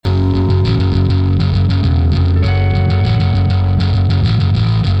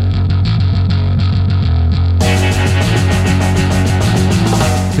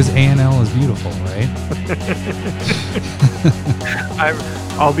beautiful, right?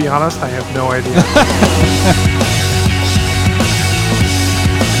 I'll be honest, I have no idea.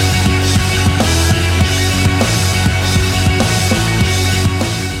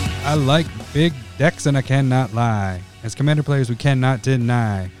 I like big decks and I cannot lie. As Commander players, we cannot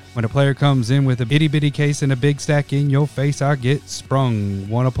deny. When a player comes in with a itty bitty case and a big stack in your face, I get sprung.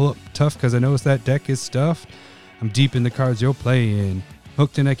 Wanna pull up tough cause I notice that deck is stuffed? I'm deep in the cards you're playing.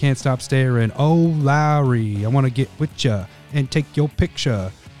 Hooked and I can't stop staring. Oh, Lowry, I wanna get with ya and take your picture.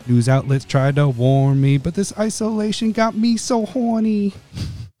 News outlets tried to warn me, but this isolation got me so horny.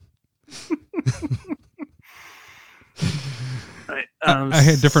 I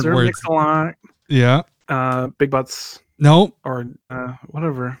had different Sir words. Mix-a-Lot, Yeah. Big Butts, Nope. or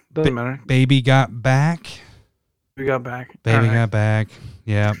whatever. Doesn't matter. Baby got back. We got back. Baby All right. got back.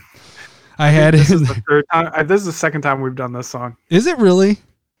 Yeah. I had This it. is the third time. This is the second time we've done this song. Is it really?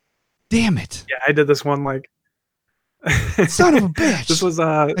 Damn it. Yeah, I did this one like. Son of a bitch.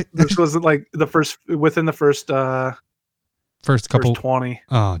 This was like the first within the first First couple. 20.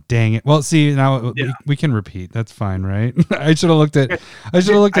 Oh, dang it. Well, see, now Yeah. we can repeat. That's fine, right? I should have looked at I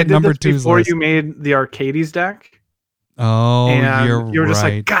did number this two's before list. you made the Arcades deck. Oh, And you're you were just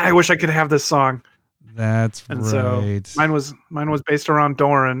right. like, God, I wish I could have this song. That's And right. so mine was based around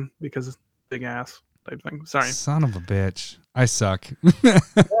Doran because it's big ass type thing. Sorry. Son of a bitch. I suck.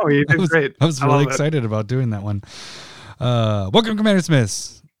 Oh, you did great. I was I really love it. excited about doing that one. Welcome, Commander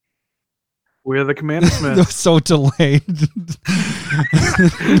Smiths. We're the Commander Smiths. So delayed.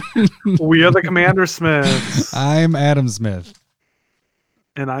 We are the Commander Smiths. I'm Adam Smith.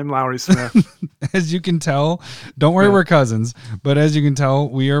 And I'm Lowry Smith. As you can tell, don't worry, Yeah. we're cousins, but as you can tell,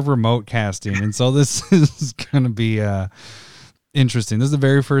 we are remote casting. And so this is going to be interesting. This is the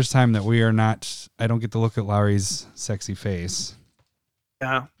very first time that I don't get to look at Lowry's sexy face.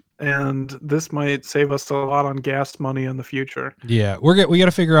 Yeah. And this might save us a lot on gas money in the future. Yeah, we got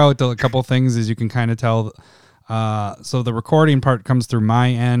to figure out a couple things, as you can kind of tell. So the recording part comes through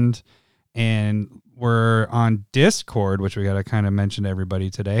my end, and we're on Discord, which we got to kind of mention to everybody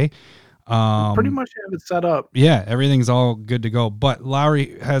today. Pretty much have it set up. Yeah, everything's all good to go. But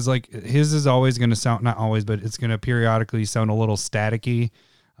Lowry has his is always going to sound, not always, but it's going to periodically sound a little staticky.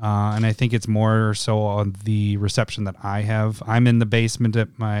 And I think it's more so on the reception that I have. I'm in the basement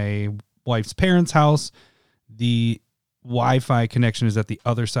at my wife's parents' house. The Wi-Fi connection is at the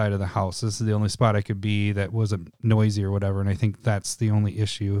other side of the house. This is the only spot I could be that wasn't noisy or whatever. And I think that's the only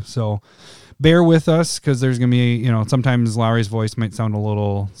issue. So bear with us because there's going to be, sometimes Lowry's voice might sound a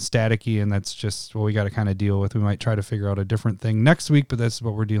little staticky, and that's just what we got to kind of deal with. We might try to figure out a different thing next week, but that's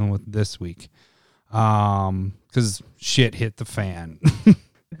what we're dealing with this week. Because shit hit the fan.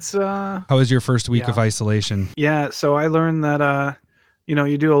 It's How was your first week of isolation? yeah, so I learned that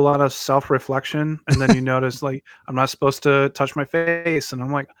you do a lot of self-reflection, and then you notice like I'm not supposed to touch my face, and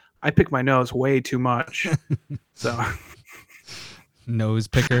I'm like, I pick my nose way too much. So Nose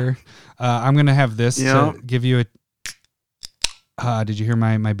picker. I'm gonna have this to give you a. Did you hear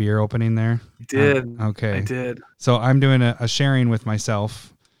my beer opening there? did. Okay. I did. So I'm doing a sharing with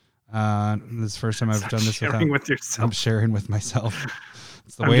myself. This is the first time I've done this Sharing with I'm yourself. sharing with myself.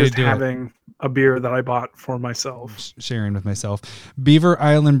 It's the I'm way to just do it. having a beer that I bought for myself. Sharing with myself. Beaver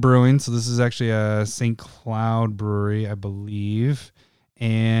Island Brewing. So this is actually a St. Cloud brewery, I believe.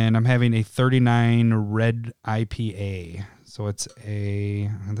 And I'm having a 39 red IPA. So it's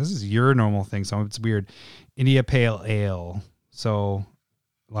this is your normal thing, so it's weird. India Pale Ale. So,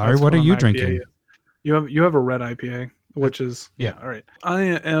 Larry, That's what are an you IPA drinking? is. You have a red IPA, which is Yeah. All right. I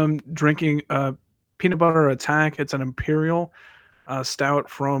am drinking Peanut Butter Attack. It's an imperial stout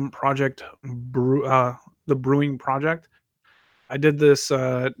from Project the Brewing Project. I did this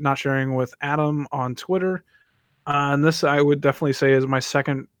not sharing with Adam on Twitter, and this I would definitely say is my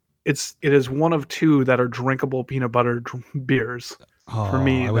second. It is one of two that are drinkable peanut butter beers for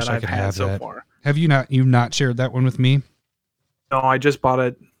me I wish that I I've could had have so that. far. Have you not shared that one with me? No, I just bought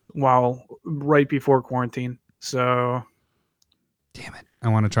it right before quarantine. So Damn it. I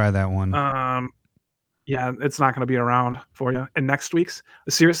want to try that one. yeah, it's not going to be around for you in next week's.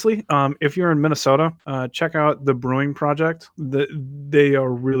 Seriously, if you're in Minnesota, check out the Brewing Project. They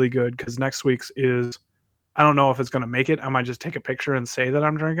are really good because next week's is, I don't know if it's going to make it. I might just take a picture and say that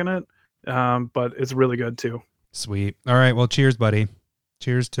I'm drinking it. But it's really good too. Sweet. All right. Well, cheers, buddy.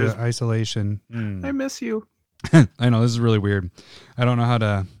 Cheers to Cheers. isolation. I miss you. I know this is really weird. I don't know how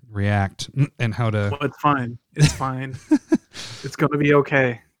to react and how to. Well, it's fine. It's fine. It's going to be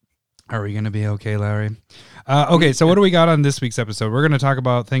okay. Are we going to be okay, Larry? Okay, so what do we got on this week's episode? We're going to talk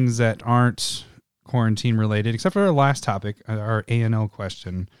about things that aren't quarantine related, except for our last topic, our A&L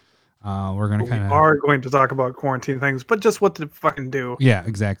question. We're gonna We kind of are going to talk about quarantine things, but just what to fucking do. Yeah,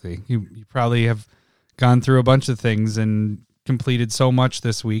 exactly. You probably have gone through a bunch of things and completed so much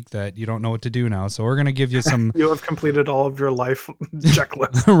this week that you don't know what to do now. So we're gonna give you some You have completed all of your life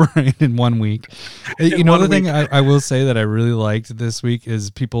checklist. right in 1 week. You know, the thing I will say that I really liked this week is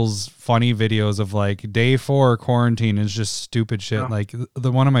people's funny videos of like day 4 quarantine is just stupid shit. Oh. Like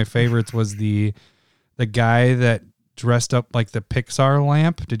the one of my favorites was the guy that dressed up like the Pixar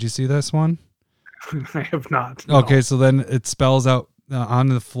lamp. Did you see this one? I have not. No. Okay, so then it spells out on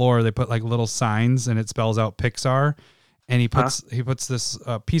the floor. They put like little signs, and it spells out Pixar. And he puts this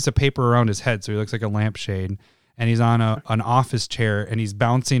piece of paper around his head, so he looks like a lampshade. And he's on an office chair, and he's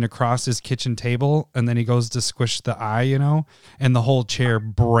bouncing across his kitchen table. And then he goes to squish the eye, you know, and the whole chair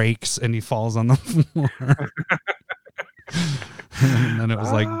breaks, and he falls on the floor. And then it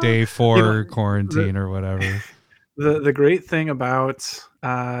was like day 4 quarantine or whatever. The great thing about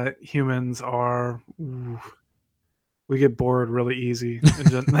humans are we get bored really easy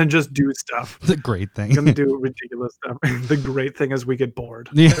and just do stuff. The great thing. We're gonna do ridiculous stuff. The great thing is we get bored.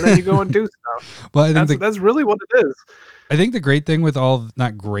 Yeah. And then you go and do stuff. Well, I think that's really what it is. I think the great thing with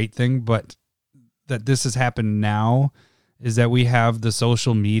not great thing, but that this has happened now is that we have the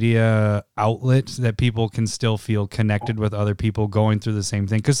social media outlet that people can still feel connected with other people going through the same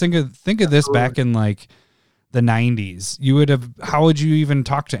thing. Because think of this back in like the 90s. How would you even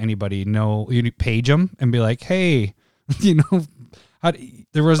talk to anybody? No, you'd page them and be like, hey, you know,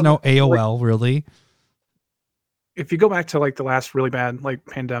 there was no AOL really. If you go back to like the last really bad like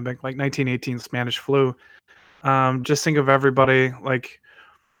pandemic, like 1918 Spanish flu, just think of everybody, like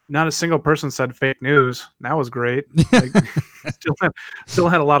not a single person said fake news. That was great. Like, still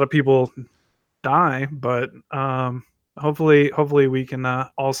had a lot of people die, but hopefully we can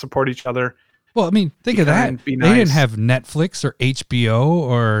all support each other. Well, I mean, think of that. They didn't have Netflix or HBO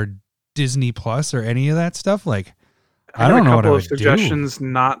or Disney Plus or any of that stuff. Like, I don't know what I would do. A couple of suggestions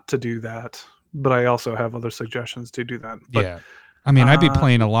not to do that, but I also have other suggestions to do that. But, yeah. I mean, I'd be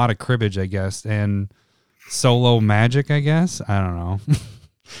playing a lot of cribbage, I guess, and solo magic, I guess. I don't know.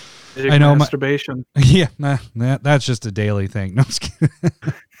 I know masturbation. Yeah, that's just a daily thing. No, I'm just kidding.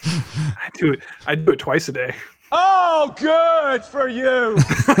 I do it twice a day. Oh, good for you.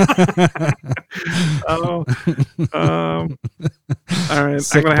 All right.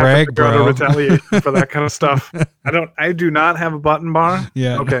 Sick I'm gonna brag, have to figure out a retaliation for that kind of stuff. I do not have a button bar.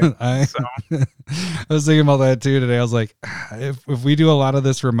 Yeah. Okay. I was thinking about that too today. I was like, if we do a lot of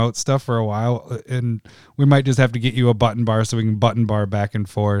this remote stuff for a while, and we might just have to get you a button bar so we can button bar back and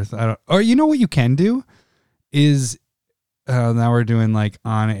forth. Or you know what you can do is now we're doing like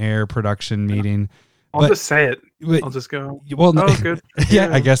on air production meeting. I'll just say it. I'll just go. Well, no, good.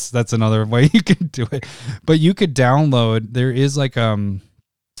 Yeah, I guess that's another way you can do it. But you could download. There is like I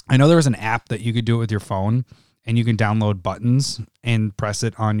know there was an app that you could do it with your phone, and you can download buttons and press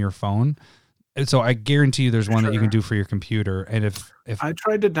it on your phone. And so I guarantee you, there's one that you can do for your computer. And if I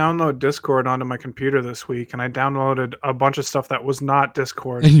tried to download Discord onto my computer this week, and I downloaded a bunch of stuff that was not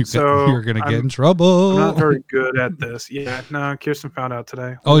Discord, so you're gonna get in trouble. I'm not very good at this. Yeah, no, Kirsten found out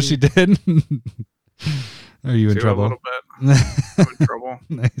today. Oh, she did. Are you in trouble? A little bit. I'm in trouble.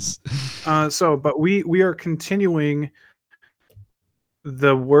 Nice. But we are continuing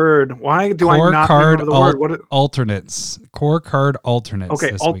the word. Why do core I not card remember the word? What alternates? Core card alternates.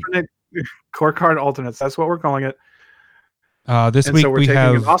 Okay, alternate core card alternates. That's what we're calling it. This week so we're we taking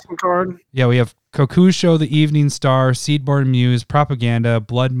have an awesome card. Yeah, we have Kokusho, the Evening Star, Seedborn Muse, Propaganda,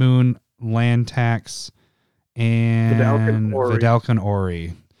 Blood Moon, Land Tax, and Vidalcan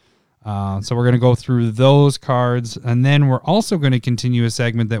Ori. So we're going to go through those cards, and then we're also going to continue a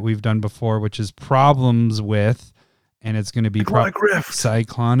segment that we've done before, which is Problems With, and it's going to be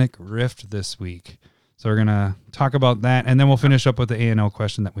Cyclonic Rift this week. So we're going to talk about that, and then we'll finish up with the A&L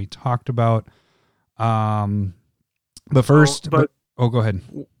question that we talked about. But first... go ahead.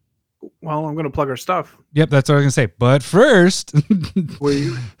 Well, I'm going to plug our stuff. Yep, that's what I was going to say. But first...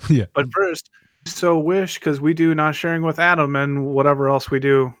 Yeah. But first, so wish, because we do Not Sharing with Adam and whatever else we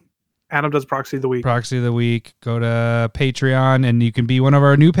do. Adam does Proxy of the Week. Proxy of the Week. Go to Patreon, and you can be one of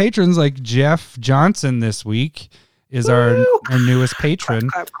our new patrons, like Jeff Johnson this week is our newest patron.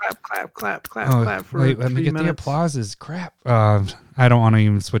 Clap. Wait, let me get the applauses. Crap. I don't want to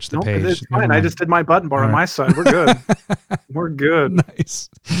even switch the page. It's fine. I just did my button bar on my side. We're good. We're good. Nice.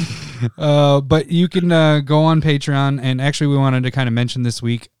 But you can go on Patreon, and actually we wanted to kind of mention this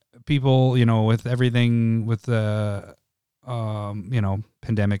week, people, with everything with the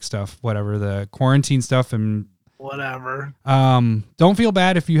pandemic stuff, whatever, the quarantine stuff and whatever. Don't feel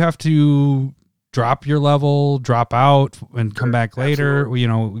bad if you have to drop your level, drop out, and come back later. Absolutely. You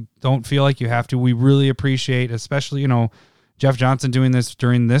know, don't feel like you have to. We really appreciate, especially, you know, Jeff Johnson doing this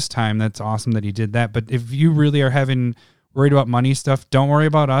during this time. That's awesome that he did that. But if you really are worried about money stuff, don't worry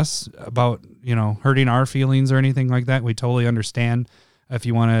about us, about, you know, hurting our feelings or anything like that. We totally understand if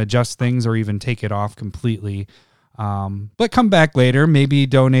you want to adjust things or even take it off completely. But come back later, maybe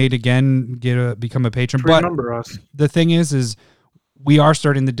donate again, become a patron. But remember us. The thing is we are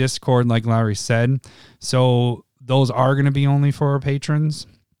starting the Discord, like Larry said. So those are going to be only for our patrons.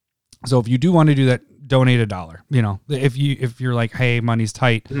 So if you do want to do that, donate $1. You know, if you're like, hey, money's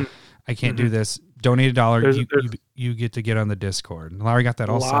tight, I can't do this. Donate $1. You get to get on the Discord. And Larry got that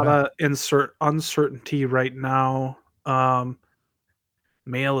all set up. A lot of uncertainty right now.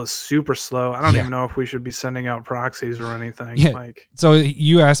 Mail is super slow. I don't even know if we should be sending out proxies or anything. Yeah. So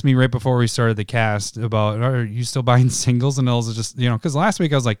you asked me right before we started the cast about, are you still buying singles? And Ills just, you know, because last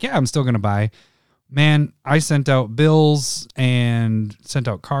week I was like, yeah, I'm still going to buy. Man, I sent out bills and sent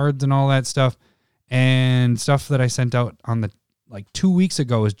out cards and all that stuff. And stuff that I sent out on the 2 weeks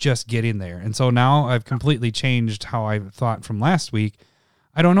ago is just getting there. And so now I've completely changed how I thought from last week.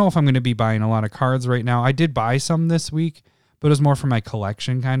 I don't know if I'm going to be buying a lot of cards right now. I did buy some this week, but it was more for my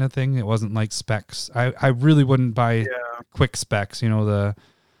collection kind of thing. It wasn't like specs. I really wouldn't buy quick specs, you know, the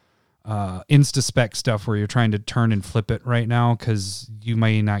Insta spec stuff where you're trying to turn and flip it right now, because you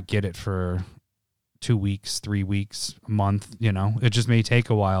may not get it for 2 weeks, 3 weeks, a month, you know, it just may take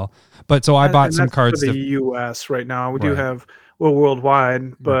a while. But so I bought some cards for the US right now. We do have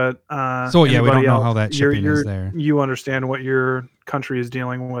worldwide, but so yeah, we don't know how that shipping is there. You understand what your country is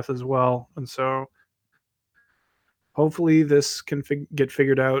dealing with as well, and so hopefully this can get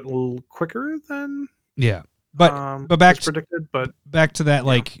figured out a little quicker than but back to predicted. But back to that,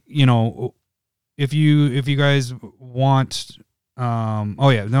 like, you know, if you guys want,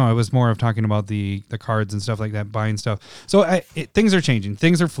 it was more of talking about the cards and stuff like that, buying stuff. So things are changing,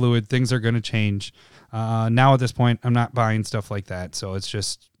 things are fluid, things are going to change. Now at this point, I'm not buying stuff like that, so it's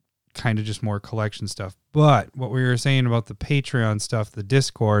just kind of just more collection stuff. But what we were saying about the Patreon stuff, the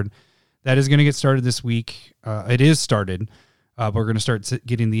Discord, that is going to get started this week. It is started. We're going to start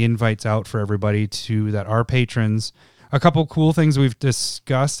getting the invites out for everybody that are patrons. A couple cool things we've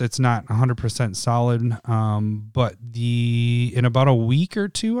discussed. It's not 100% solid, but in about a week or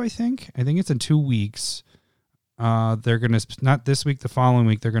two, I think it's in 2 weeks. They're going to, not this week, the following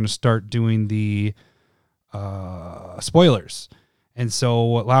week, they're going to start doing the spoilers. And so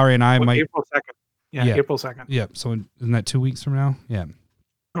what Lowry and I might... April 2nd. Yeah, April 2nd. Yeah, so isn't that 2 weeks from now? Yeah.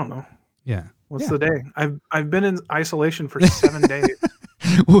 I don't know. Yeah. What's the day? I've been in isolation for 7 days.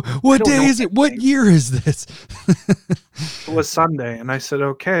 What day is it? What year is this? It was Sunday, and I said,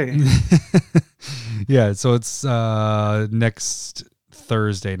 okay. Yeah, so it's next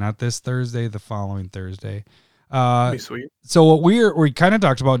Thursday, not this Thursday, the following Thursday. Be sweet. So what we kind of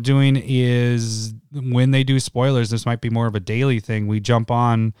talked about doing is when they do spoilers, this might be more of a daily thing. We jump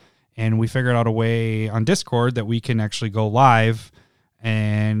on and we figured out a way on Discord that we can actually go live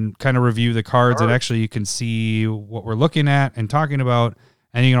and kind of review the cards, and actually you can see what we're looking at and talking about,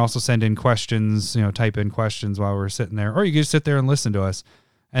 and you can also send in questions, you know, type in questions while we're sitting there, or you can just sit there and listen to us,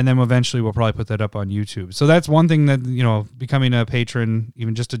 and then eventually we'll probably put that up on YouTube. So that's one thing that, you know, becoming a patron,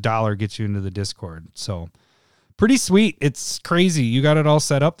 even just $1 gets you into the Discord. So pretty sweet. It's crazy. You got it all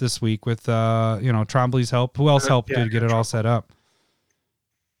set up this week with, Trombley's help. Who else helped to get it all set up?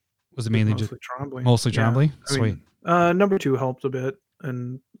 Was it mainly just Trombley? Mostly Trombley? Yeah. Sweet. Number 2 helped a bit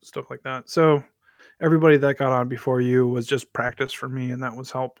and stuff like that. So everybody that got on before you was just practice for me, and that was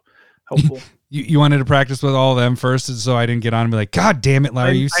helpful. You wanted to practice with all of them first, and so I didn't get on and be like, God damn it,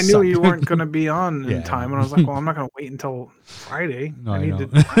 Larry, I knew you weren't going to be on in time, and I was like, well, I'm not going to wait until Friday. No, I need to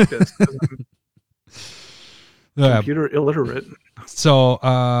practice because I'm computer illiterate. So, so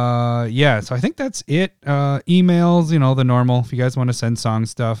I think that's it. Emails, you know, the normal, if you guys want to send song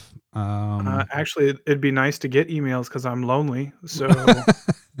stuff. Actually, it'd be nice to get emails because I'm lonely. So,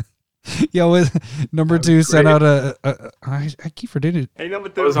 yeah, with number 2 sent out I keep forgetting. Hey, number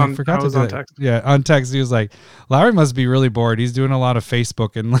 2. I forgot to do that. Text. Yeah, on text, he was like, Larry must be really bored. He's doing a lot of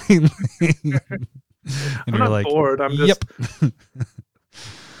Facebook and and I'm not like, bored. I'm just. Yep.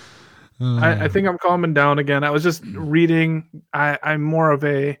 I think I'm calming down again. I was just reading. I'm more of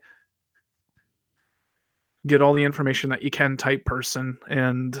a get all the information that you can type person,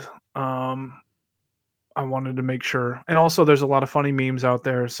 and I wanted to make sure. And also, there's a lot of funny memes out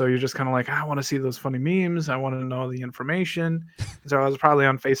there, so you're just kind of like, I want to see those funny memes. I want to know the information. So I was probably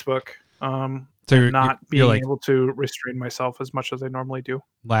on Facebook, not being able to restrain myself as much as I normally do.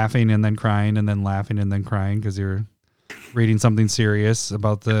 Laughing and then crying and then laughing and then crying because you're reading something serious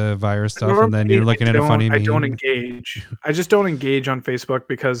about the virus stuff, and then you're looking at a funny meme. I don't engage. I just don't engage on Facebook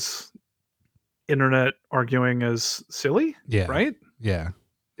because internet arguing is silly. Yeah. Right? Yeah.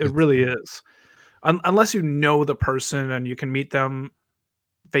 It really is. Unless you know the person and you can meet them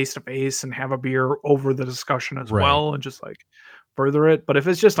face to face and have a beer over the discussion as Right. well and just like further it. But if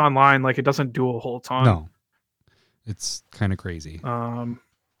it's just online, like it doesn't do a whole ton. No. It's kind of crazy. All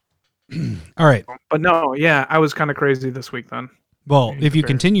All right. But no, yeah, I was kind of crazy this week then. Well, if you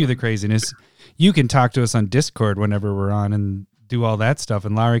continue the craziness, you can talk to us on Discord whenever we're on and do all that stuff,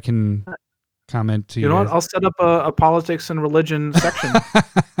 and Larry can comment to you. You know what? I'll set up a politics and religion section.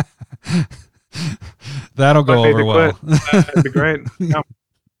 That'll go over well. That'd be great. Yeah.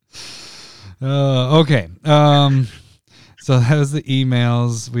 Okay. So that was the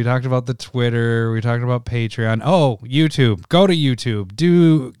emails. We talked about the Twitter. We talked about Patreon. Oh, YouTube. Go to YouTube.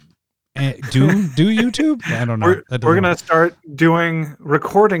 Do YouTube? I don't know. We're gonna start doing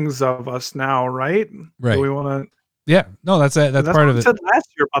recordings of us now, right? Right. Do we want to? Yeah. No, that's it. That's part of it. Said last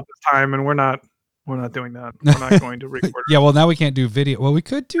year about this time, and we're not doing that. We're not going to record. Yeah. Well, now we can't do video. Well, we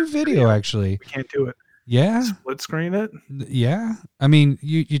could do video actually. We can't do it. Yeah. Split screen it. Yeah. I mean,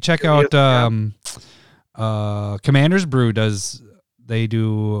 you check out Commander's Brew they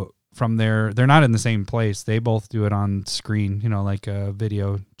do from they're not in the same place. They both do it on screen, like a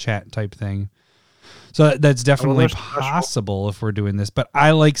video chat type thing. So that's definitely possible if we're doing this, but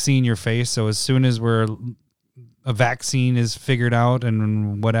I like seeing your face. So as soon as a vaccine is figured out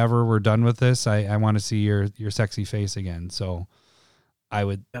and whatever, we're done with this, I want to see your sexy face again. So I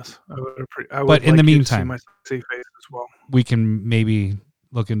would. Yes, I would. But in the meantime, my sexy face as well. We can maybe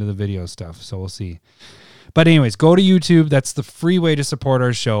look into the video stuff. So we'll see. But anyways, go to YouTube. That's the free way to support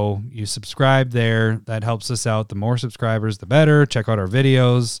our show. You subscribe there. That helps us out. The more subscribers, the better. Check out our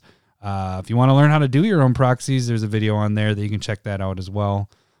videos. If you want to learn how to do your own proxies, there's a video on there that you can check that out as well.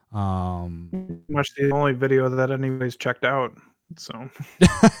 Much the only video that anybody's checked out. So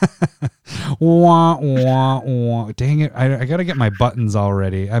wah, wah, wah. Dang it. I got to get my buttons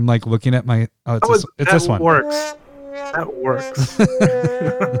already. I'm like looking at my, it's this one. That works.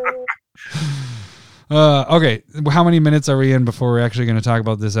 Okay. How many minutes are we in before we're actually going to talk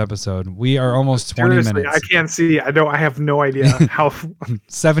about this episode? We are almost 20 minutes. I can't see. I have no idea how.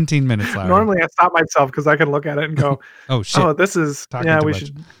 17 minutes, Larry. Normally I stop myself because I can look at it and go, oh shit. Oh, this is, we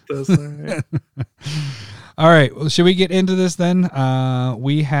should do this. All right. Well, should we get into this then?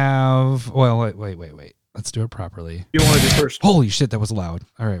 We have, wait. Let's do it properly. You want to do first? Holy shit, that was loud.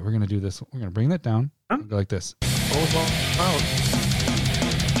 All right, we're going to do this. We're going to bring that down. Huh? Go like this.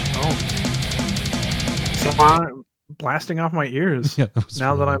 So I'm blasting off my ears. Yeah,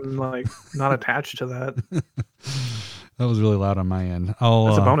 now that I'm like not attached to that. That was really loud on my end.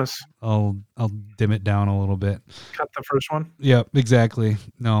 That's a bonus. I'll dim it down a little bit. Cut the first one. Yep, exactly.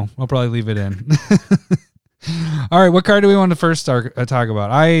 No, I'll probably leave it in. All right, what card do we want to first talk about?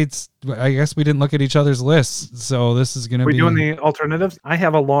 I guess we didn't look at each other's lists, so this is going to be... We're doing the alternatives? I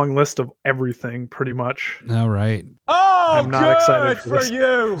have a long list of everything, pretty much. All right. Oh, I'm not excited for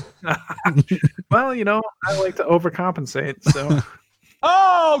you. Well, I like to overcompensate, so...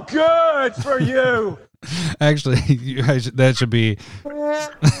 Oh, good for you. Actually, that should be...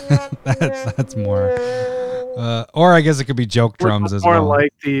 that's more... or I guess it could be joke drums as well. Or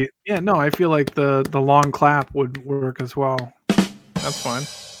like I feel like the long clap would work as well. That's fine.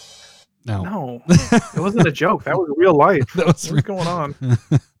 No, it wasn't a joke. That was real life. What's going on?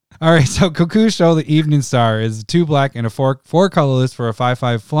 All right, so Kokusho, the Evening Star, is 2 black and a 4 colorless for a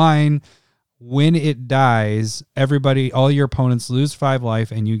 5/5 flying. When it dies, all your opponents lose 5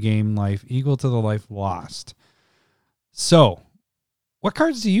 life, and you gain life equal to the life lost. So, what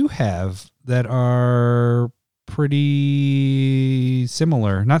cards do you have that are pretty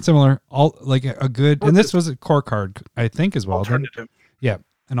similar? Not similar, all like a good. And this was a core card, I think, as well. Alternative. Yeah,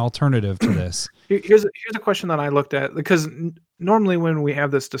 an alternative to this. Here's a question that I looked at, because normally when we have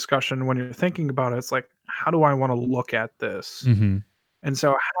this discussion, when you're thinking about it, it's like, how do I want to look at this? Mm-hmm. And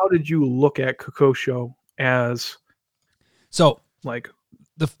so, how did you look at Kokusho as? So, like,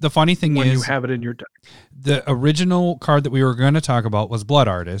 the funny thing when is, you have it in your deck. The original card that we were going to talk about was Blood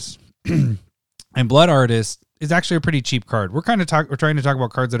Artist, and Blood Artist is actually a pretty cheap card. We're trying to talk about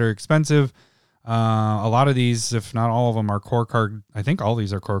cards that are expensive. A lot of these, if not all of them, are core card. I think all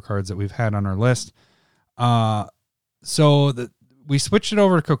these are core cards that we've had on our list. So we switched it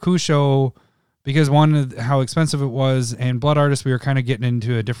over to Kokusho because one, how expensive it was, and Blood Artist, we were kind of getting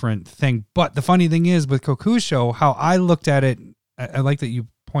into a different thing. But the funny thing is with Kokusho, how I looked at it, I like that you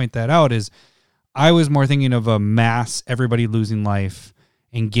point that out, is I was more thinking of a mass, everybody losing life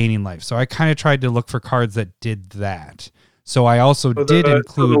and gaining life. So I kind of tried to look for cards that did that. So I also So did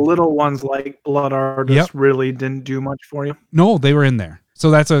include the little ones like Blood Artist Yep. really didn't do much for you. No, they were in there.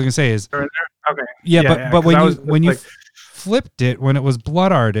 So that's what I was gonna say is They're in there? Okay. yeah, but 'cause when I you was when you like, flipped it, when it was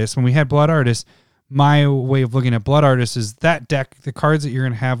Blood Artist, when we had Blood Artist, my way of looking at Blood Artist is that deck, the cards that you're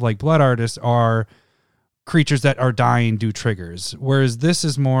gonna have like Blood Artist are creatures that are dying do triggers. Whereas this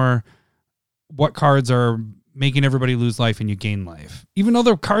is more what cards are making everybody lose life and you gain life. Even though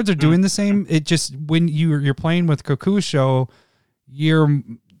the cards are doing the same, it just when you're playing with Kokusho,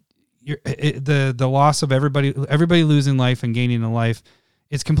 the loss of everybody losing life and gaining a life,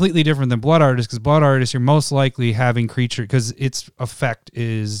 it's completely different than Blood Artist, because Blood Artist, you're most likely having creature, because its effect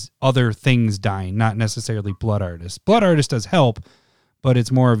is other things dying, not necessarily Blood Artist. Blood Artist does help, but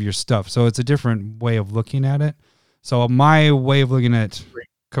it's more of your stuff. So it's a different way of looking at it. So my way of looking at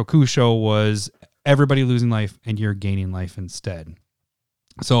Kokusho was everybody losing life and you're gaining life instead.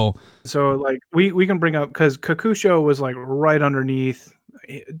 So like we can bring up, because Kokusho was like right underneath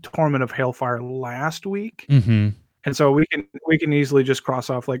Torment of Hailfire last week. mhm. And so we can easily just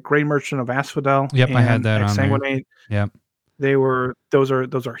cross off like Grey Merchant of Asphodel. Yep, I had and that on there. Exsanguinate. Yep. Those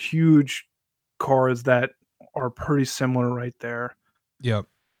are huge cards that are pretty similar right there. Yep.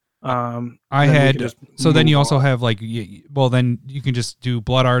 I Then you also have like, then you can just do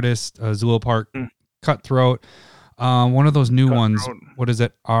Blood Artist, Zulapart, Cutthroat. One of those new ones, what is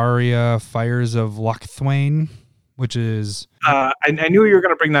it? Aria Fires of Lochthwain, which is... I knew you were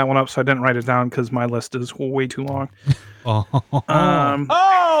going to bring that one up, so I didn't write it down because my list is way too long. Oh,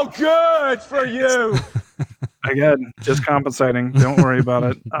 good for you. Again, just compensating. Don't worry about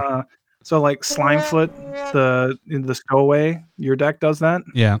it. So like Slimefoot, the stowaway, your deck does that.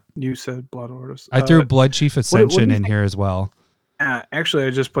 Yeah. You said Blood Artist. I threw Blood Chief Ascension do you in think? here as well. Actually,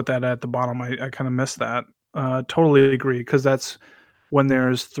 I just put that at the bottom. I kind of missed that. Totally agree, because that's when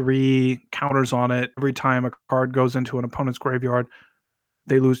there's 3 counters on it. Every time a card goes into an opponent's graveyard,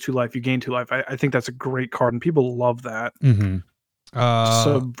 they lose 2 life. You gain 2 life. I think that's a great card, and people love that. Mm-hmm.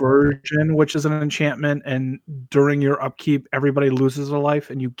 Subversion, which is an enchantment, and during your upkeep, everybody loses a life,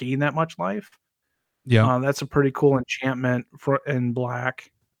 and you gain that much life. Yeah, that's a pretty cool enchantment in black.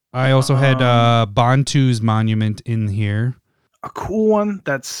 I also had Bantu's Monument in here. A cool one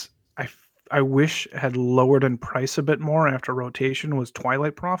that's I wish had lowered in price a bit more after rotation was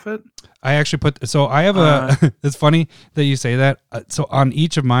Twilight Prophet. I actually I have it's funny that you say that. So on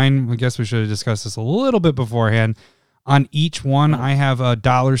each of mine, I guess we should have discussed this a little bit beforehand. On each one, I have a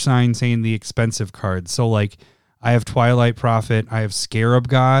 $sign saying the expensive cards. So like I have Twilight Prophet, I have Scarab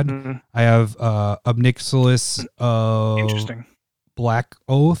God, I have Obnixilis, Interesting. Black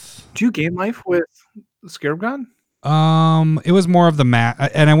Oath. Do you gain life with Scarab God? It was more of the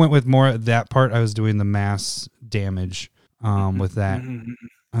and I went with more of that part. I was doing the mass damage with that.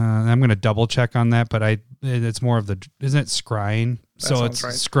 I'm going to double check on that, but it's more of isn't it scrying? So it's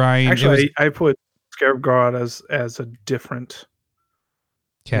right. Scrying. Actually, I put Scarab God as a different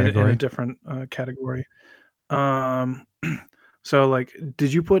category. In a different category. So like,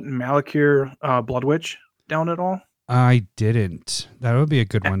 did you put Malakir Blood Witch down at all? I didn't. That would be a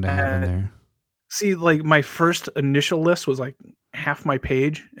good one to have in there. See, like my first initial list was like half my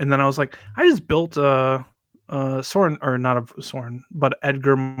page, and then I was like, I just built Soren, or not a Soren, but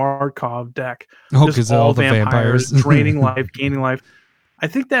Edgar Markov deck. Oh, because all the vampires draining life, gaining life. I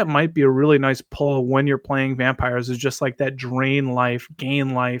think that might be a really nice pull when you're playing vampires, is just like that drain life,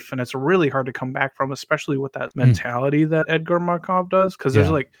 gain life, and it's really hard to come back from, especially with that mentality that Edgar Markov does. Because there's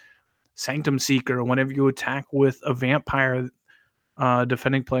like Sanctum Seeker. Whenever you attack with a vampire,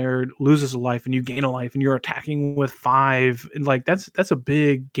 defending player loses a life and you gain a life, and you're attacking with 5, and like that's a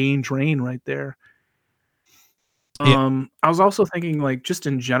big gain drain right there. I was also thinking, like, just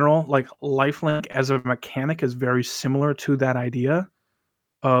in general, like lifelink as a mechanic is very similar to that idea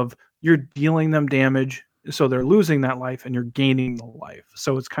of you're dealing them damage, so they're losing that life and you're gaining the life.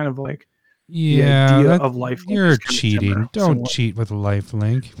 So it's kind of like the idea of life. You're cheating. Don't cheat with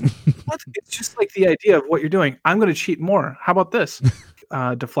lifelink. It's just like the idea of what you're doing. I'm going to cheat more. How about this?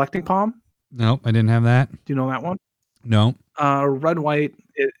 Deflecting Palm. Nope, I didn't have that. Do you know that one? No. Red white,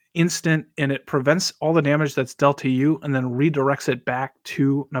 instant, and it prevents all the damage that's dealt to you and then redirects it back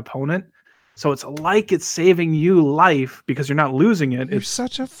to an opponent. So it's like it's saving you life because you're not losing it. You're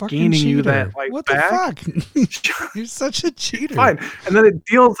such a fucking gaining cheater. You that like what back. The fuck? You're such a cheater. Fine. And then it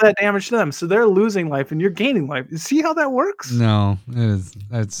deals that damage to them. So they're losing life and you're gaining life. You see how that works? No, it is.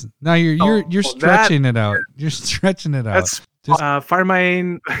 That's now you're stretching it out. You're stretching it out. That's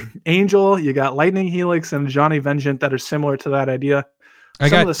Firemine Angel. You got Lightning Helix and Johnny Vengeant that are similar to that idea. I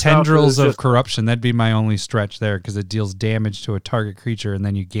Some of got the stuff Tendrils is of just- Corruption. That'd be my only stretch there because it deals damage to a target creature and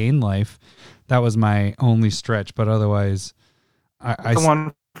then you gain life. That was my only stretch, but otherwise, I the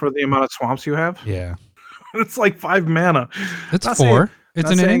one for the amount of swamps you have. yeah, It's like 5 mana. it's Not 4. saying- It's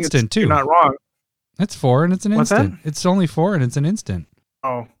not an saying instant you're too. not wrong. It's 4 and it's an What's that? instant. It's only 4 and it's an instant.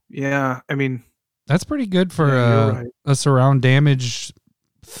 Oh yeah, I mean, That's pretty good for Yeah, you're right. a surround damage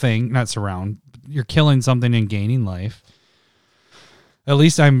thing. Not surround. You're killing something and gaining life. At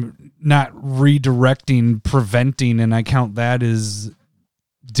least I'm not redirecting, preventing, and I count that as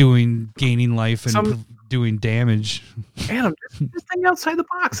gaining life and doing damage. Adam, just think outside the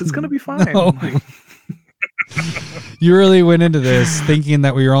box. It's gonna be fine. No. You really went into this thinking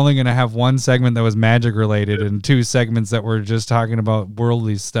that we were only going to have one segment that was magic related and 2 segments that were just talking about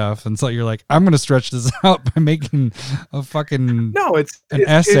worldly stuff. And so you're like, I'm going to stretch this out by making a fucking No, it's an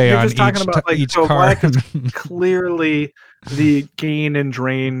essay you're on just talking about, like, each so card. black is clearly the gain and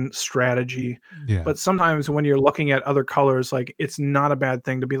drain strategy. Yeah. But sometimes when you're looking at other colors, like, it's not a bad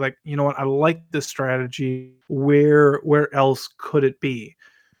thing to be like, you know what, I like this strategy. Where else could it be?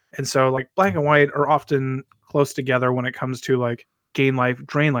 And so, like, black and white are often close together when it comes to like gain life,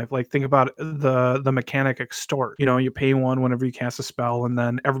 drain life. Like, think about the mechanic extort. You know, you pay 1 whenever you cast a spell, and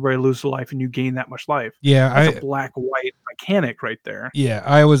then everybody loses life, and you gain that much life. Yeah, That's a black white mechanic right there.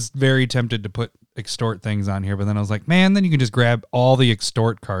 I was very tempted to put extort things on here, but then I was like, man, then you can just grab all the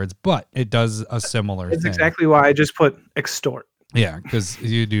extort cards, but it does a similar That's thing. exactly why I just put extort. Yeah, because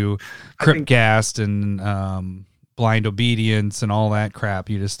you do I Crypt think- Ghast and Blind Obedience and all that crap.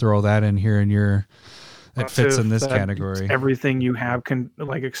 You just throw that in here and that fits in this That category. Everything you have can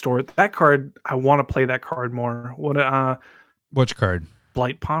like extort. That card, I want to play that card more. What Which card?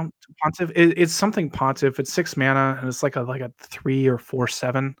 Blight Pontiff? It's something Pontiff. It's 6 mana and it's like a 3 or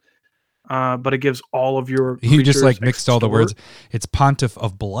 4/7. But it gives all of your You just creatures like mixed all the words. extort. It's Pontiff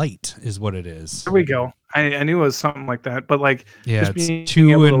of Blight is what it is. There we go. I knew it was something like that. But like, Yeah, just it's being 2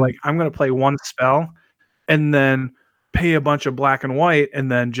 able to, and like, I'm gonna play 1 spell and then pay a bunch of black and white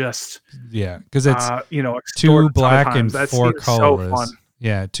and then just yeah, because it's extort 2 a ton of black and times. That 4 seems so colorless. fun.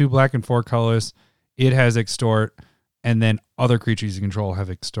 Yeah, 2 black and 4 colors. It has extort, and then other creatures you control have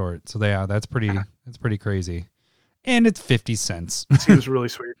extort. So that's pretty crazy, and it's 50 cents. Seems really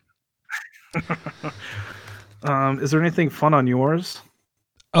sweet. Is there anything fun on yours?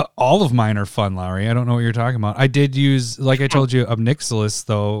 All of mine are fun, Lowry. I don't know what you're talking about. I did use, like I told you, Obnixilis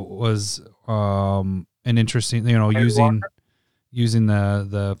though was an interesting, using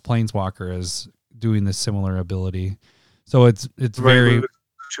the Planeswalker as doing the similar ability. So it's very. Lose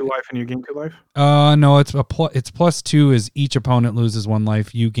 2 life and you gain 2 life. No, it's it's +2 is each opponent loses 1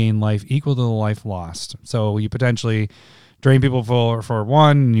 life. You gain life equal to the life lost. So you potentially drain people for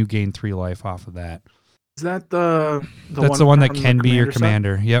 1, and you gain 3 life off of that. Is that the That's the one that from the can be your set?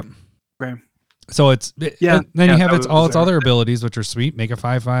 commander. Yep. Okay. So it's Yeah, and then you have that its was there. other abilities, which are sweet. Make a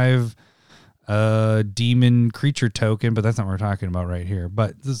 5/5 demon creature token, but that's not what we're talking about right here.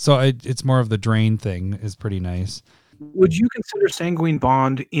 But so it's more of the drain thing is pretty nice. Would you consider Sanguine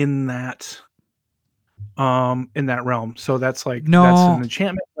Bond in that realm? So that's like No. that's an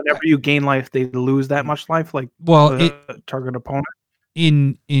enchantment. Whenever you gain life, they lose that much life, like Well, the target opponent.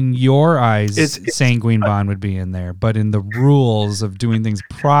 in your eyes, It's- Sanguine Bond would be in there, but in the rules of doing things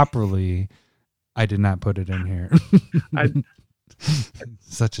properly, I did not put it in here. I-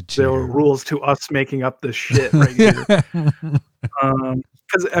 Such a There were cheater. rules to us making up this shit right here.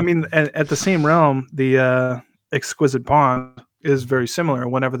 Because I mean, at the same realm, the Exquisite Bond is very similar.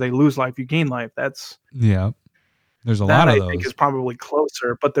 Whenever they lose life, you gain life. That's Yeah. There's a that lot of I think those. is probably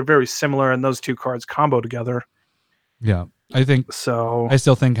closer, but they're very similar, and those 2 cards combo together. Yeah. I think So I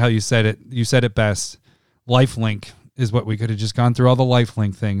still think how you said it best. Lifelink is what we could have just gone through all the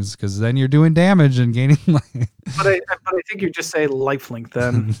lifelink things, because then you're doing damage and gaining life. But I think you just say lifelink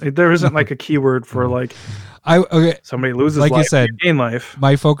then. There isn't like a keyword for like Okay. somebody loses Like you life, said, gain life.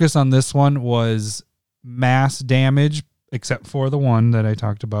 My focus on this one was mass damage, except for the one that I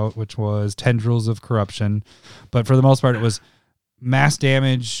talked about, which was Tendrils of Corruption. But for the most part, it was mass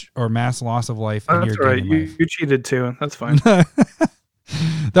damage or mass loss of life. And That's you're right. gaining life. You cheated too. That's fine.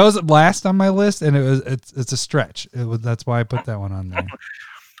 That was last on my list, and it's a stretch. That's why I put that one on there.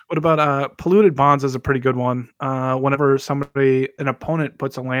 What about Polluted Bonds is a pretty good one. Whenever an opponent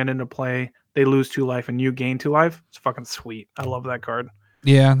puts a land into play, they lose 2 life and you gain 2 life. It's fucking sweet. I love that card.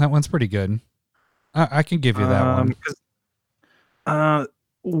 Yeah, that one's pretty good. I can give you that one. 'Cause,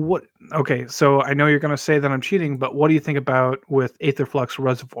 what? Okay, so I know you're gonna say that I'm cheating, but what do you think about with Aetherflux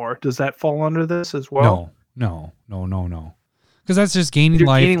Reservoir? Does that fall under this as well? No. because that's just gaining You're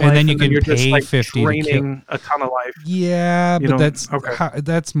life, gaining and then you then can you're just, pay like, 50 to kill. draining a ton of life. Yeah, You but don't-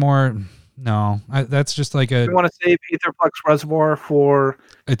 that's more. No, that's just like You want to save Aetherflux Reservoir for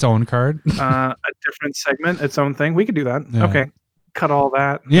its own card. a different segment, its own thing. We could do that. Yeah. Okay, cut all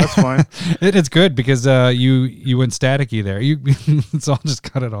that. Yeah. That's fine. It's good because you went staticky there. So I'll just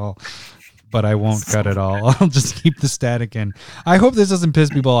cut it all. But I won't cut it all. I'll just keep the static in. I hope this doesn't piss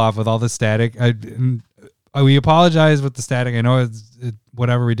people off with all the static. We apologize with the static. I know it's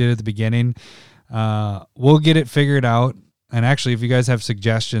whatever we did at the beginning. We'll get it figured out. And actually, if you guys have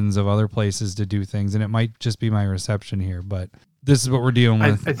suggestions of other places to do things, and it might just be my reception here, but this is what we're dealing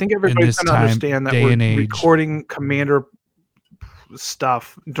with. I think everybody's going to understand that we're recording Commander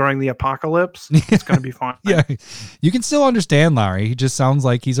stuff during the apocalypse. It's going to be fine. Yeah, you can still understand Larry. He just sounds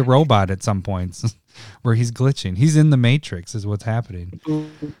like he's a robot at some points where he's glitching. He's in the Matrix is what's happening.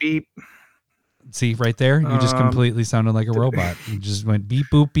 Beep. See right there? You just completely sounded like a robot. You just went beep,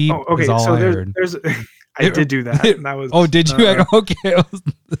 boop, beep. Oh, okay, is all so I heard. I did do that. That was. Oh, did you? Okay.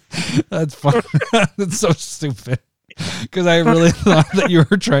 That's fun. That's so stupid. Because I really thought that you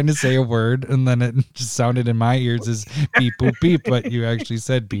were trying to say a word, and then it just sounded in my ears as beep, boop, beep, but you actually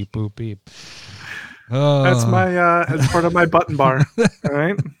said beep, boop, beep. Oh. That's my, that's part of my button bar. All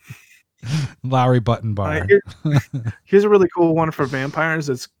right. Lowry button bar. Here's a really cool one for vampires.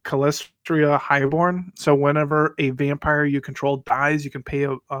 It's Calistria Highborn. So whenever a vampire you control dies, you can pay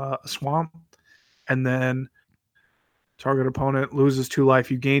a swamp, and then target opponent loses 2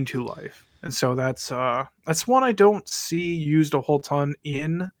 life, you gain 2 life. And so that's one I don't see used a whole ton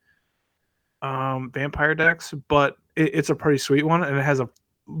in vampire decks, but it's a pretty sweet one, and it has a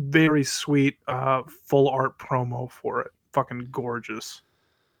very sweet full art promo for it. Fucking gorgeous.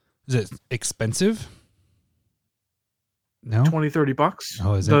 Is it expensive? No, $20-$30.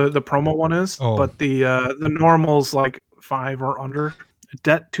 Oh, is it? The promo one is, but the normal's like 5 or under.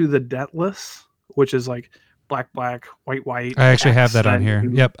 Debt to the Debtless, which is like black, white. I actually have that on here.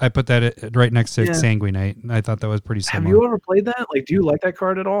 Yep, I put that right next to Sanguinite. I thought that was pretty similar. Have you ever played that? Like, do you like that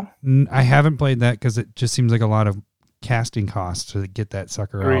card at all? I haven't played that because it just seems like a lot of casting costs to get that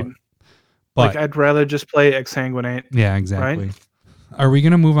sucker out. But like, I'd rather just play Exsanguinate. Yeah, exactly. Right? Are we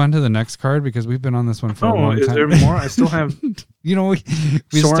going to move on to the next card? Because we've been on this one for a long time. Is there more? I still have... we Soren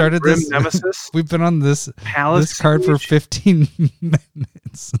started Grim this... Nemesis. We've been on this card for 15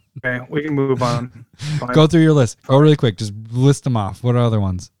 minutes. Okay, we can move on. Fine. Go through your list. Go really quick. Just list them off. What are other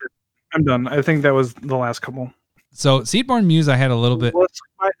ones? I'm done. I think that was the last couple. So Seedborn Muse, I had a little bit...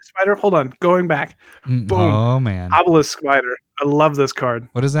 Spider, hold on. Going back. Boom. Oh, man. Obelisk Spider. I love this card.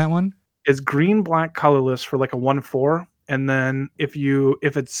 What is that one? It's green-black colorless for like a 1/4. And then if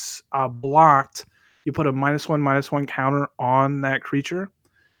it's blocked, you put a -1/-1 counter on that creature.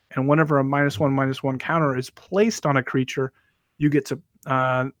 And whenever a -1/-1 counter is placed on a creature, you get to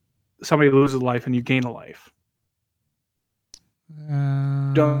somebody loses life and you gain a life.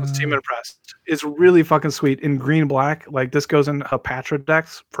 Don't seem impressed. It's really fucking sweet in green-black. Like, this goes in Hapatra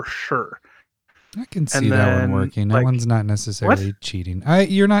decks for sure. I can see that one working. That one's not necessarily cheating.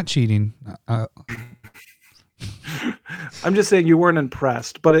 You're not cheating. I'm just saying you weren't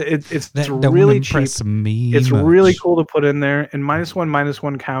impressed, but it's really cheap. Me it's much. really cool to put in there. And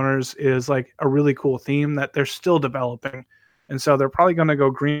 -1/-1 counters is like a really cool theme that they're still developing, and so they're probably going to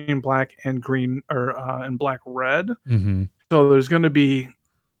go green-black and green or and black-red. Mm-hmm. So there's going to be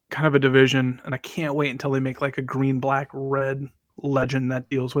kind of a division, and I can't wait until they make like a green-black-red legend that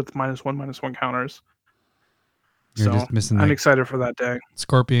deals with -1/-1 counters. You're just missing that. I'm excited for that day.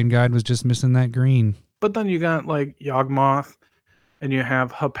 Scorpion Guide was just missing that green. But then you got like Yawgmoth, and you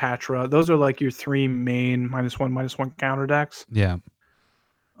have Hapatra. Those are like your 3 main -1/-1 counter decks. Yeah.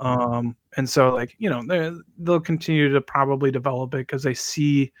 And so like, they'll continue to probably develop it because they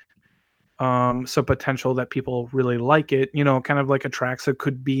see some potential that people really like it. Kind of like Atraxa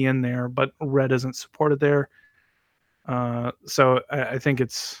could be in there, but red isn't supported there. So I think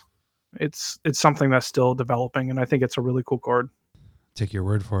it's something that's still developing, and I think it's a really cool card. Take your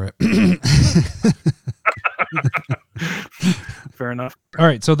word for it. Fair enough. All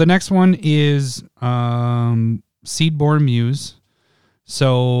right, so the next one is Seedborn Muse.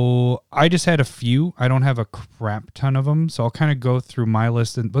 So I just had a few. I don't have a crap ton of them, so I'll kind of go through my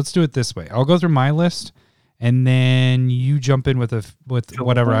list, and let's do it this way. I'll go through my list, and then you jump in with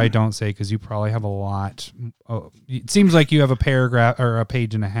whatever I don't say, because you probably have a lot. Oh, it seems like you have a paragraph or a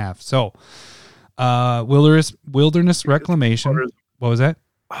page and a half. So, Wilderness Reclamation. What was that?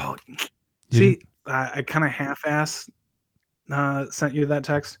 Oh, see, I kind of half-ass sent you that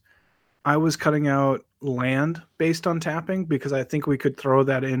text. I was cutting out land based on tapping because I think we could throw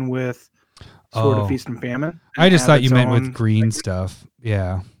that in with Sword Oh. of Feast and Famine. I just have thought you its meant own- with green stuff.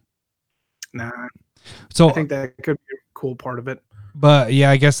 Yeah. Nah, So, I think that could be a cool part of it. but yeah,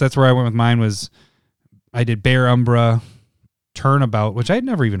 I guess that's where I went with mine was I did Bear Umbra, Turnabout, which I had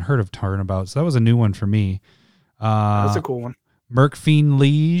never even heard of Turnabout. So that was a new one for me. That's a cool one. Merkfiend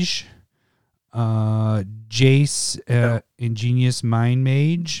Liege, Jace, Ingenious Mind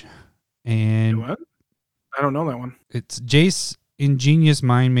Mage, and What? I don't know that one. it's Jace Ingenious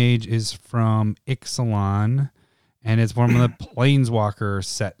Mind Mage is from Ixalan, and it's one of the Planeswalker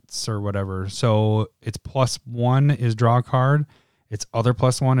sets or whatever. So its +1 is draw a card. Its other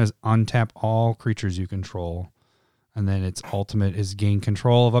 +1 is untap all creatures you control. And then its ultimate is gain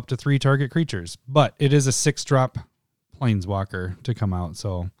control of up to 3 target creatures. But it is a 6-drop Planeswalker to come out.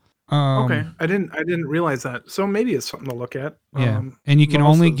 So Okay, I didn't realize that. So maybe it's something to look at. yeah, and you can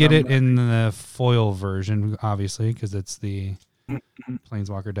most only of get them- it in the foil version, obviously, because it's the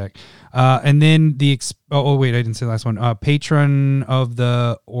Planeswalker deck. And then the wait, I didn't say the last one. Patron of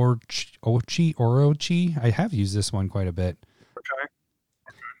the Orochi. I have used this one quite a bit. Okay.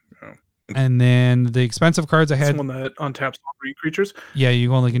 And then the expensive cards I That's had. the one that untaps all green creatures. Yeah,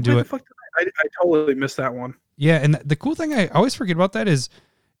 you only can do Why it. the fuck did I totally missed that one. Yeah, and the cool thing I always forget about that is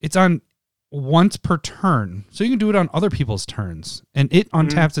it's on once per turn. So you can do it on other people's turns. And it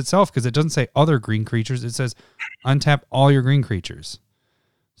untaps itself because it doesn't say other green creatures. It says untap all your green creatures.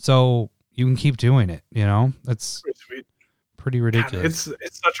 So you can keep doing it, you know? That's Pretty sweet. pretty God, ridiculous.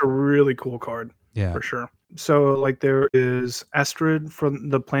 it's such a really cool card Yeah. for sure. So like there is Estrid from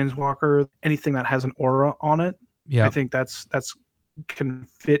the Planeswalker. Anything that has an aura on it, Yeah. I think that's can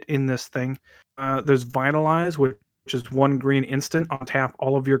fit in this thing. There's Vitalize, which is 1 green instant on tap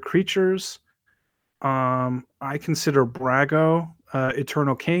all of your creatures. I consider Brago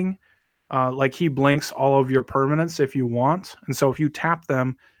Eternal King. Like he blinks all of your permanents if you want, and so if you tap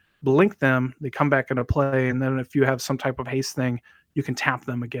them, blink them, they come back into play, and then if you have some type of haste thing, you can tap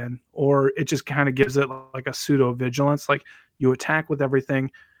them again. Or it just kind of gives it like a pseudo vigilance, like you attack with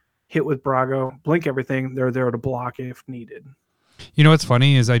everything, hit with Brago, blink everything, they're there to block if needed. You know what's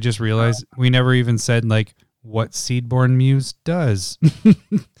funny is I just realized we never even said like what Seedborn Muse does.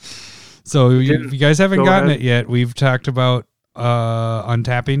 So if you guys haven't Go gotten ahead. it yet, we've talked about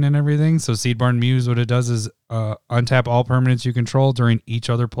untapping and everything. So Seedborn Muse, what it does is untap all permanents you control during each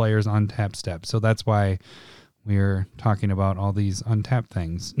other player's untap step. So that's why we're talking about all these untapped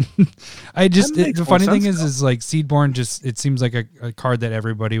things. The more funny thing sense, is like Seedborn just, it seems like a card that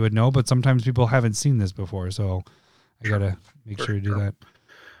everybody would know, but sometimes people haven't seen this before. So I gotta make sure to do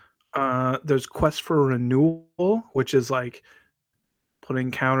that. There's Quest for Renewal, which is like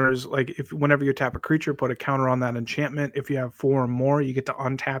putting counters, like if whenever you tap a creature, put a counter on that enchantment. If you have 4 or more, you get to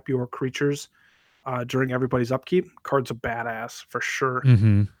untap your creatures during everybody's upkeep. Card's a badass for sure.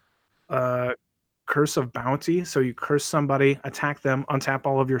 Mm-hmm. Curse of Bounty, so you curse somebody, attack them, untap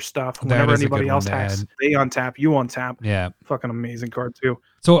all of your stuff. That Whenever is a anybody good one else to taps, add. they untap, you untap. Yeah. Fucking amazing card too.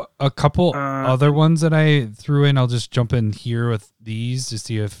 So a couple Uh, other ones that I threw in, I'll just jump in here with these to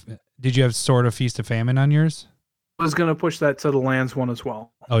see if, did you have Sword of Feast of Famine on yours? I was gonna push that to the lands one as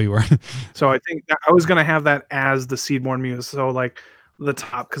well. Oh, you were? So I think that I was gonna have that as the Seedborn Muse. So like the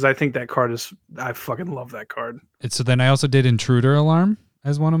top, because I think that card is, I fucking love that card. So then I also did Intruder Alarm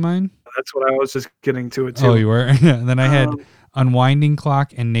as one of mine. That's what I was just getting to it too. Oh, you were? And then I had Um, Unwinding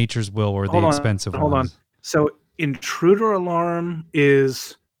Clock and Nature's Will were the hold on, expensive hold ones. on. So Intruder Alarm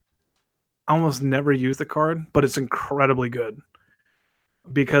is, I almost never use the card, but it's incredibly good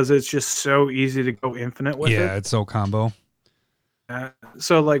because it's just so easy to go infinite with Yeah, it. it's so combo.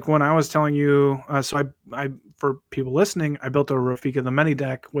 So like when I was telling you, so I for people listening, I built a Rafika the Many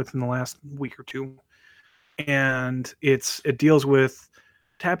deck within the last week or two, and it deals with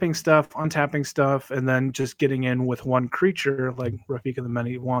tapping stuff, untapping stuff, and then just getting in with one creature like Rafika the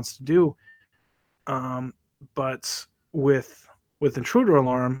Many wants to do. But with Intruder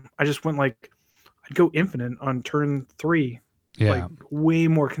Alarm, I just went like I'd go infinite on turn 3. Yeah. Like way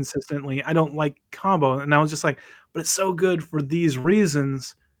more consistently. I don't like combo, and I was just like, but it's so good for these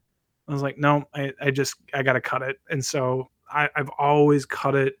reasons. I was like, no, I gotta cut it, and so I've always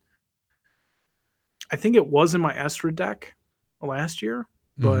cut it. I think it was in my Estrid deck last year,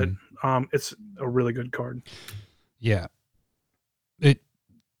 but Mhm. it's a really good card. Yeah. It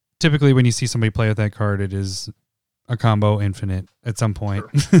typically when you see somebody play with that card, it is a combo infinite at some point.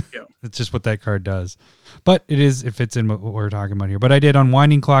 Sure. Yeah. It's just what that card does. But it fits in what we're talking about here. But I did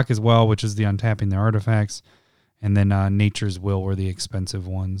Unwinding Clock as well, which is the untapping the artifacts. And then Nature's Will were the expensive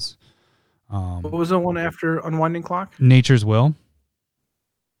ones. What was the one after Unwinding Clock? Nature's Will.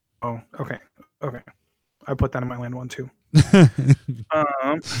 Oh, okay. I put that in my land one too.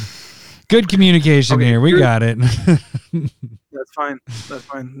 Good communication Okay, here. We got it. That's fine. That's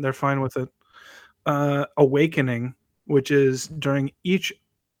fine. They're fine with it. Awakening, which is during each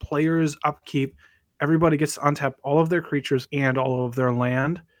player's upkeep, everybody gets to untap all of their creatures and all of their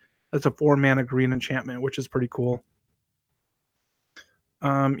land. That's a 4-mana green enchantment, which is pretty cool.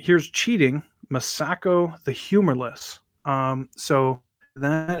 Here's cheating, Masako the Humorless. So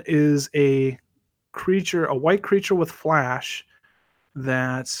that is a creature, a white creature with flash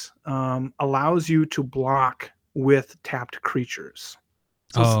that allows you to block with tapped creatures.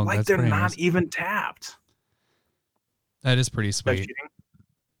 So it's like that's they're pretty not nice. even tapped. That is pretty That's sweet. cheating.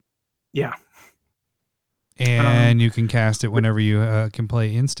 Yeah. And you can cast it whenever you can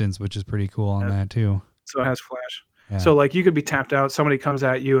play instance, which is pretty cool on that too. So it has flash. Yeah. So like you could be tapped out, somebody comes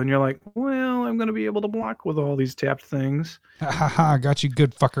at you and you're like, well, I'm going to be able to block with all these tapped things. Ha ha ha, got you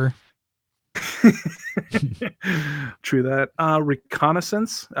good fucker. True that.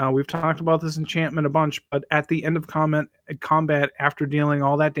 Reconnaissance. We've talked about this enchantment a bunch, but at the end of combat, after dealing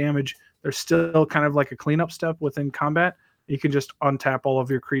all that damage, there's still kind of like a cleanup step within combat. You can just untap all of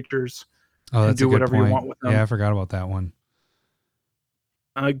your creatures and do whatever you want with them. Yeah, I forgot about that one.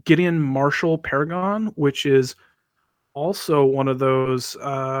 Gideon Marshall Paragon, which is also one of those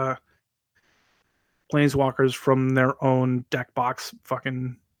planeswalkers from their own deck box.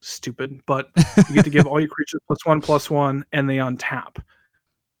 Fucking stupid, but you get to give all your creatures +1/+1 and they untap.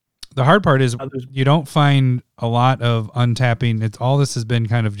 The hard part is you don't find a lot of untapping. It's all this has been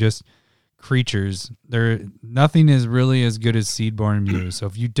kind of just creatures. Nothing is really as good as Seedborn Muse. So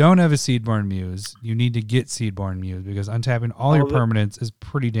if you don't have a Seedborn Muse, you need to get Seedborn Muse because untapping all your permanents is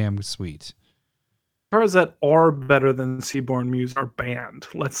pretty damn sweet. Cards that are better than Seedborn Muse are banned.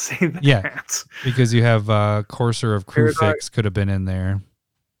 Let's say that. Yeah, because you have Courser of Crufix could have been in there.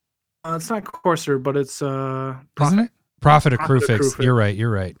 It's not Courser, but it's isn't it? Prophet of Crufix. You're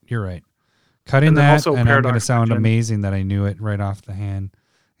right. Cutting that, and I'm going to sound amazing that I knew it right off the hand.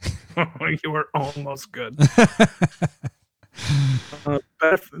 You were almost good.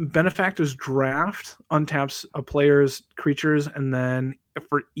 Benefactor's Draft untaps a player's creatures, and then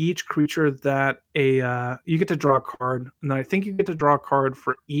for each creature that you get to draw a card, and then I think you get to draw a card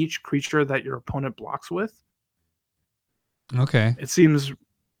for each creature that your opponent blocks with. Okay. It seems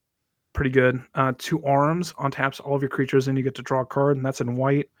pretty good. 2 Arms untaps all of your creatures, and you get to draw a card, and that's in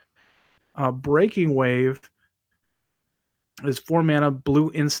white. Breaking Wave is 4 mana,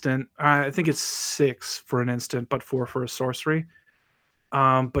 blue instant. I think it's 6 for an instant, but 4 for a sorcery.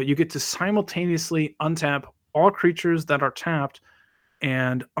 But you get to simultaneously untap all creatures that are tapped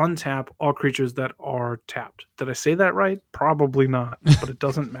and untap all creatures that are tapped. Did I say that right? Probably not, but it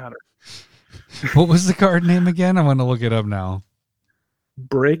doesn't matter. What was the card name again? I want to look it up now.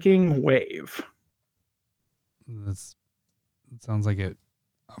 Breaking Wave. It sounds like a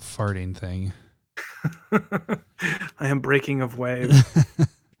farting thing. I am breaking of wave.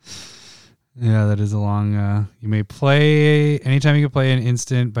 Yeah, that is a long. You may play anytime you can play an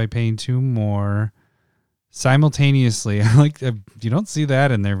instant by paying 2 more simultaneously. I like you don't see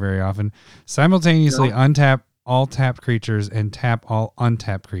that in there very often. Simultaneously untap all tapped creatures and tap all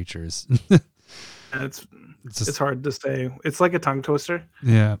untapped creatures. It's hard to say. It's like a tongue twister.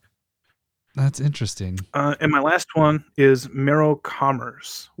 Yeah. That's interesting. And my last one is Marrow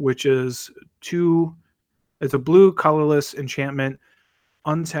Commerce, which is it's a blue colorless enchantment.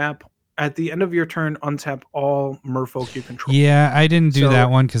 Untap at the end of your turn, untap all merfolk you control. Yeah, I didn't do that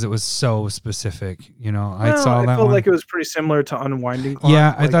one because it was so specific. I saw that one. I felt like it was pretty similar to Unwinding Clock.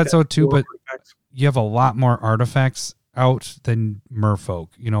 Yeah, I thought so too, but you have a lot more artifacts out than merfolk.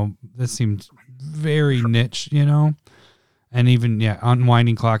 This seemed very niche, And even,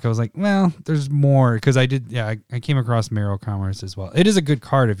 Unwinding Clock, I was like, well, there's more. Because I came across Marrow Commerce as well. It is a good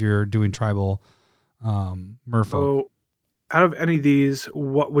card if you're doing tribal merfolk. So, out of any of these,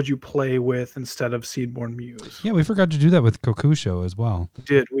 what would you play with instead of Seedborn Muse? Yeah, we forgot to do that with Kokusho as well.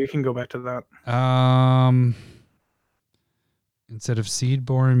 We can go back to that. Instead of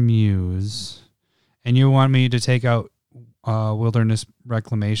Seedborn Muse. And you want me to take out Wilderness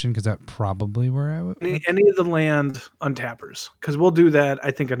Reclamation, because that probably where I would any of the land untappers, because we'll do that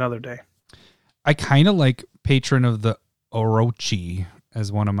I think another day. I kind of like Patron of the Orochi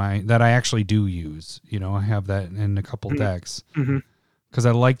as one of my that I actually do use. I have that in a couple decks because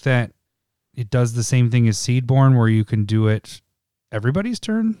I like that it does the same thing as Seedborn, where you can do it everybody's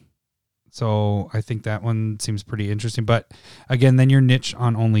turn. So I think that one seems pretty interesting. But again, then you're niche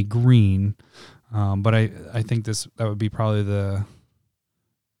on only green. But I think that would be probably the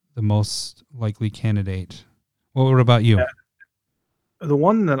most likely candidate. What about you? Yeah. The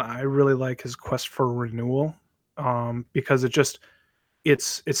one that I really like is Quest for Renewal, because it just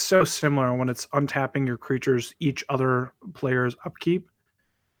it's so similar when it's untapping your creatures each other player's upkeep.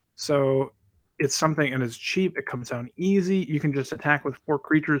 So it's something, and it's cheap. It comes down easy. You can just attack with 4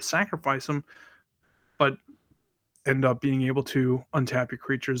 creatures, sacrifice them, but end up being able to untap your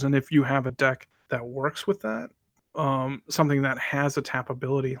creatures. And if you have a deck that works with that, something that has a tap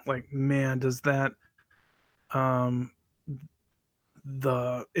ability, like, man, does that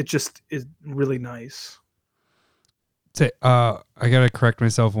it just is really nice. I gotta correct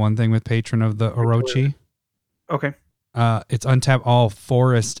myself. One thing with Patron of the Orochi. Okay. It's untap all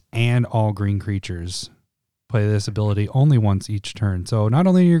forest and all green creatures. Play this ability only once each turn. So not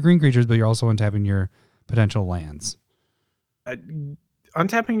only your green creatures, but you're also untapping your potential lands.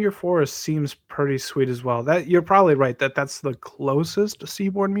 Untapping your forest seems pretty sweet as well. That you're probably right that's the closest to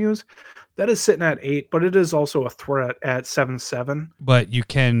Seaboard Muse. That is sitting at 8, but it is also a threat at 7/7. But you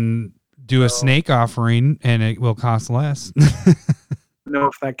can do a snake offering, and it will cost less. Know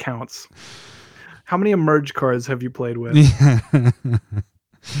if that counts. How many emerge cards have you played with?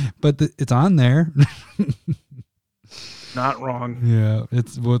 But it's on there. Not wrong. Yeah,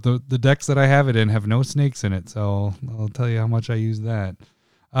 it's the decks that I have it in have no snakes in it, so I'll tell you how much I use that.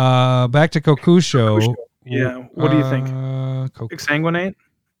 Back to Kokusho. Yeah, what do you think? Exsanguinate?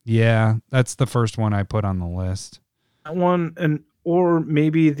 Yeah, that's the first one I put on the list. That one, or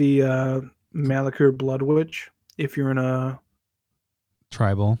maybe the Malakir Blood Witch, if you're in a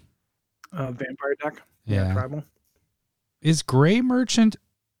tribal vampire deck. Yeah, tribal. Is Gray Merchant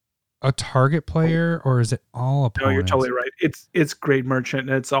a target player, or is it all opponents? No, you're totally right. It's Great Merchant,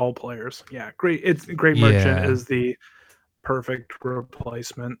 and it's all players. Yeah, Great Merchant is the perfect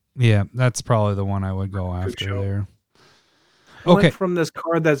replacement. Yeah, that's probably the one I would go after there. Okay. Went from this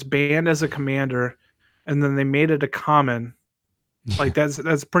card that's banned as a commander, and then they made it a common. Like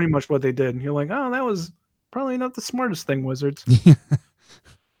that's pretty much what they did. And you're like, oh, that was probably not the smartest thing, Wizards.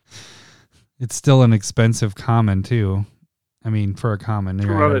 It's still an expensive common too. I mean, for a common,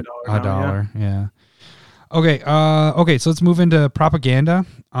 you're at $1. Yeah. Okay. Okay. So let's move into propaganda.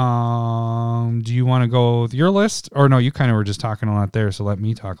 Do you want to go with your list, or no? You kind of were just talking a lot there, so let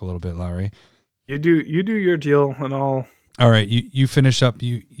me talk a little bit, Lowry. You do your deal, and I'll. All right, you finish up.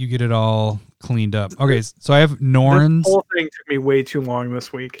 You get it all cleaned up. Okay, so I have Norns. The whole thing took me way too long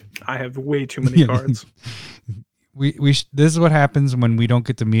this week. I have way too many cards. This is what happens when we don't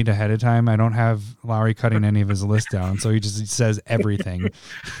get to meet ahead of time. I don't have Lowry cutting any of his list down, so he just says everything.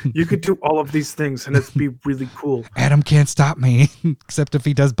 You could do all of these things, and it'd be really cool. Adam can't stop me, except if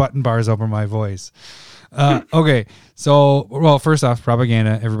he does button bars over my voice. Okay, so first off,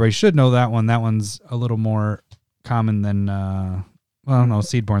 propaganda. Everybody should know that one. That one's a little more common than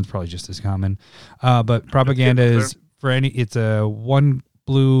Seedborn's probably just as common. But propaganda is it's a 1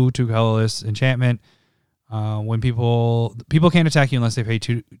 blue, 2 colorless enchantment. When people can't attack you unless they pay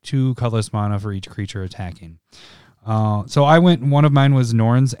two colorless mana for each creature attacking. So one of mine was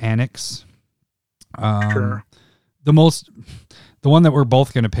Norn's Annex. Sure. The one that we're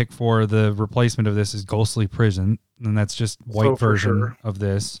both going to pick for the replacement of this is Ghostly Prison, and that's just white version of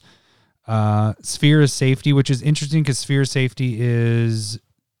this. Sphere of Safety, which is interesting because Sphere of Safety is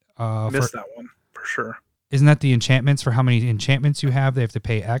missed that one for sure. Isn't that the enchantments for how many enchantments you have? They have to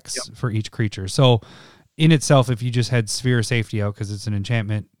pay X for each creature. So in itself, if you just had Sphere of Safety out because it's an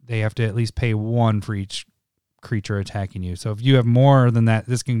enchantment, they have to at least pay 1 for each creature attacking you. So if you have more than that,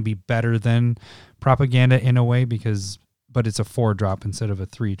 this can be better than propaganda in a way but it's a 4-drop instead of a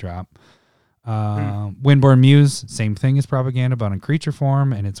 3-drop. Windborn Muse, same thing as propaganda, but in creature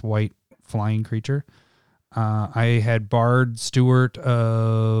form, and it's white flying creature. I had Bard Stewart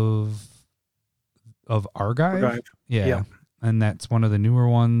of Argive. Yeah. And that's one of the newer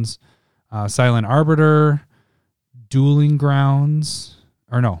ones. Silent Arbiter, Dueling Grounds,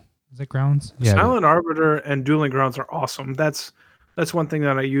 or no, is it Grounds? Yeah. Silent Arbiter and Dueling Grounds are awesome. That's one thing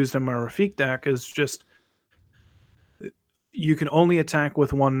that I used in my Rafik deck is just you can only attack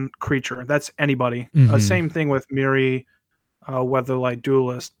with 1 creature. That's anybody. Mm-hmm. Same thing with Miri, Weatherlight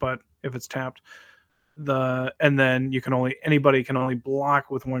Duelist, but if it's tapped, and then anybody can only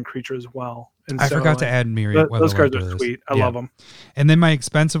block with 1 creature as well. And I forgot to add Miri. Those cards are sweet. I love them. And then my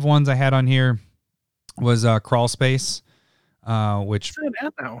expensive ones I had on here was Crawl Space, which. What's that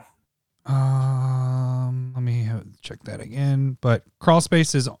at now? Let me check that again. But Crawl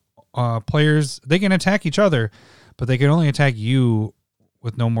Space is players, they can attack each other, but they can only attack you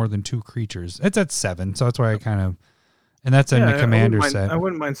with no more than 2 creatures. It's at 7, so that's why I kind of. And that's in the commander set. I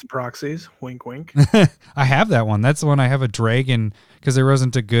wouldn't mind some proxies. Wink, wink. I have that one. That's the one I have a dragon because there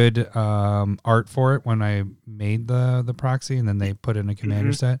wasn't a good art for it when I made the proxy, and then they put in a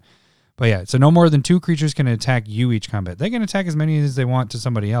commander set. But yeah, so no more than 2 creatures can attack you each combat. They can attack as many as they want to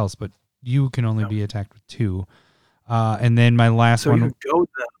somebody else, but you can only be attacked with 2. And then my last one. So you go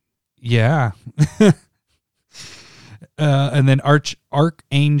them. Yeah. And then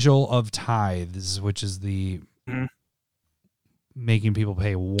Archangel of Tithes, which is the making people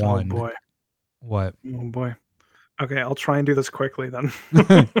pay 1. Oh boy. What? Oh boy. Okay, I'll try and do this quickly then.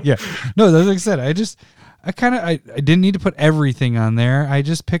 Yeah. No, that's like I said. I didn't need to put everything on there. I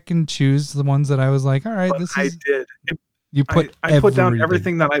just pick and choose the ones that I was like, all right, But I did. You put I put down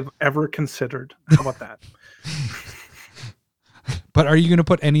everything that I've ever considered. How about that? But are you going to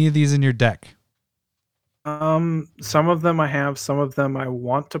put any of these in your deck? Some of them I have, some of them I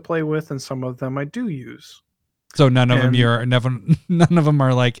want to play with, and some of them I do use. So none of them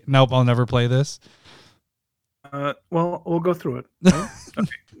are like, nope, I'll never play this. Well, we'll go through it. Right?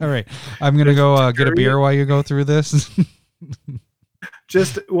 Okay. All right, I'm gonna go get a beer while you go through this.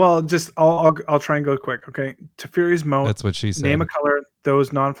 I'll try and go quick. Okay, Teferi's Moat. That's what she said. Name a color.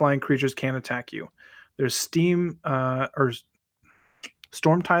 Those non-flying creatures can attack you. There's Steam or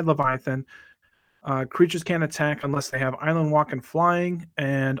Stormtide Leviathan. Creatures can't attack unless they have Island Walk and Flying,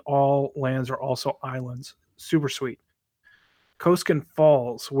 and all lands are also islands. Super sweet. Koskin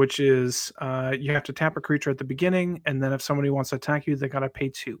Falls, which is you have to tap a creature at the beginning, and then if somebody wants to attack you, they gotta pay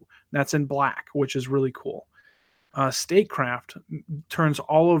 2. That's in black, which is really cool. Statecraft turns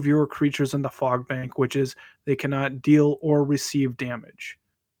all of your creatures into Fog Bank, which is they cannot deal or receive damage.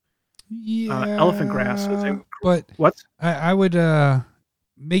 Yeah, Elephant Grass is but what? I would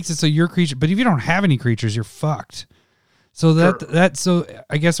makes it so your creature, but if you don't have any creatures, you're fucked. So so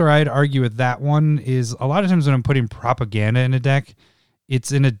I guess where I'd argue with that one is a lot of times when I'm putting propaganda in a deck,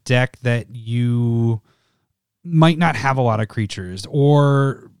 it's in a deck that you might not have a lot of creatures,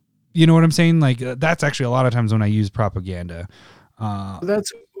 or you know what I'm saying? Like that's actually a lot of times when I use propaganda.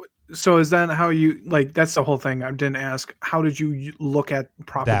 So is that how you like? That's the whole thing. I didn't ask. How did you look at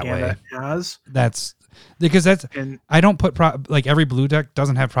propaganda as? That's because I don't put like every blue deck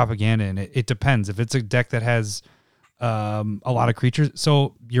doesn't have propaganda in it. It depends if it's a deck that has a lot of creatures.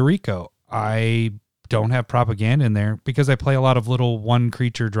 So Eureka, I don't have propaganda in there because I play a lot of little 1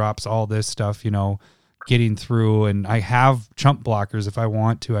 creature drops, all this stuff, getting through, and I have chump blockers. If I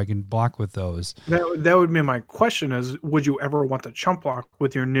want to, I can block with those. That would be my question is, would you ever want to chump block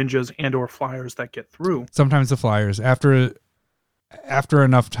with your ninjas and or flyers that get through? Sometimes the flyers after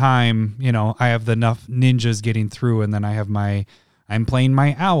enough time, I have enough ninjas getting through, and then I'm playing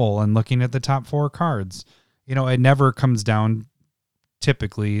my owl and looking at the top 4 cards. It never comes down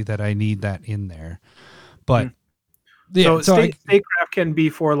typically that I need that in there. But yeah, so Statecraft can be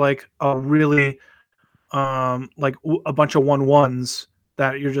for like a really like a bunch of 1/1s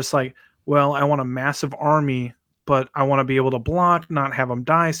that you're just like, well, I want a massive army, but I want to be able to block, not have them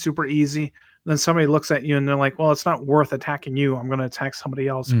die super easy. And then somebody looks at you and they're like, well, it's not worth attacking you. I'm going to attack somebody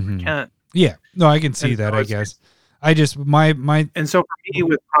else who can't. Yeah, no, I can see that. I guess I just my and so for me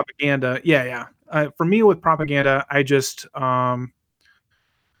with propaganda, for me with propaganda, I just I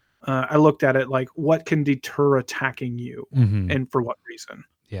looked at it like what can deter attacking you and for what reason.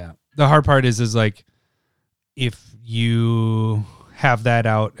 Yeah, the hard part is like if you have that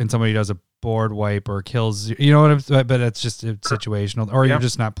out and somebody does a board wipe or kills you know what I'm saying, but it's just situational, or you're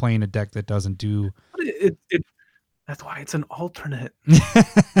just not playing a deck that doesn't do it. That's why it's an alternate.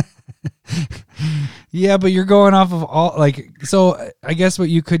 Yeah, but you're going off of all like, so I guess what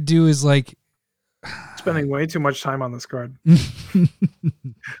you could do is like spending way too much time on this card. All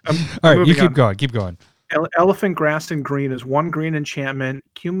right, you keep going. Elephant Grass in green is 1 green enchantment,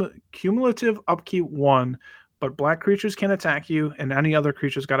 cumulative upkeep 1, but black creatures can attack you, and any other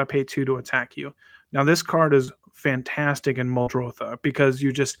creature's got to pay 2 to attack you. Now this card is fantastic in Muldrotha because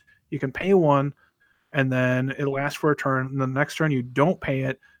you can pay 1, and then it lasts for a turn. And the next turn you don't pay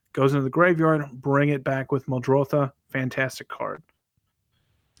it, goes into the graveyard, bring it back with Muldrotha. Fantastic card.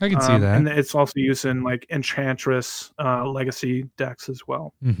 I can see that, and it's also used in like Enchantress Legacy decks as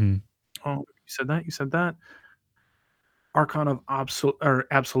well. Oh, you said that. Archon of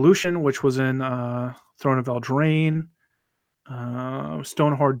Absolution, which was in Throne of Eldraine.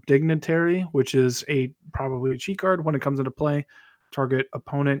 Stonehoard Dignitary, which is probably a cheat card when it comes into play. Target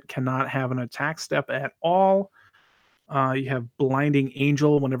opponent cannot have an attack step at all. You have Blinding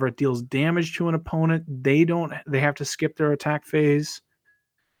Angel. Whenever it deals damage to an opponent, they have to skip their attack phase.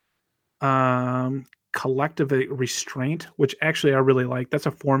 Collective Restraint, which actually I really like. That's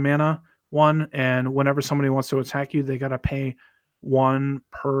a 4 mana one, and whenever somebody wants to attack you, they got to pay 1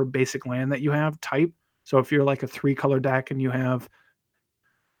 per basic land that you have type. So if you're like a 3-color deck and you have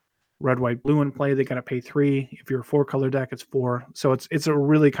red, white, blue in play, they got to pay 3. If you're a 4-color deck, it's 4. So it's a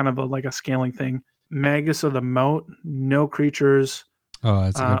really kind of like a scaling thing. Magus of the Moat, no creatures. Oh,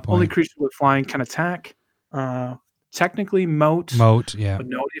 that's a good point. Only creatures with flying can attack. Technically Moat, yeah. but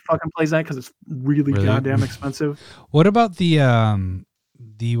nobody fucking plays that because it's really goddamn expensive. What about the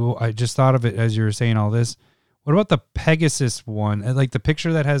I just thought of it as you were saying all this. What about the Pegasus one? Like the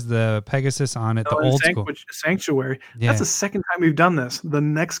picture that has the Pegasus on it, the old school Sanctuary. Yeah. That's the second time we've done this. The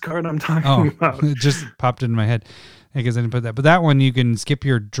next card I'm talking about. It just popped in my head because I didn't put that. But that one you can skip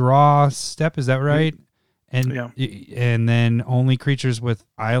your draw step. Is that right? And then only creatures with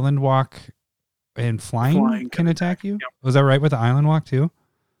Island Walk and flying can attack you. Yep. Was that right with the Island Walk too?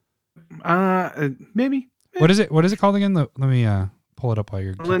 Maybe. What is it? What is it called again? Let me pull it up while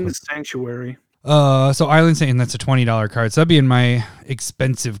you're. Island Sanctuary. So Island Saint, that's a $20 card. So that'd be in my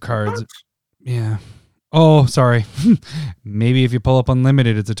expensive cards. What? Yeah. Oh, sorry. Maybe if you pull up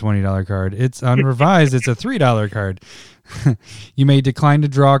Unlimited, it's a $20 card. It's unrevised. It's a $3 card. You may decline to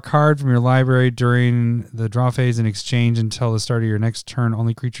draw a card from your library during the draw phase in exchange until the start of your next turn.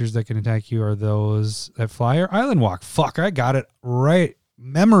 Only creatures that can attack you are those that fly or Island Walk. Fuck, I got it right.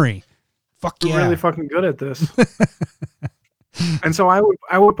 Memory. Fuck yeah. You're really fucking good at this. And so I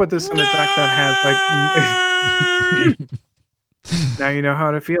would put this in a deck that has like now you know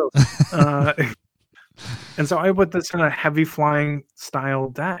how it feels. And so I put this in a heavy flying style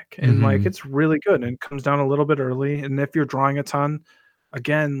deck, and like it's really good and it comes down a little bit early. And if you're drawing a ton,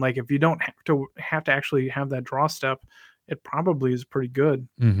 again, like if you don't have to actually have that draw step, it probably is pretty good.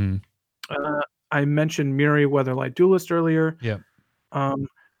 I mentioned Mirri Weatherlight Duelist earlier. Yeah.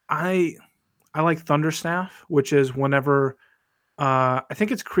 I like Thunderstaff, which is whenever I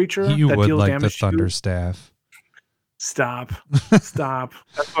think it's creature you that would deals like damage the Thunderstaff. Stop. That's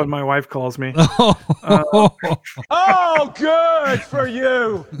what my wife calls me. Oh, good for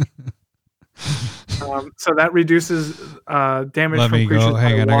you. So that reduces damage. Let from me creatures go.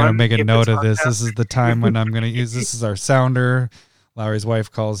 Hang on, I gotta make a note of this. Death. This is the time when I'm gonna use. This is our sounder. Lowry's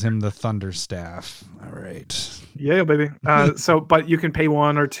wife calls him the Thunderstaff. All right. Yeah, baby. But you can pay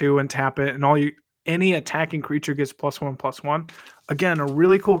 1 or 2 and tap it, and any attacking creature gets +1/+1. Again, a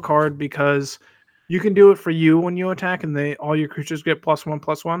really cool card because you can do it for you when you attack, and all your creatures get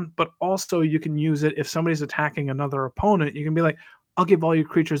 +1/+1. But also, you can use it if somebody's attacking another opponent. You can be like, "I'll give all your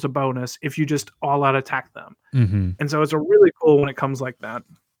creatures a bonus if you just all-out attack them." And so it's a really cool when it comes like that.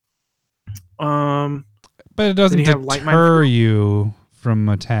 But it doesn't deter you from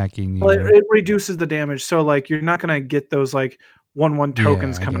attacking you. Well, it reduces the damage, so like you're not gonna get those like 1/1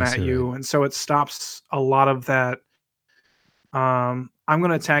 tokens coming at you, right. And so it stops a lot of that. I'm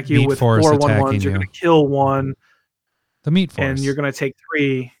going to attack you with 4 1/1s. You're going to kill 1. The Meat Force. And you're going to take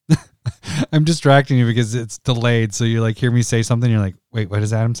 3. I'm distracting you because it's delayed. So you like hear me say something. You're like, wait, what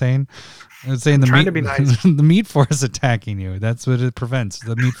is Adam saying? I'm saying trying to be nice. The Meat Force attacking you. That's what it prevents.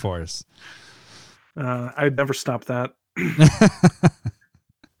 The Meat Force. I'd never stop that.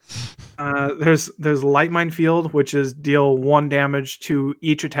 There's Light Minefield, which is deal 1 damage to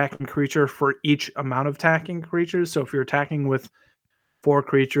each attacking creature for each amount of attacking creatures. So if you're attacking with 4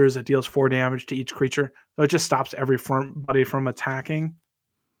 creatures, it deals 4 damage to each creature. So it just stops everybody from attacking.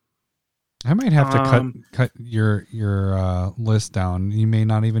 I might have to cut your list down. You may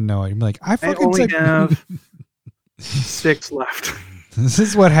not even know it. You'd be like, I only have 6 left. This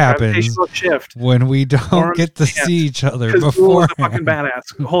is what happens when we don't get to see each other before. Kazul is a fucking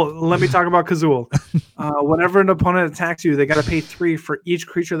badass. Let me talk about Kazul. Whenever an opponent attacks you, they got to pay 3 for each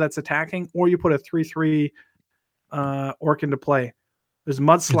creature that's attacking, or you put a 3/3 orc into play. There's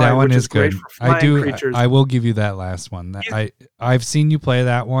Mudslide, that one which is great good. for flying creatures. I will give you that last one. I've seen you play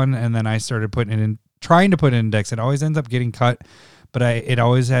that one, and then I started putting it in, trying to put it in decks. It always ends up getting cut, but it's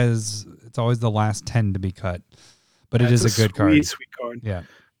always the last 10 to be cut. But it is a good card. Sweet card. Yeah.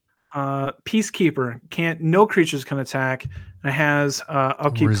 Peacekeeper no creatures can attack, and it has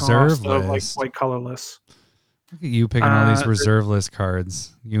upkeep reserve cost of like white colorless. Look at you picking all these reserve list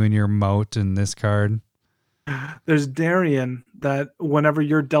cards. You and your Moat and this card. There's Darien that whenever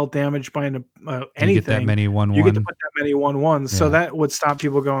you're dealt damage by anything, you get that many 1/1. You get to put that many 1/1s. Yeah. So that would stop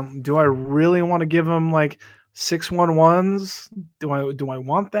people going, do I really want to give them like 6 1/1s? Do I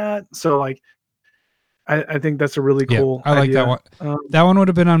want that? So like I think that's a really cool I like idea. that one. That one would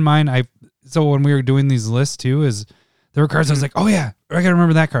have been on mine. So when we were doing these lists too, there were cards I was like, oh yeah, I gotta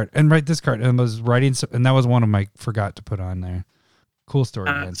remember that card and write this card, and I was writing, and that was one of them I forgot to put on there. Cool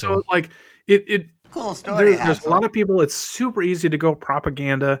story. So like it cool story. There's a lot of people. It's super easy to go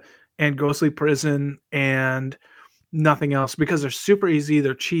propaganda and Ghostly Prison and nothing else because they're super easy.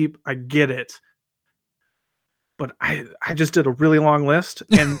 They're cheap. I get it. but I just did a really long list,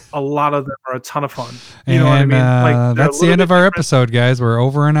 and a lot of them are a ton of fun. You know what I mean? Like that's the end of our episode, guys. We're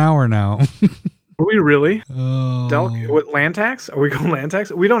over an hour now. Are we really? Oh. With land tax? Are we going land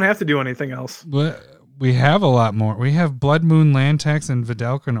tax? We don't have to do anything else. But we have a lot more. We have Blood Moon, Lantax, and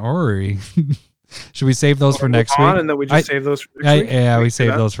Vidalca and Orrery. Should we save those for next week? And then we just save those for next week? Yeah, we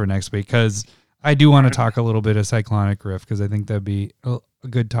save those for next week because I do want to talk a little bit of Cyclonic Rift because I think that'd be a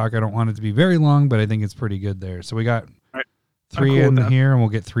good talk. I don't want it to be very long, but I think it's pretty good there. So we got 3 in here, and we'll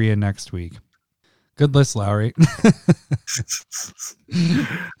get 3 in next week. Good list, Lowry.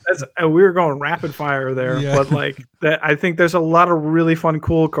 We were going rapid fire there, but like that, I think there's a lot of really fun,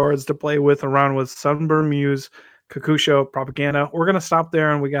 cool cards to play with around with Sunburn Muse, Kakusho, Propaganda. We're gonna stop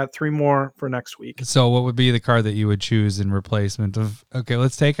there, and we got 3 more for next week. So, what would be the card that you would choose in replacement of? Okay,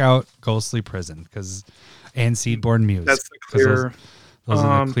 let's take out Ghostly Prison and Seedborn Muse. That's the clear. Those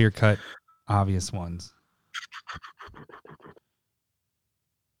are the clear cut, obvious ones.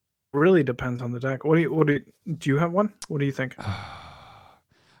 Really depends on the deck. Do you have one? What do you think?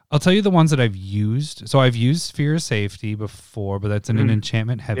 I'll tell you the ones that I've used. So I've used Sphere of Safety before, but that's in an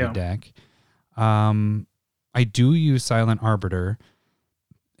enchantment heavy deck. I do use Silent Arbiter,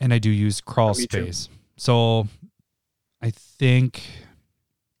 and I do use Crawl Space. So I think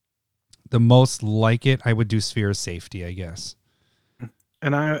the most like it, I would do Sphere of Safety, I guess.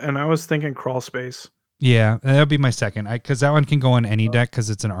 And I was thinking Crawl Space. Yeah, that would be my second. Because that one can go in any deck because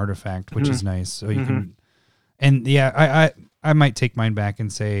it's an artifact, which is nice. So you can, and yeah, I might take mine back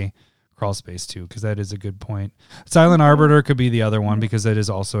and say Crawl Space too, because that is a good point. Silent Arbiter could be the other one because that is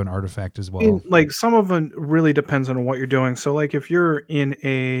also an artifact as well. Like some of them really depends on what you're doing. So like if you're in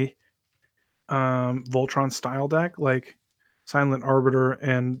a Voltron style deck, like Silent Arbiter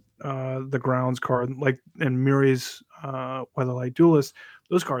and the Grounds card, like and Muri's Weatherlight Duelist,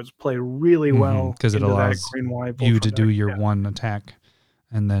 those cards play really well because it allows you to do your one attack,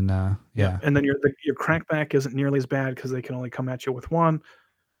 and then and then your crankback isn't nearly as bad because they can only come at you with one.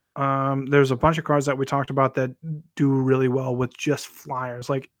 There's a bunch of cards that we talked about that do really well with just flyers,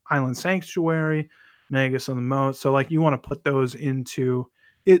 like Island Sanctuary, Magus of the Moat. So like you want to put those into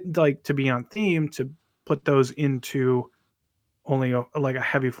it, like to be on theme, to put those into only like a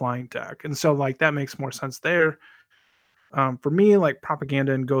heavy flying deck, and so like that makes more sense there. For me, like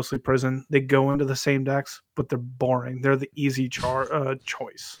Propaganda and Ghostly Prison, they go into the same decks, but they're boring. They're the easy choice.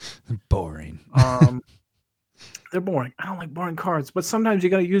 They're boring. They're boring. I don't like boring cards, but sometimes you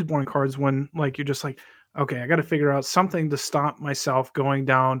got to use boring cards when like you're just like, okay, I got to figure out something to stop myself going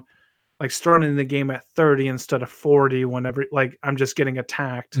down, like starting the game at 30 instead of 40 whenever like I'm just getting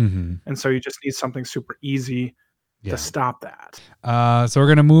attacked. And so you just need something super easy to stop that. So we're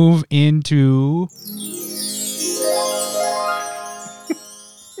going to move into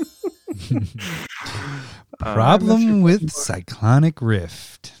problem with Cyclonic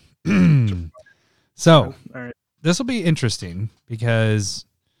Rift. So this will be interesting because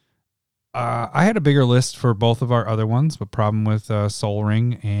I had a bigger list for both of our other ones, but problem with Soul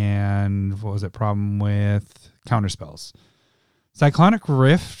Ring and problem with Counterspells. Cyclonic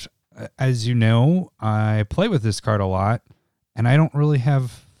Rift, as you know, I play with this card a lot, and I don't really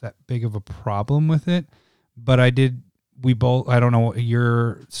have that big of a problem with it, but I don't know what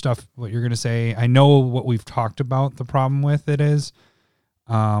your stuff, what you're going to say. I know what we've talked about the problem with it is.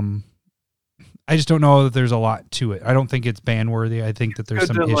 I just don't know that there's a lot to it. I don't think it's ban worthy. I think that there's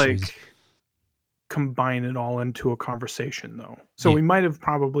some issues. Like, combine it all into a conversation, though. So we might have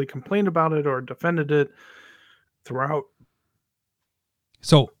probably complained about it or defended it throughout.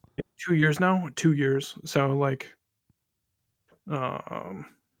 So 2 years now? 2 years. So like,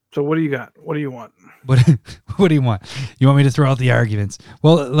 so what do you got? What do you want? What do you want? You want me to throw out the arguments?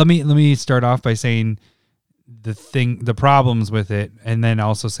 Well, let me start off by saying the problems with it, and then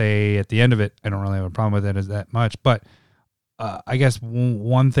also say at the end of it, I don't really have a problem with it as that much. But I guess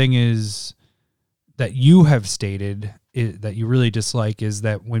one thing is that you have stated that you really dislike is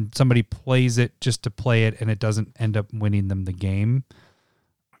that when somebody plays it just to play it and it doesn't end up winning them the game,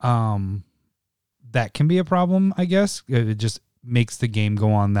 that can be a problem, I guess. It just makes the game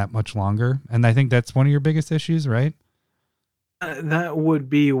go on that much longer. And I think that's one of your biggest issues, right? That would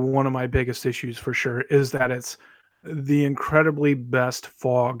be one of my biggest issues for sure, is that it's the incredibly best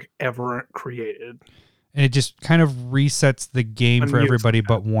fog ever created. And it just kind of resets the game for everybody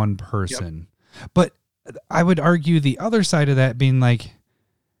but one person. Yep. But I would argue the other side of that being like,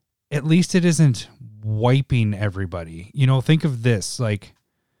 at least it isn't wiping everybody. You know, think of this, like,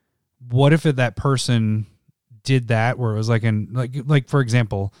 what if that person did that where it was like for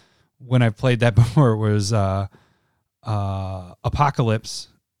example, when I've played that before, it was Apocalypse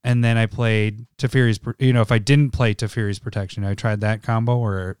and then I played Teferi's. If I didn't play Teferi's Protection, I tried that combo,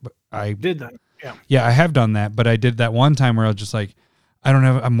 or I did that. Yeah. Yeah, I have done that, but I did that one time where I was just like,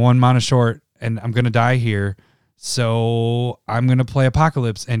 I'm 1 mana short, and I'm gonna die here, so I'm gonna play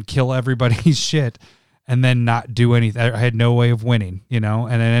Apocalypse and kill everybody's shit, and then not do anything. I had no way of winning, and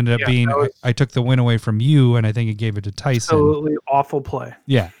it ended up being I took the win away from you, and I think it gave it to Tyson. Absolutely awful play.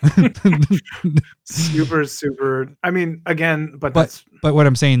 Yeah. super. I mean, again, but what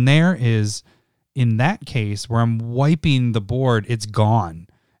I'm saying there is, in that case where I'm wiping the board, it's gone,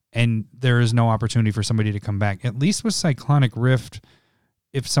 and there is no opportunity for somebody to come back. At least with Cyclonic Rift,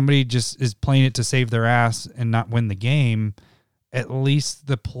 if somebody just is playing it to save their ass and not win the game, at least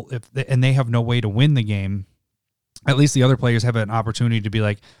and they have no way to win the game, at least the other players have an opportunity to be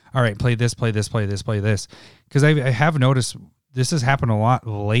like, all right, play this. Because I have noticed this has happened a lot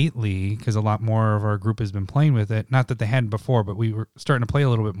lately, because a lot more of our group has been playing with it. Not that they hadn't before, but we were starting to play a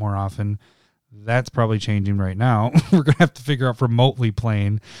little bit more often. That's probably changing right now. We're going to have to figure out remotely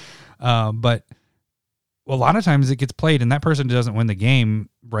playing. But a lot of times it gets played and that person doesn't win the game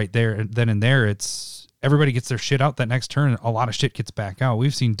right there and then and there. It's everybody gets their shit out that next turn. A lot of shit gets back out.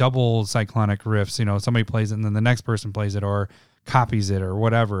 We've seen double Cyclonic Rifts, somebody plays it and then the next person plays it or copies it or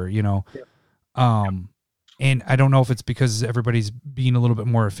whatever, Yeah. And I don't know if it's because everybody's being a little bit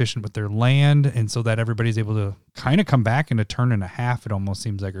more efficient with their land, and so that everybody's able to kind of come back in a turn and a half, it almost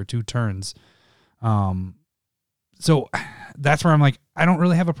seems like, or 2 turns. So that's where I'm like, I don't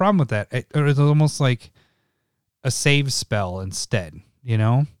really have a problem with that. It's almost like a save spell instead,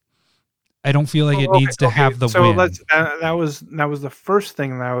 I don't feel like it needs to have the win. That was the first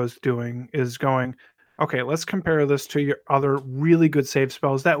thing that I was doing, is going, okay, let's compare this to your other really good save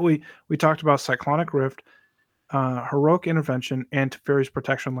spells that we talked about: Cyclonic Rift, Heroic Intervention, and Teferi's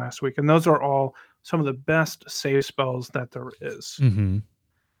Protection last week, and those are all some of the best save spells that there is. Mm-hmm.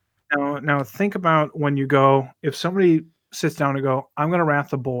 Now think about when you go, if somebody sits down and go, I'm going to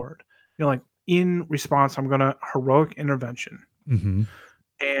wrath the board, you're like, in response, I'm going to Heroic Intervention. Mm-hmm.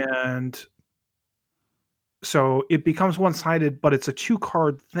 And so it becomes one-sided, but it's a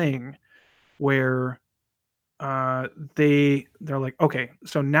 2-card thing where they're like, okay,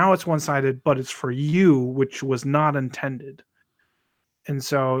 so now it's one-sided, but it's for you, which was not intended. And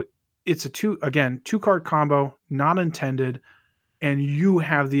so it's a 2-card combo, not intended, and you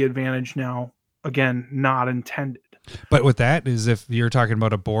have the advantage now, again, not intended. But with that is, if you're talking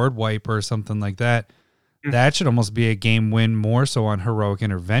about a board wipe or something like that, mm-hmm. that should almost be a game win more so on Heroic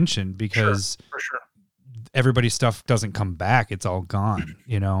Intervention, because for sure. Everybody's stuff doesn't come back. It's all gone,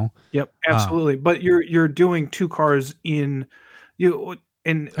 Yep, absolutely. But you're doing 2 cards in you,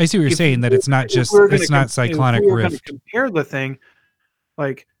 and I see what you're saying, that it's not just, it's not Cyclonic Rift. Compare the thing,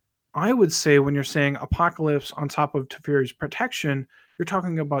 like, I would say when you're saying Apocalypse on top of Teferi's Protection, you're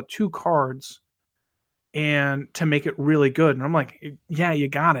talking about 2 cards and to make it really good. And I'm like, yeah, you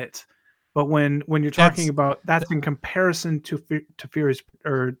got it. But when you're talking about that's in comparison to Teferi's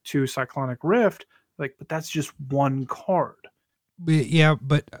or to Cyclonic Rift, like, but that's just 1 card. Yeah,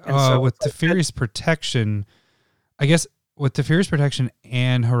 but with Teferi's Protection, I guess with Teferi's Protection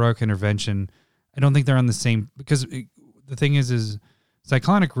and Heroic Intervention, I don't think they're on the same, because the thing is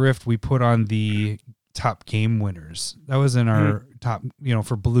Cyclonic Rift we put on the top game winners. That was in our top,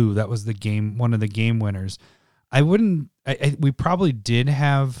 for blue. That was one of the game winners. We probably did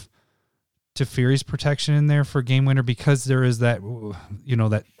have Teferi's Protection in there for game winner, because there is that,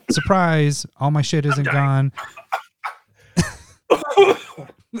 that surprise, all my shit isn't gone.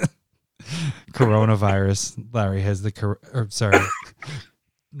 Coronavirus. Larry has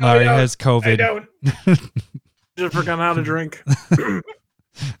Larry has COVID. I don't. Just forgot how to drink.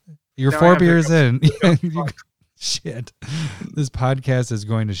 You're 4 beers in. Shit. This podcast is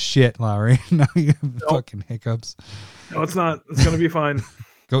going to shit, Larry. Now you have fucking hiccups. No, it's not. It's going to be fine.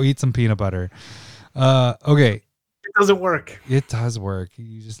 Go eat some peanut butter. Okay. It doesn't work. It does work.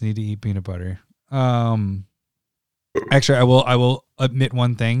 You just need to eat peanut butter. Actually, I will admit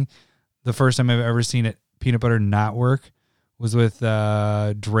one thing. The first time I've ever seen peanut butter not work was with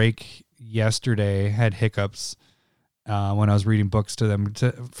Drake yesterday. Had hiccups when I was reading books to them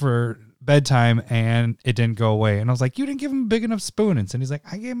for bedtime, and it didn't go away. And I was like, you didn't give him a big enough spoon. And he's like,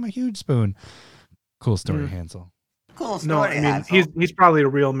 I gave him a huge spoon. Cool story, Hansel. Cool story, Hansel. He's probably a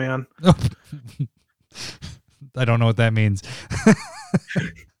real man. I don't know what that means. I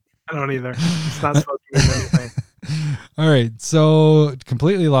don't either. It's not supposed to mean anything. All right, so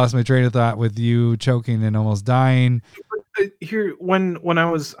completely lost my train of thought with you choking and almost dying. Here, when I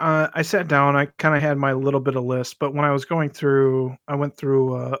was, I sat down, I kind of had my little bit of list, but when I was going through, I went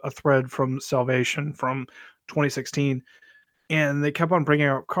through a thread from Salvation from 2016, and they kept on bringing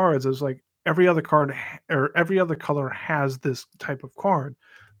out cards. It was like every other card or every other color has this type of card.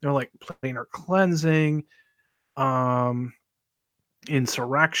 They're like Planar Cleansing,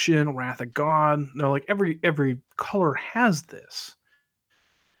 Insurrection, Wrath of God. They're like every color has this,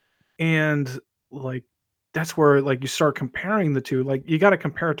 and like that's where like you start comparing the two. Like you got to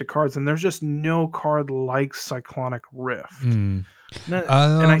compare it to cards, and there's just no card like Cyclonic Rift. And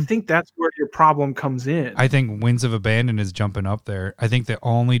I think that's where your problem comes in. I think Winds of Abandon is jumping up there. I think the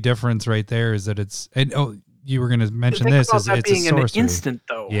only difference right there is that it's. And, you were going to mention this is it's being a sorcery. An instant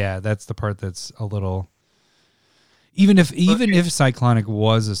though. Yeah, that's the part that's a little. Even if Cyclonic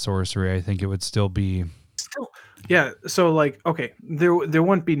was a sorcery, I think it would still be. Yeah, so like okay, there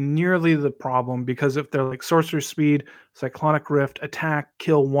wouldn't be nearly the problem because if they're like sorcery speed, Cyclonic Rift, attack,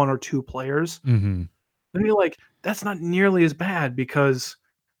 kill 1 or 2 players, then you're like that's not nearly as bad because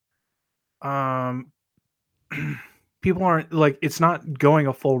people aren't like it's not going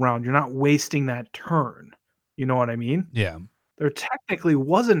a full round. You're not wasting that turn. You know what I mean? Yeah. There technically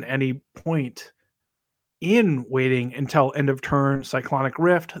wasn't any point in waiting until end of turn, Cyclonic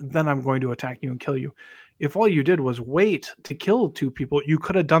Rift, then I'm going to attack you and kill you. If all you did was wait to kill 2 people, you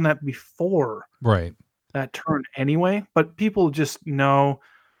could have done that before that turn anyway. But people just know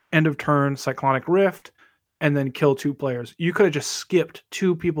end of turn, Cyclonic Rift, and then kill 2 players. You could have just skipped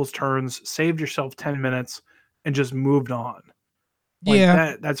 2 people's turns, saved yourself 10 minutes, and just moved on.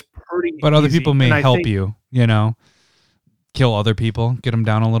 Like that's pretty But other easy. people may help you, kill other people, get them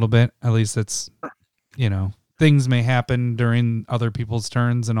down a little bit. At least it's, things may happen during other people's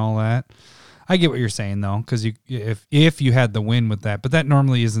turns and all that. I get what you're saying though, because if you had the win with that, but that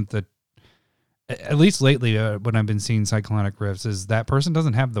normally isn't at least lately when I've been seeing Cyclonic Rifts is that person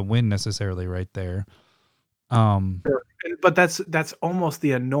doesn't have the win necessarily right there. But that's almost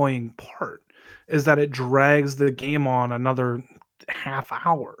the annoying part is that it drags the game on another half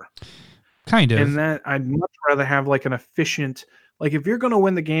hour. Kind of. And that I'd much rather have like an efficient, like if you're going to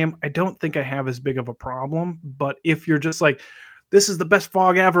win the game, I don't think I have as big of a problem. But if you're just like, this is the best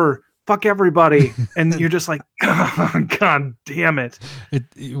fog ever, fuck everybody. And you're just like, oh, God damn it.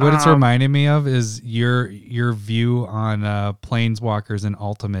 What it's reminding me of is your view on Planeswalkers and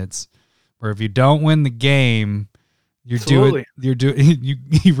Ultimates, where if you don't win the game, you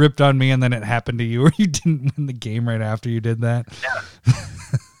ripped on me and then it happened to you, or you didn't win the game right after you did that.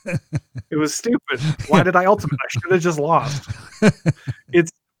 Yeah. It was stupid. Why did I ultimate? I should have just lost.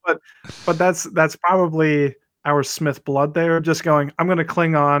 But that's probably our Smith blood there, just going, I'm going to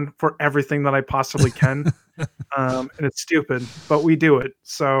cling on for everything that I possibly can. And it's stupid, but we do it.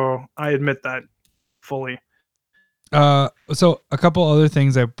 So I admit that fully. So a couple other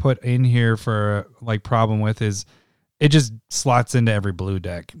things I put in here for like problem with is it just slots into every blue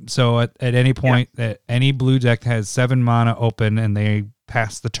deck. So at any point that any blue deck has 7 mana open and they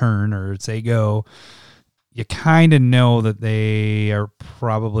pass the turn or say go, you kind of know that they are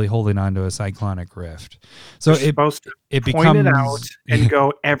probably holding on to a Cyclonic Rift. So it becomes point it out and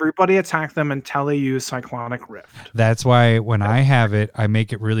go, everybody attack them until they use Cyclonic Rift. That's why when I have it, I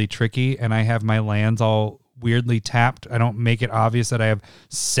make it really tricky and I have my lands all weirdly tapped. I don't make it obvious that I have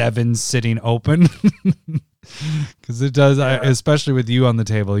 7 sitting open because it does. Especially with you on the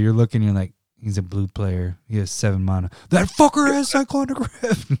table, you're looking, you're like, he's a blue player. He has 7 mana. That fucker has Cyclonic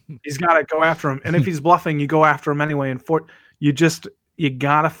Rift. He's got to go after him. And if he's bluffing, you go after him anyway. And you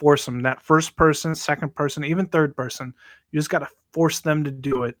got to force him. That first person, second person, even third person, you just got to force them to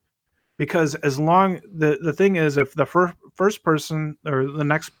do it. Because as long, the thing is, if the first person or the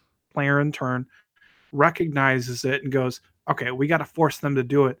next player in turn recognizes it and goes, okay, we got to force them to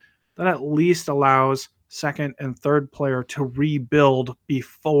do it, that at least allows second and third player to rebuild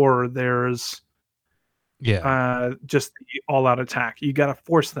before there's just the all-out attack. You got to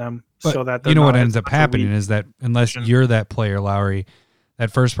force them so that you know what ends up happening is that unless you're that player, Lowry,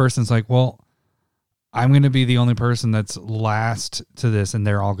 that first person's like, well, I'm going to be the only person that's last to this and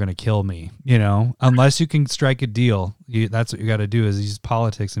they're all going to kill me, unless you can strike a deal. That's what you got to do is use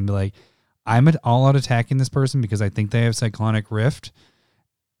politics and be like, I'm all out attacking this person because I think they have Cyclonic Rift.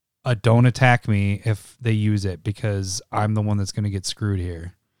 Don't attack me if they use it because I'm the one that's going to get screwed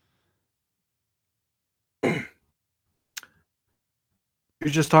here. You're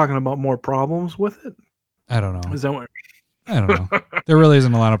just talking about more problems with it? I don't know. Is that what? I don't know. There really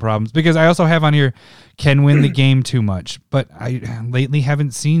isn't a lot of problems because I also have on here can win the game too much, but I lately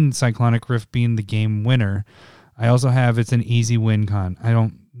haven't seen Cyclonic Rift being the game winner. I also have it's an easy win con. I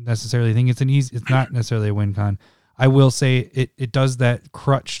don't necessarily think it's not necessarily a win con. I will say it does that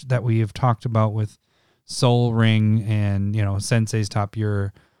crutch that we have talked about with Soul Ring and Sensei's Top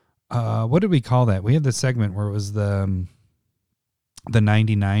Your what did we call that? We had this segment where it was the the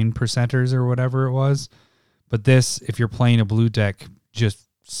 99 percenters or whatever it was. But this, if you're playing a blue deck, just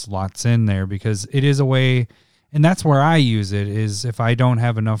slots in there because it is a way, and that's where I use it, is if I don't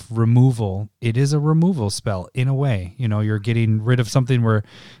have enough removal, it is a removal spell in a way. You know, you're getting rid of something where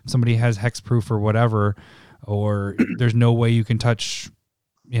somebody has hexproof or whatever, or there's no way you can touch,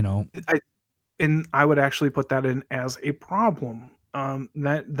 you know. I would actually put that in as a problem.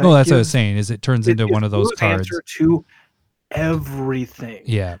 That that's what I was saying, is it turns into one of those cards. Answer to everything.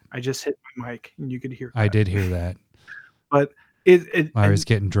 Yeah. I just hit my mic and you could hear that. I did hear that. But I was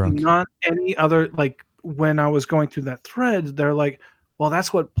getting drunk. Not any other, like when I was going through that thread, they're like, well,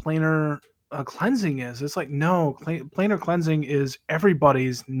 that's what planar cleansing is. It's like, no, planar cleansing is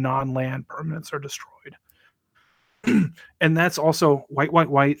everybody's non-land permanents are destroyed. And that's also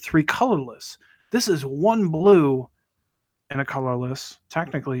white, 3 colorless. This is 1 blue and a colorless,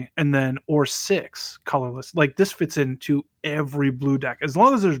 technically, and then or 6 colorless. Like this fits into every blue deck. As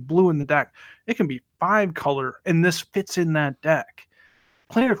long as there's blue in the deck, it can be 5 color, and this fits in that deck.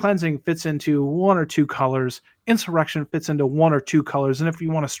 Planar cleansing fits into 1 or 2 colors. Insurrection fits into 1 or 2 colors, and if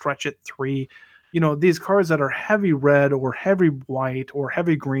you want to stretch it, 3. You know, these cards that are heavy red or heavy white or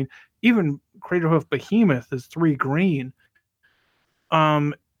heavy green, even Craterhoof Behemoth is 3 green.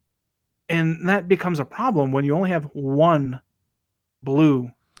 And that becomes a problem when you only have 1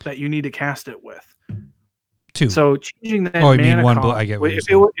 blue that you need to cast it with. 2. So changing that. Oh, you mean 1 blue? I get what if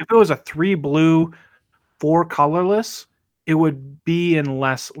it was a 3 blue, 4 colorless, it would be in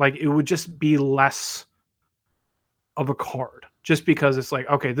less, like it would just be less of a card. Just because it's like,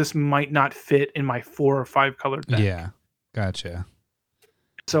 okay, this might not fit in my 4 or 5 color deck. Yeah, gotcha.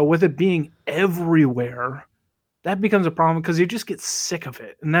 So with it being everywhere, that becomes a problem because you just get sick of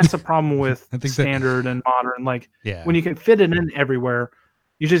it. And that's the problem with standard and modern. Like when you can fit it in everywhere,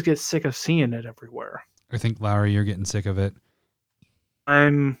 you just get sick of seeing it everywhere. I think, Lowry, you're getting sick of it.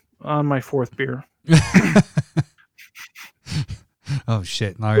 I'm on my 4th beer. Oh,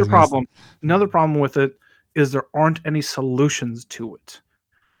 shit. Another problem with it is there aren't any solutions to it.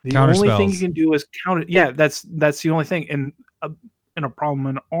 The only thing you can do is count it. Yeah, that's the only thing. And a problem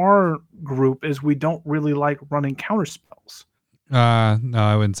in our group is we don't really like running counter spells. No,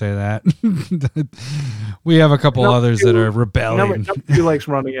 I wouldn't say that. We have a couple others that are rebelling. He likes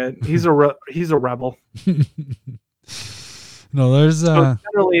running it. He's a rebel. No, there's so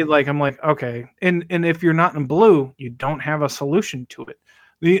generally, like, I'm like, okay, and if you're not in blue, you don't have a solution to it.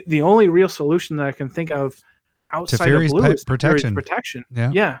 The only real solution that I can think of outside of blue is protection.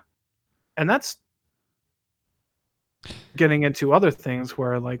 Yeah, and that's getting into other things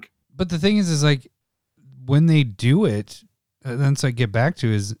where, like, but the thing is like when they do it, that's I get back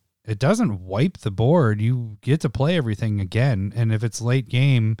to is it doesn't wipe the board. You get to play everything again, and if it's late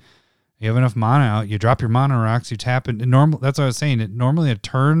game, you have enough mana out, you drop your mana rocks, you tap it. That's what I was saying. Normally a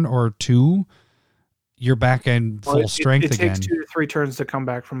turn or 2, you're back in full strength again. It takes 2 to 3 turns to come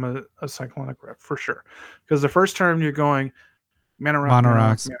back from a Cyclonic Rift, for sure. Because the first turn you're going mana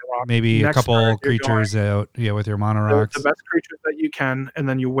rocks, maybe a couple creatures out, with your mana rocks. The best creatures that you can, and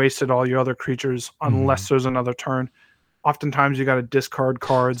then you wasted all your other creatures unless there's another turn. Oftentimes you got to discard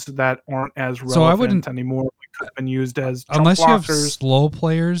cards that aren't as relevant anymore. Could have been used as unless you have slow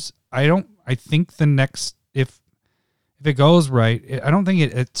players. I think the next, if it goes right, I don't think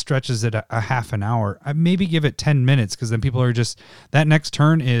it stretches it a half an hour. I maybe give it 10 minutes because then people are just, that next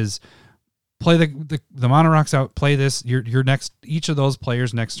turn is play the mana rocks out, play this. Your next, each of those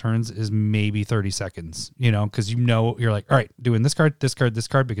players' next turns is maybe 30 seconds, because you're like, all right, doing this card,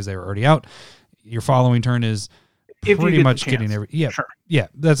 because they were already out. Your following turn is pretty much getting every, sure. Yeah.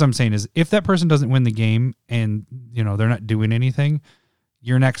 That's what I'm saying is if that person doesn't win the game and, they're not doing anything,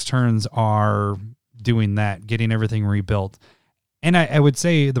 your next turns are doing that, getting everything rebuilt. And I would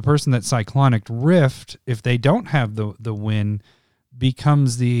say the person that Cyclonic Rift, if they don't have the win,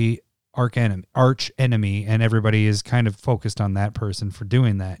 becomes the arch enemy, and everybody is kind of focused on that person for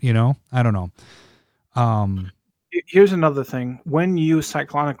doing that. I don't know. Here's another thing. When you use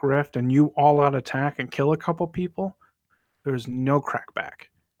Cyclonic Rift and you all out attack and kill a couple people, there's no crackback.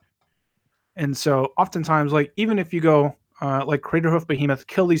 And so oftentimes, like, even if you go like Craterhoof Behemoth,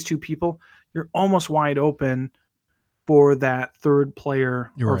 kill these 2 people, you're almost wide open for that 3rd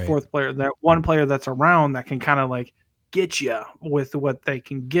player or 4th player, that one player that's around that can kind of like get you with what they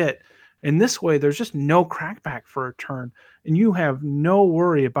can get. And this way, there's just no crackback for a turn, and you have no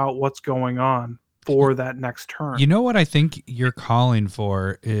worry about what's going on for that next turn. You know what I think you're calling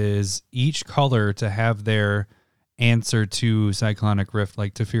for is each color to have their answer to Cyclonic Rift,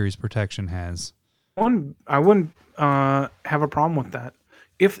 like Teferi's Protection has. I wouldn't have a problem with that.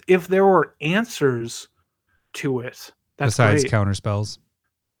 If there were answers to it That's besides great. counter spells.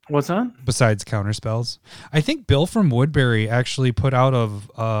 What's that? Besides counter spells, I think Bill from Woodbury actually put out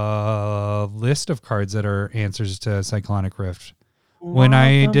a list of cards that are answers to Cyclonic Rift. When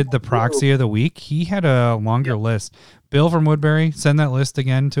I did the proxy of the week, he had a longer list. Bill from Woodbury, send that list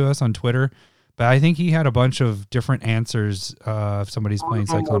again to us on Twitter. But I think he had a bunch of different answers if somebody's playing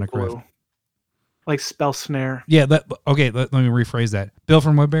Cyclonic Rift. Like Spell Snare. Yeah, let me rephrase that. Bill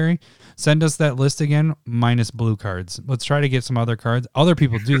from Woodbury, send us that list again, minus blue cards. Let's try to get some other cards. Other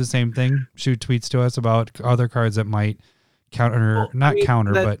people do the same thing. Shoot tweets to us about other cards that might counter,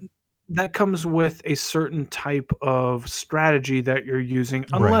 but that comes with a certain type of strategy that you're using,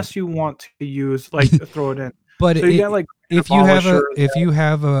 unless you want to use like throw it in. But so you got, like, if you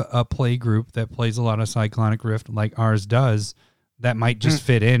have a play group that plays a lot of Cyclonic Rift like ours does, that might just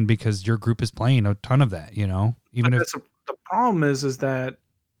fit in because your group is playing a ton of that, even if the problem is that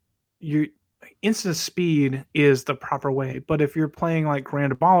instant speed is the proper way. But if you're playing like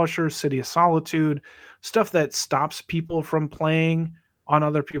Grand Abolisher, City of Solitude, stuff that stops people from playing on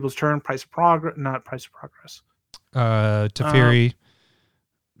other people's turn, not Price of Progress. Teferi,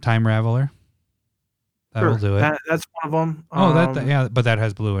 Time Raveler. That'll do it. That's one of them. But that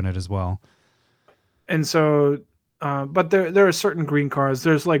has blue in it as well. And so but there are certain green cards.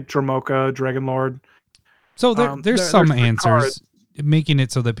 There's like Dramoka, Dragonlord. So there's some answers cards. Making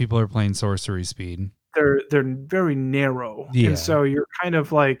it so that people are playing sorcery speed. They're very narrow. Yeah. And so you're kind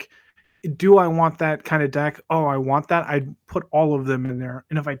of like, do I want that kind of deck? Oh, I want that. I'd put all of them in there.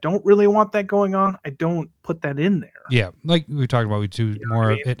 And if I don't really want that going on, I don't put that in there. Yeah. Like we talked about,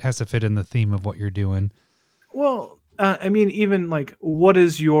 it has to fit in the theme of what you're doing. Well, even like, what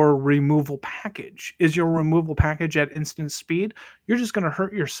is your removal package? Is your removal package at instant speed? You're just going to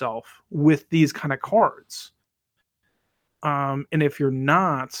hurt yourself with these kind of cards. And if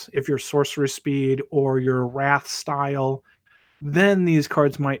you're sorcery speed or your wrath style, then these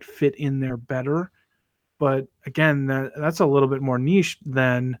cards might fit in there better. But again, that's a little bit more niche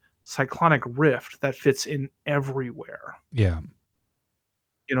than Cyclonic Rift that fits in everywhere. Yeah.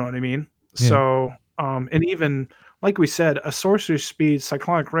 You know what I mean? Yeah. So, and even like we said, a sorcery speed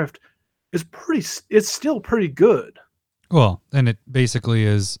Cyclonic Rift it's still pretty good. Well, and it basically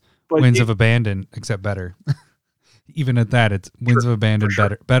is Winds of Abandon, except better. Even at that, it's Winds of Abandon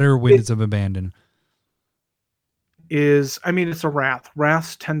better Winds of Abandon. It's a Wrath.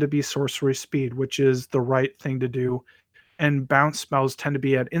 Wraths tend to be sorcery speed, which is the right thing to do. And bounce spells tend to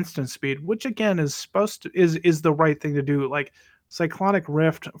be at instant speed, which again is is the right thing to do. Like Cyclonic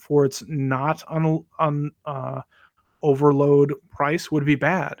Rift, for its not on overload price, would be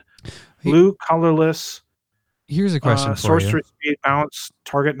bad. Blue, colorless. Here's a question for sorcery speed, bounce,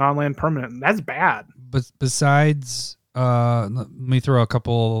 target non-land permanent. That's bad. But besides, let me throw a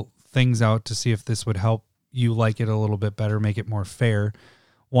couple things out to see if this would help you like it a little bit better, make it more fair.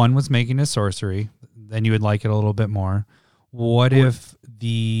 One was making a sorcery, then you would like it a little bit more. What if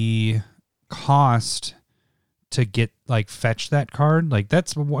the cost to get fetch that card? Like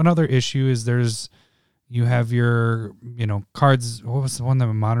that's one other issue is you have your, cards. What was the one that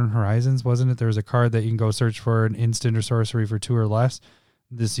Modern Horizons, wasn't it? There was a card that you can go search for an instant or sorcery for 2 or less.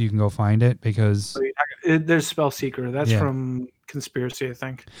 This you can go find it because there's Spellseeker. That's from Conspiracy, I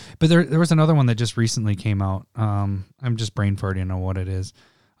think. But there was another one that just recently came out. I'm just brain farting on what it is.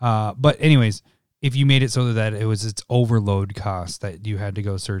 But anyways, if you made it so that it was its overload cost that you had to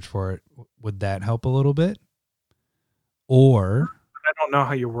go search for it, would that help a little bit? Or I don't know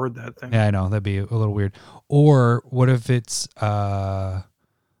how you word that thing. Yeah, I know that'd be a little weird. Or what if its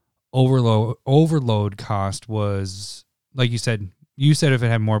overload cost was, like you said if it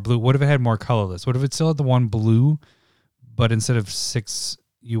had more blue. What if it had more colorless? What if it still had the one blue, but instead of 6,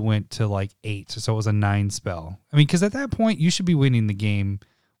 you went to 8, so it was a 9 spell? I mean, because at that point you should be winning the game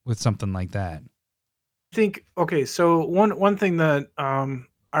with something like that. I think so one thing that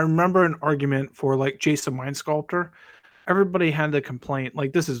I remember an argument for Jason Mind Sculptor. Everybody had the complaint,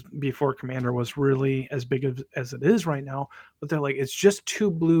 this is before Commander was really as big as it is right now, but they're like, it's just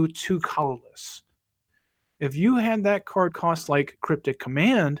too blue, too colorless. If you had that card cost like Cryptic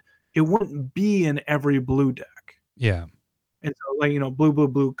Command, it wouldn't be in every blue deck. Yeah. And so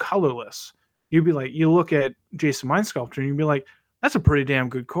blue, colorless. You'd be like, you look at Jason Mind Sculptor and you'd be like, that's a pretty damn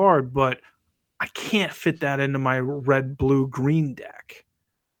good card, but I can't fit that into my red, blue, green deck.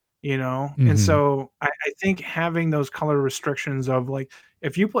 Mm-hmm. And so I think having those color restrictions of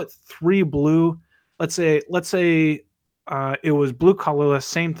if you put 3 blue, let's say it was blue colorless,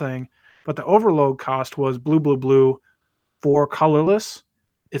 same thing, but the overload cost was blue, 4 colorless,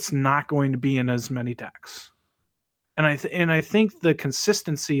 it's not going to be in as many decks. And I think the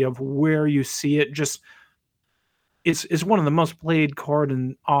consistency of where you see it, just it's one of the most played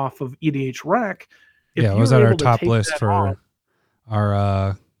card off of EDH Rec. If Yeah, it you was were on our able to top take list that for off,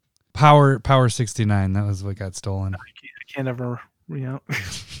 our Power 69. That was what got stolen. I can't ever, We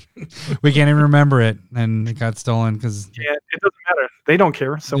can't even remember it, and it got stolen because yeah, it doesn't matter. They don't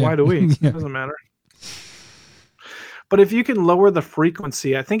care, so Yeah. why do we? Yeah. It doesn't matter. But if you can lower the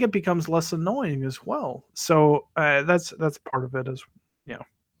frequency, I think it becomes less annoying as well. So that's part of it as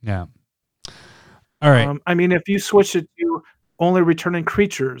yeah. All right. I mean, if you switch it to only returning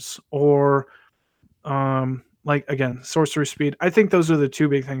creatures or like again, sorcery speed, I think those are the two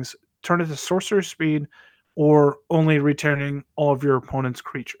big things. Turn it to sorcery speed or only returning all of your opponent's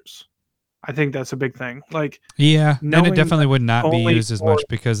creatures. I think that's a big thing. Like, Yeah, then it knowing definitely that would not be only used as much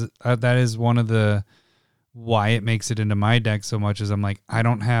because that is one of the why it makes it into my deck so much is I'm like, I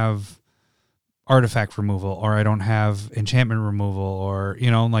don't have artifact removal or I don't have enchantment removal or,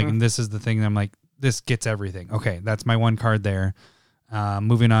 and this is the thing that I'm like, this gets everything. Okay, that's my one card there.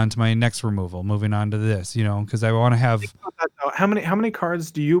 Moving on to my next removal, moving on to this, because I want to have. How many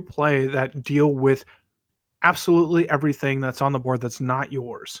cards do you play that deal with absolutely everything that's on the board that's not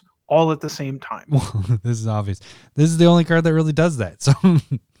yours all at the same time? Well, this is obvious. This is the only card that really does that. So,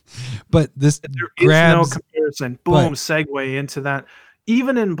 but this There grabs is no comparison. Boom, segue into that.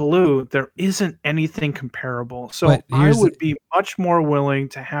 Even in blue, there isn't anything comparable. So I would be much more willing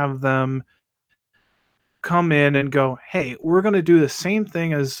to have them come in and go, hey, we're going to do the same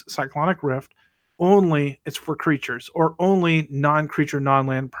thing as Cyclonic Rift, only it's for creatures or only non-creature,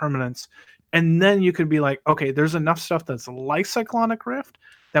 non-land permanents. And then you could be like, okay, there's enough stuff that's like Cyclonic Rift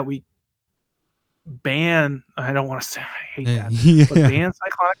that we ban. I don't want to say, I hate that, but ban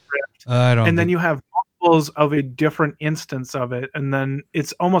Cyclonic Rift. And then you have multiples of a different instance of it. And then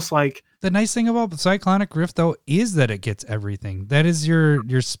it's almost like the nice thing about Cyclonic Rift, though, is that it gets everything. That is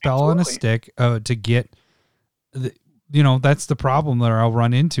your spell on a stick to get. That's the problem that I'll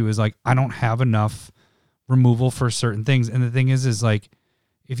run into is like I don't have enough removal for certain things, and the thing is like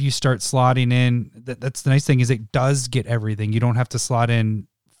if you start slotting in, that's the nice thing is it does get everything. You don't have to slot in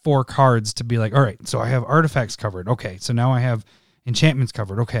 4 cards to be like, all right, so I have artifacts covered. Okay, so now I have enchantments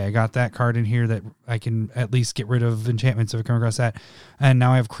covered. Okay, I got that card in here that I can at least get rid of enchantments if I come across that, and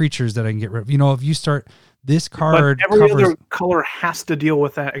now I have creatures that I can get rid of. If you start this card, but every other color has to deal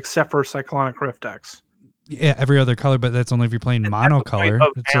with that except for Cyclonic Rift decks. Yeah, every other color, but that's only if you're playing monocolor.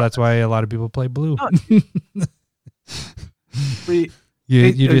 So that's why a lot of people play blue.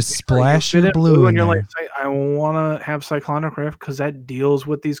 You just splash your blue and in you're there. like, I want to have Cyclonic Rift because that deals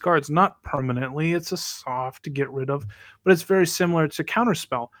with these cards. Not permanently. It's a soft to get rid of, but it's very similar to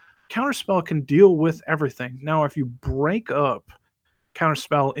Counterspell. Counterspell can deal with everything. Now, if you break up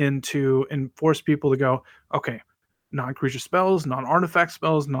Counterspell into and force people to go, okay, non-creature spells, non-artifact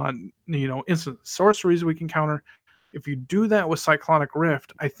spells, instant sorceries we can counter. If you do that with Cyclonic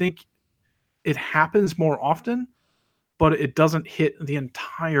Rift, I think it happens more often, but it doesn't hit the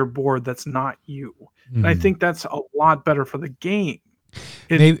entire board that's not you. And I think that's a lot better for the game.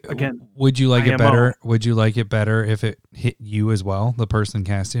 Again, would you like it better? Would you like it better if it hit you as well, the person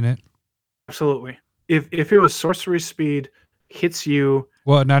casting it? Absolutely. If it was sorcery speed, hits you.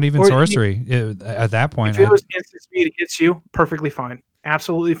 Well, not even sorcery at that point. If it was instant speed, it hits you, perfectly fine.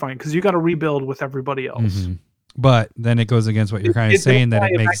 Absolutely fine. Because you got to rebuild with everybody else. Mm-hmm. But then it goes against what you're kind of saying that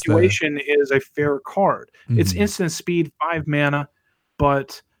it makes evacuation is a fair card. It's instant speed, 5 mana,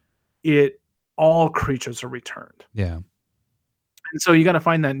 but all creatures are returned. Yeah. And so you got to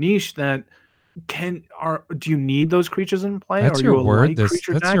find that niche that do you need those creatures in play? That's are your you word.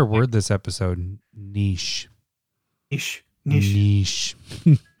 That's your word this episode. Niche. Nietzsche.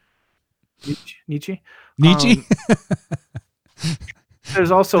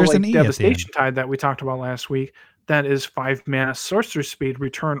 There's also Devastation Tide that we talked about last week. That is 5 mana sorcery speed,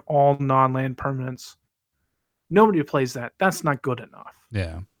 return all non-land permanents. Nobody plays that. That's not good enough.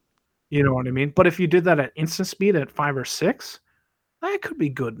 Yeah. You know what I mean? But if you did that at instant speed at 5 or 6, that could be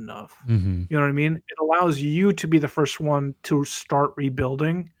good enough. Mm-hmm. You know what I mean? It allows you to be the first one to start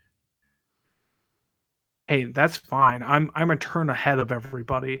rebuilding. Hey, that's fine. I'm a turn ahead of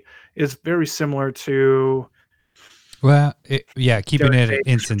everybody. It's very similar to keeping it at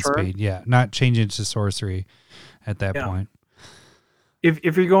instant speed. Yeah, not changing to sorcery at that point.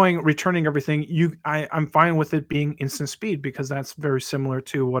 If you're going returning everything, I'm fine with it being instant speed because that's very similar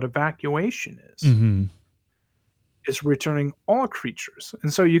to what evacuation is. Mm-hmm. It's returning all creatures,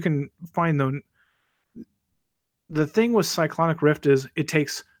 and so you can find them. The thing with Cyclonic Rift is it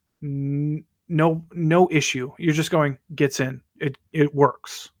takes no issue. You're just going gets in. It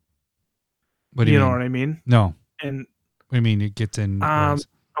works. What do you know what I mean? No. And what do you mean it gets in? Okay.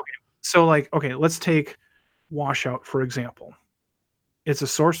 So let's take Washout, for example. It's a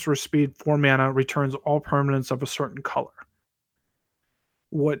sorcerer speed, 4 mana, returns all permanents of a certain color.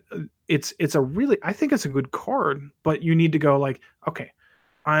 It's a really, I think it's a good card, but you need to go like, okay,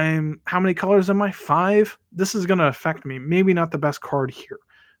 how many colors am I? 5? This is going to affect me. Maybe not the best card here.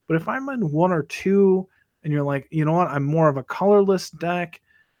 But if I'm in 1 or 2 and you're like, you know what, I'm more of a colorless deck,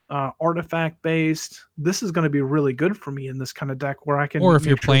 artifact based, this is going to be really good for me in this kind of deck where I can. Or if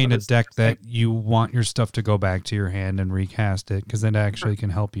you're playing a deck that you want your stuff to go back to your hand and recast it, because that actually can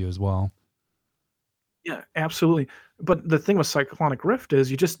help you as well. Yeah, absolutely. But the thing with Cyclonic Rift is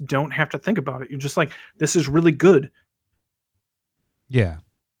you just don't have to think about it. You're just like, this is really good. Yeah.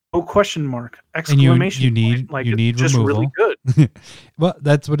 Oh, question mark! Exclamation! And you need just removal. Really good. Well,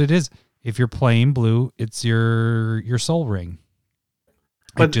 that's what it is. If you're playing blue, it's your Soul Ring.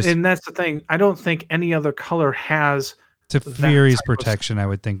 But and that's the thing. I don't think any other color has Teferi's protection. I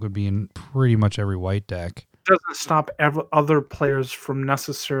would think would be in pretty much every white deck. Doesn't stop other players from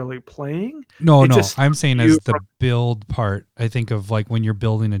necessarily playing. No. I'm saying as the build part. I think of like when you're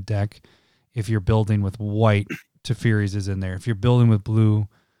building a deck. If you're building with white, Teferi's is in there. If you're building with blue,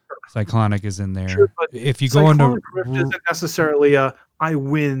 Cyclonic is in there. Sure, if you go into Rift isn't necessarily I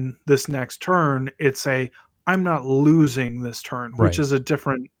win this next turn. It's I'm not losing this turn, which is a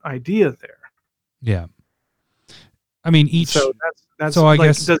different idea there. Yeah. I mean, so that's so I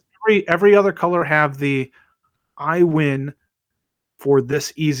guess does every other color have the I win for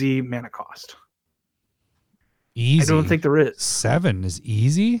this easy mana cost? Easy. I don't think there is. 7 is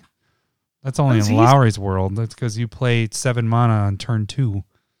easy. That's only in Lowry's world. That's because you play 7 mana on turn 2.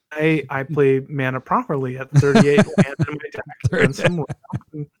 I play mana properly at 38 land in my deck.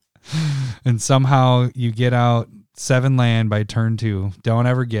 And somehow you get out 7 land by turn 2. Don't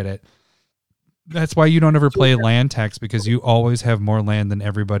ever get it. That's why you don't ever play land tax, because you always have more land than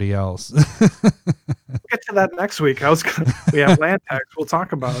everybody else. We'll get to that next week. We have land tax we'll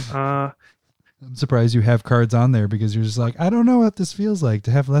talk about. I'm surprised you have cards on there, because you're just like, I don't know what this feels like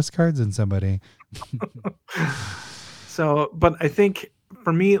to have less cards than somebody. So, but I think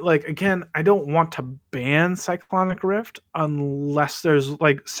for me, like, again, I don't want to ban Cyclonic Rift unless there's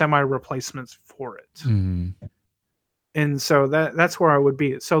like semi-replacements for it. Mm-hmm. And so that's where I would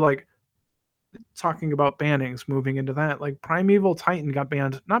be. So like talking about bannings, moving into that, like Primeval Titan got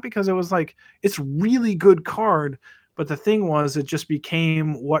banned, not because it was like, it's really good card, but the thing was it just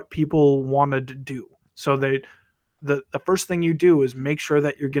became what people wanted to do. So the first thing you do is make sure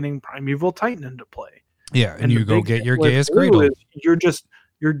that you're getting Primeval Titan into play. Yeah, and you go get your Gaius Cradle.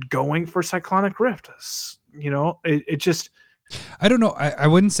 You're going for Cyclonic Rift. You know, it just... I don't know. I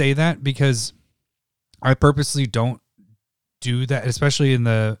wouldn't say that, because I purposely don't do that, especially in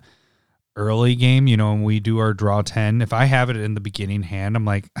the early game, you know, when we do our draw 10. If I have it in the beginning hand, I'm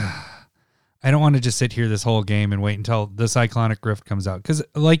like, I don't want to just sit here this whole game and wait until the Cyclonic Rift comes out. Because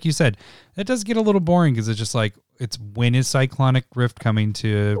like you said, that does get a little boring, because it's just like, it's when is Cyclonic Rift coming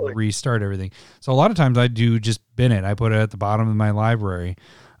to restart everything? So a lot of times I do just bin it. I put it at the bottom of my library.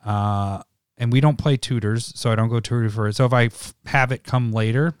 And we don't play tutors, so I don't go tutor for it. So if I have it come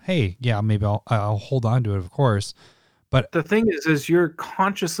later, hey, yeah, maybe I'll hold on to it, of course. But the thing is you're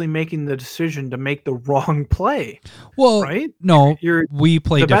consciously making the decision to make the wrong play. Well, right? No, we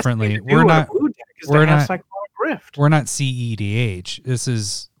play differently. We're not Cyclonic Rift. We're not CEDH. This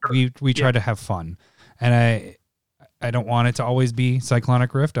is we try to have fun, and I don't want it to always be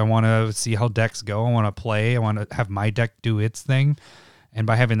Cyclonic Rift. I want to see how decks go. I want to play. I want to have my deck do its thing. And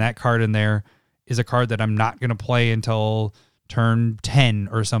by having that card in there is a card that I'm not going to play until turn 10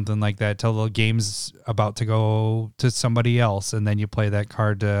 or something like that, till the game's about to go to somebody else. And then you play that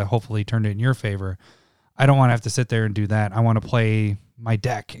card to hopefully turn it in your favor. I don't want to have to sit there and do that. I want to play my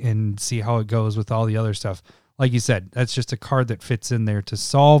deck and see how it goes with all the other stuff. Like you said, that's just a card that fits in there to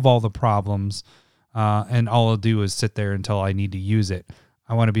solve all the problems. And all I'll do is sit there until I need to use it.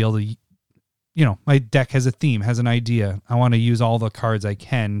 I want to be able to, you know, my deck has a theme, has an idea. I want to use all the cards I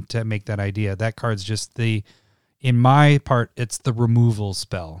can to make that idea. That card's just in my part, it's the removal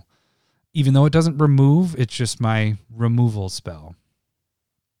spell. Even though it doesn't remove, it's just my removal spell.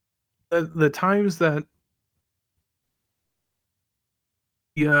 The times that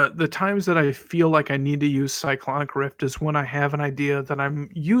I feel like I need to use Cyclonic Rift is when I have an idea that I'm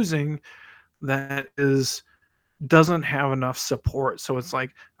using that doesn't have enough support. So it's like,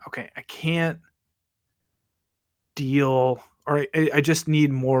 okay, I can't deal, or I just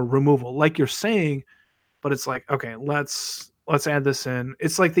need more removal, like you're saying. But it's like, okay, let's add this in.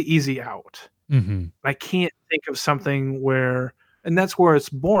 It's like the easy out. Mm-hmm. I can't think of something where, and that's where it's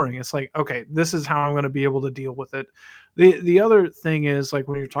boring. It's like, okay, this is how I'm going to be able to deal with it. The other thing is, like,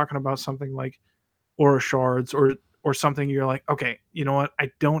 when you're talking about something like or shards or something, you're like, okay, you know what?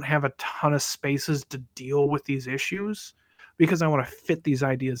 I don't have a ton of spaces to deal with these issues because I want to fit these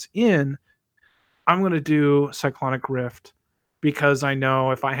ideas in. I'm going to do Cyclonic Rift because I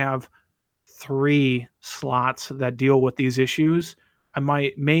know if I have 3 slots that deal with these issues,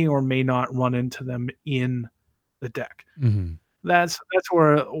 I may or may not run into them in the deck. Mm-hmm. That's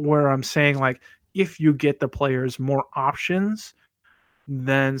where I'm saying, like, if you get the players more options,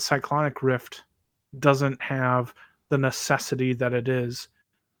 then Cyclonic Rift doesn't have the necessity that it is.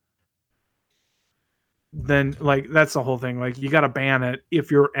 Then, like, that's the whole thing. Like, you got to ban it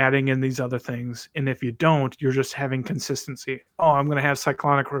if you're adding in these other things, and if you don't, you're just having consistency. Oh, I'm going to have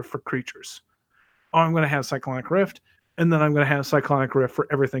Cyclonic Rift for creatures. Oh, I'm going to have Cyclonic Rift, and then I'm going to have Cyclonic Rift for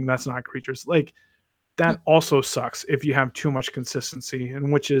everything that's not creatures. Like, that also sucks if you have too much consistency,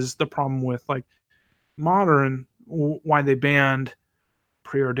 and which is the problem with, like, Modern, why they banned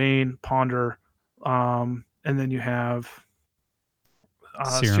Preordain, Ponder, and then you have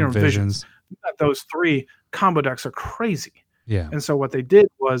Serum Visions. Those 3 combo decks are crazy. Yeah. And so what they did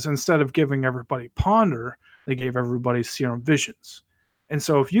was, instead of giving everybody Ponder, they gave everybody Serum Visions. And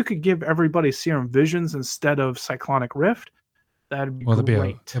so if you could give everybody Serum Visions instead of Cyclonic Rift, that'd be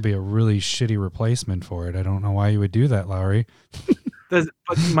great. That'd be a really shitty replacement for it. I don't know why you would do that, Lowry. But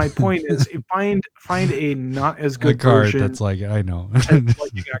my point is, find a not as good card version that's like, I know as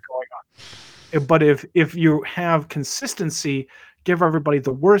what you got going on. But if you have consistency, give everybody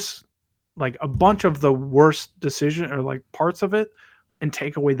the worst, like a bunch of the worst decision or like parts of it, and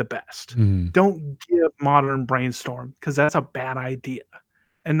take away the best. Don't give Modern Brainstorm, because that's a bad idea.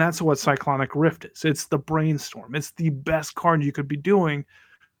 And that's what Cyclonic Rift is. It's the Brainstorm. It's the best card you could be doing.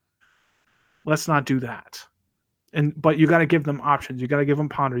 Let's not do that. But you got to give them options. You got to give them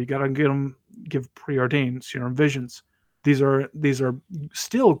Ponder. You got to give Preordain, Serum Visions. These are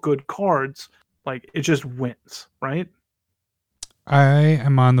still good cards. Like, it just wins, right? I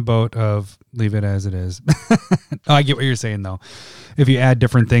am on the boat of leave it as it is. I get what you're saying, though. If you add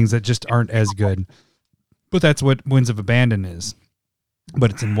different things that just aren't as good. But that's what Winds of Abandon is.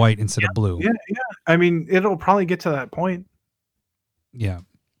 But it's in white instead of blue. Yeah. I mean, it'll probably get to that point. Yeah.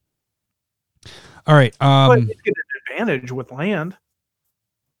 All right. But you get an advantage with land.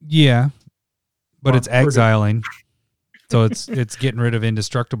 Yeah. But it's exiling. So it's getting rid of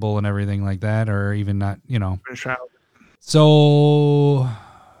indestructible and everything like that, or even not, So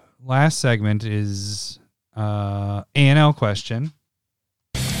last segment is ANL question.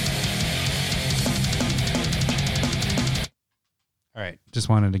 All right, just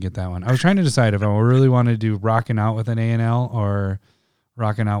wanted to get that one. I was trying to decide if I really wanted to do Rocking Out with an ANL or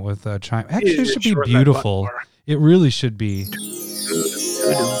Rocking Out with a Chime. Actually, it should be beautiful. It really should be.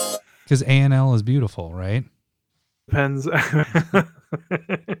 Because ANL is beautiful, right? Depends.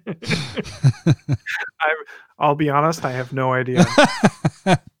 I'll be honest, I have no idea.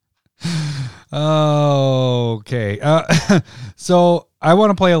 Okay. So I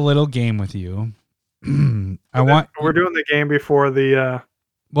want to play a little game with you. We're doing the game before the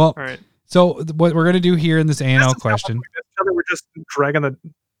all right. So what we're going to do here in this ANL question, we're just dragging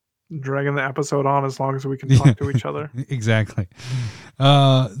the episode on as long as we can talk to each other. Exactly.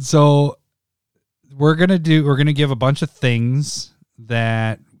 So we're going to give a bunch of things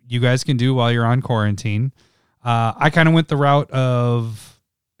that you guys can do while you're on quarantine. I kind of went the route of,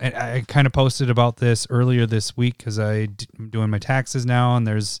 I kind of posted about this earlier this week because I'm doing my taxes now, and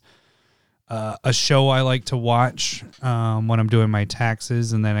there's a show I like to watch when I'm doing my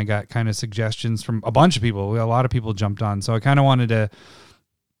taxes, and then I got kind of suggestions from a bunch of people. A lot of people jumped on, so I kind of wanted to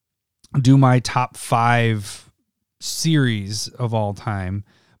do my top 5 series of all time,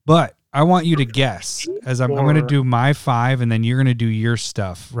 but I want you to guess, as I'm going to do my 5, and then you're going to do your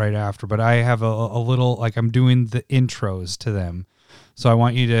stuff right after. But I have a little, like, I'm doing the intros to them, so I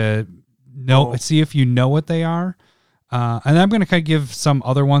want you to see if you know what they are. And I'm going to kind of give some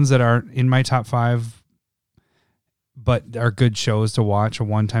other ones that are in my top 5, but are good shows to watch a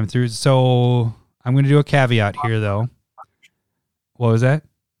one-time through. So I'm going to do a caveat here, though. What was that?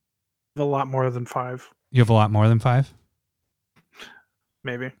 A lot more than 5. You have a lot more than 5?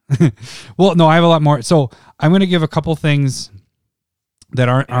 Maybe. Well, no, I have a lot more. So I'm going to give a couple things that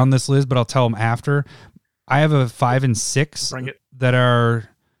aren't on this list, but I'll tell them after. I have a 5 and 6 that are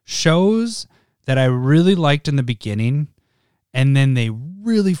shows that I really liked in the beginning, and then they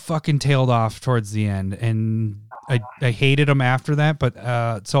really fucking tailed off towards the end, and I hated them after that.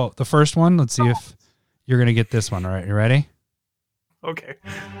 But so the first one, let's see if you're going to get this one. All right, you ready? Okay.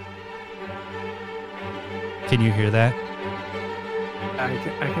 Can you hear that? I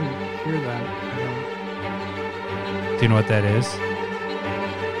can hear that. Do you know what that is?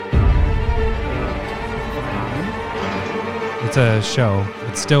 It's a show.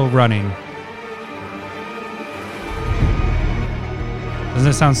 It's still running. Doesn't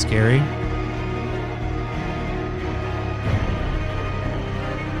it sound scary?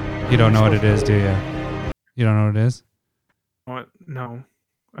 You don't know what it is, do you? You don't know what it is? What? No,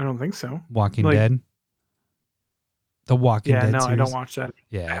 I don't think so. Walking Dead? The Walking Dead series? I don't watch that.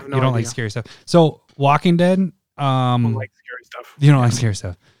 Yeah, have no you don't idea. like scary stuff. So, Walking Dead... I don't like scary stuff. You don't like scary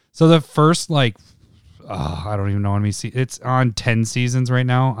stuff. So the first, I don't even know when we see... It's on 10 seasons right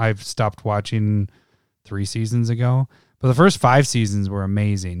now. I've stopped watching 3 seasons ago. But the first 5 seasons were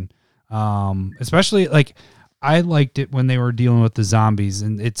amazing. Especially, I liked it when they were dealing with the zombies.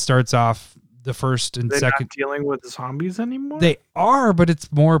 And it starts off the first and They're second... not dealing with zombies anymore? They are, but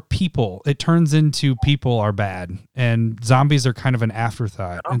it's more people. It turns into people are bad. And zombies are kind of an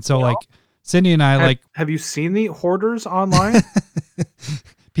afterthought. And so, Cindy and I Have you seen the Hoarders online?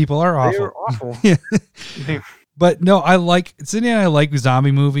 people are awful. They are awful. Yeah. They- But no, Cindy and I like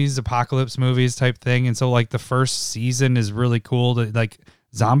zombie movies, apocalypse movies type thing. And so the first season is really cool to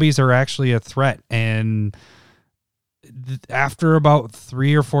zombies are actually a threat. And after about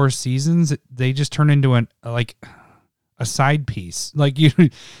 3 or 4 seasons, they just turn into a side piece.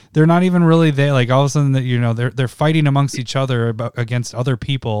 They're not even really there. All of a sudden that, they're fighting amongst each other against other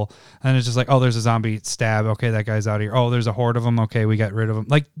people. And it's just oh, there's a zombie stab. Okay. That guy's out of here. Oh, there's a horde of them. Okay. We got rid of them.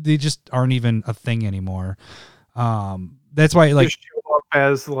 They just aren't even a thing anymore. That's why they show up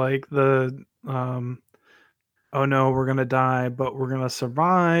as oh no, we're gonna die, but we're gonna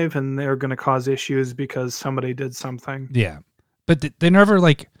survive, and they're gonna cause issues because somebody did something. Yeah, but they never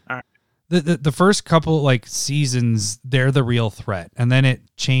right. the first couple seasons they're the real threat, and then it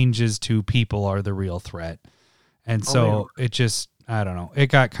changes to people are the real threat, and so it just I don't know, it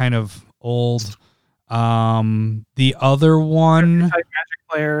got kind of old. The other one, Magic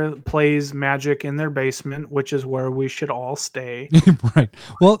player plays Magic in their basement, which is where we should all stay. Right.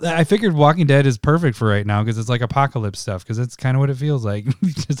 Well, I figured Walking Dead is perfect for right now because it's apocalypse stuff because it's kind of what it feels like.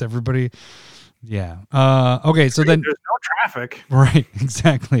 Just everybody. Yeah. Okay. So then there's no traffic. Right.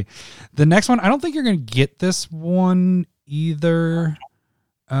 Exactly. The next one, I don't think you're going to get this one either.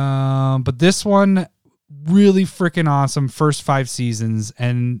 But this one really freaking awesome. First 5 seasons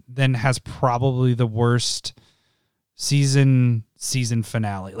and then has probably the worst season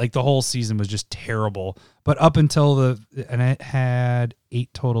finale. The whole season was just terrible, but up until and it had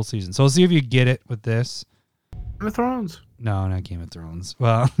 8 total seasons. So let's see if you get it with this. Game of Thrones. No, not Game of Thrones.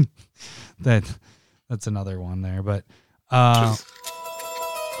 Well, that's another one there, but do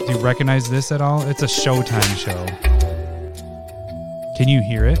you recognize this at all? It's a Showtime show. Can you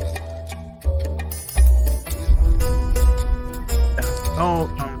hear it? Oh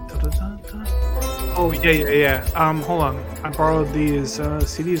yeah. Hold on. I borrowed these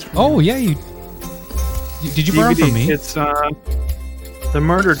CDs from Oh you. yeah, did you borrow DVD. from me? It's The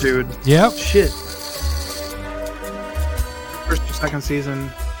Murder Dude. Yep. Shit. First or second season.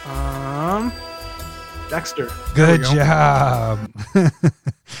 Dexter. There Good we go. job.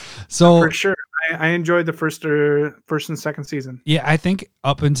 So For sure. I enjoyed the first and second season. yeah, I think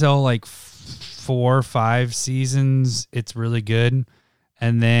up until 4 or 5 seasons, it's really good.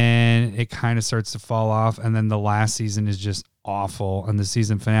 And then it kind of starts to fall off. And then the last season is just awful. And the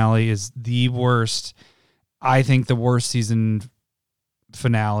season finale is the worst. I think the worst season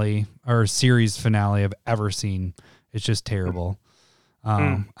finale or series finale I've ever seen. It's just terrible.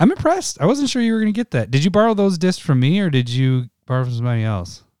 I'm impressed. I wasn't sure you were going to get that. Did you borrow those discs from me or did you borrow from somebody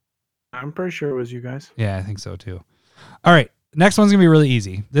else? I'm pretty sure it was you guys. Yeah, I think so too. All right. Next one's going to be really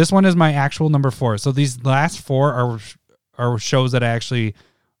easy. This one is my actual number 4. So these last 4 are shows that I actually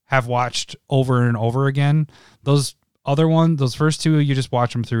have watched over and over again. Those first 2, you just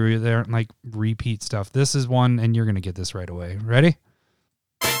watch them through. They aren't repeat stuff. This is one, and you're going to get this right away. Ready?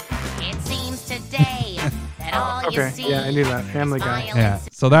 It seems today that all you Okay. see Yeah, I knew that. Family Guy. Yeah.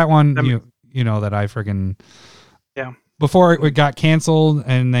 So that one, That you know that I freaking... Yeah. Before it got canceled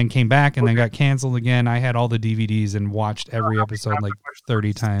and then came back and then got canceled again, I had all the DVDs and watched every episode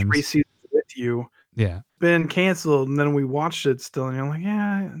 30 times. 3 seasons with you. Yeah. Been canceled, and then we watched it still, and you're like,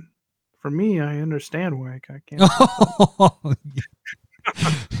 yeah. For me, I understand why it got canceled.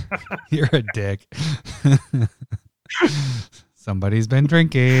 You're a dick. Somebody's been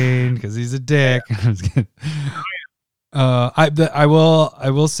drinking because he's a dick. Yeah. I'm just kidding. I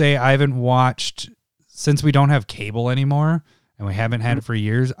will say I haven't watched since we don't have cable anymore and we haven't had it for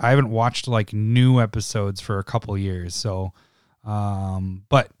years. I haven't watched new episodes for a couple years. So,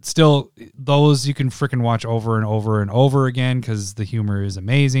 but still those you can freaking watch over and over and over again because the humor is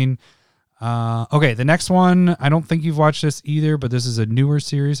amazing. Okay. The next one, I don't think you've watched this either, but this is a newer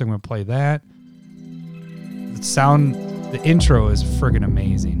series. I'm going to play that. The sound The intro is friggin'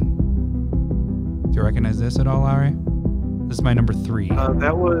 amazing. Do you recognize this at all, Lowry? This is my number 3.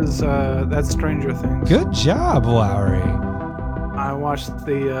 That's Stranger Things. Good job, Lowry. I watched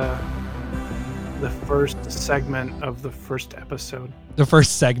the first segment of the first episode. The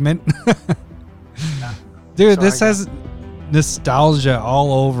first segment. Dude, So this has nostalgia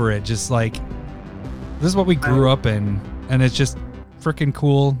all over it. Just like, this is what we grew up in, and it's just freaking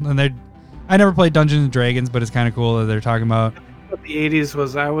cool. And I never played Dungeons and Dragons, but it's kind of cool that they're talking about. What the 80s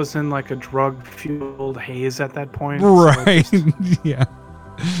was, I was in like a drug-fueled haze at that point. Right. So Yeah.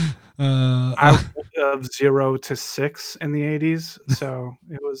 I was of 0 to 6 in the 80s, so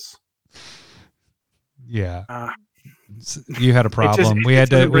it was. Yeah. You had a problem. just- we it had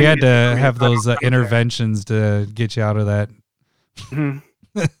to didn't we bring had it to to me. have those Okay. interventions to get you out of that. Mhm.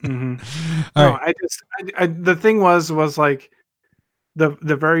 Mhm. All No, right. I the thing was like the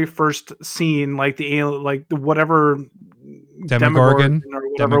very first scene, like the whatever Demogorgon? or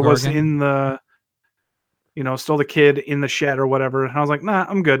whatever was Demogorgon? in the, still the kid in the shed or whatever. And I was like, nah,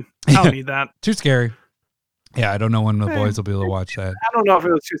 I'm good. I don't need that. Too scary. Yeah, I don't know when the Eh, boys will be able to watch that. I don't know if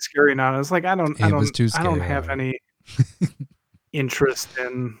it was too scary or not. I was like, I don't was too I don't scary, have alright. any interest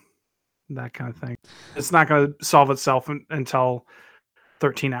in that kind of thing. It's not going to solve itself until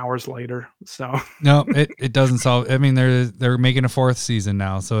 13 hours later. So No, it doesn't solve. I mean, they're making a 4th season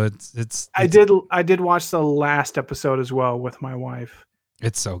now, so it's I did watch the last episode as well with my wife.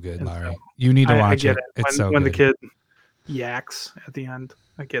 It's so good, And Larry. so You need to I watch get it. it. It's so when the good. kid yaks at the end.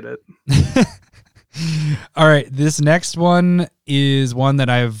 I get it. All right, this next one is one that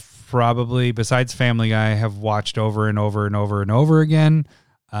I've probably, besides Family Guy, have watched over and over and over and over again.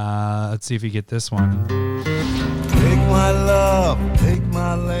 Let's see if you get this one. Take my love, take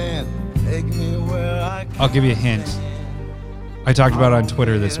my land, take me where I can. I'll give you a hint. I talked about it on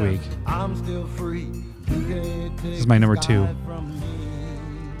Twitter this week. I'm still free. This is my number 2.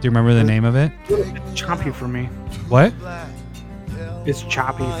 Do you remember the name of it? It's choppy for me. What? It's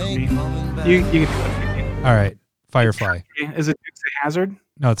choppy for me. You can do it. All right, Firefly. Is it Dukes of Hazzard?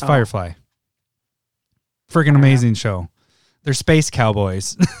 No, it's Oh. Firefly. Freaking amazing show. They're space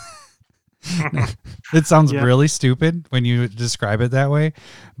cowboys. It sounds Yeah. really stupid when you describe it that way,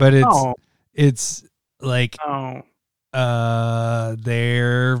 but it's like Oh,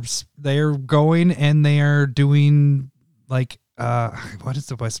 they're going and they are doing like what is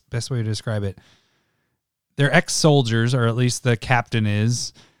the best way to describe it? They're ex-soldiers, or at least the captain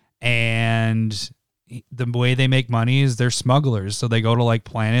is, and the way they make money is they're smugglers. So they go to like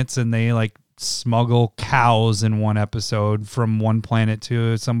planets and they like smuggle cows in one episode from one planet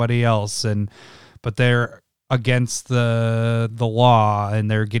to somebody else, but they're against the law and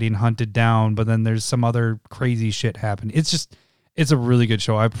they're getting hunted down, but then there's some other crazy shit happening. It's a really good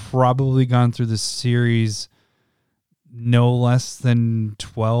show. I've probably gone through the series no less than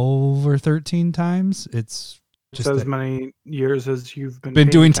 12 or 13 times. It's just as many years as you've been been paying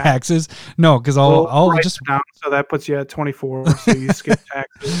doing tax. taxes. No, because I'll write just it down, so that puts you at 24. So you skip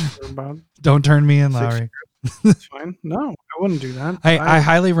taxes for about don't turn me in, 6 Lowry. years. That's fine. No, I wouldn't do that. I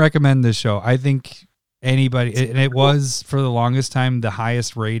highly recommend this show. I think anybody, and it was for the longest time the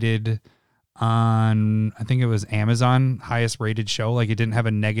highest rated on, I think it was Amazon, highest rated show. Like, it didn't have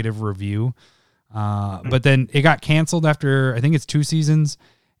a negative review. But then it got canceled after, I think it's 2 seasons.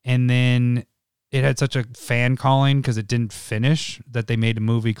 And then it had such a fan calling because it didn't finish that they made a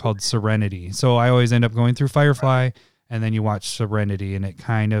movie called Serenity. So I always end up going through Firefly and then you watch Serenity and it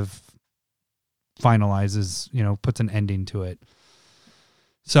kind of finalizes, puts an ending to it.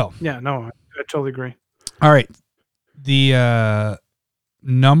 So, Yeah, no, I totally agree. all right. The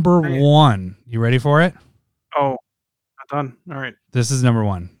number 1, you ready for it? Oh, not done. All right. This is number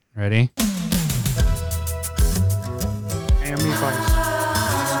 1. Ready? Miami Vice.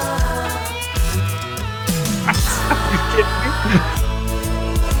 Are you kidding me?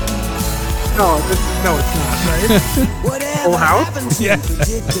 No, it's not, right? Full House? Yeah.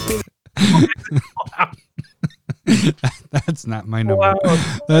 That's not my number. Wow.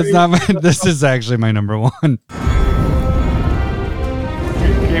 That's not my. This is actually my number 1.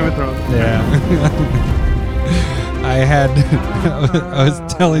 Game of Thrones. Yeah. I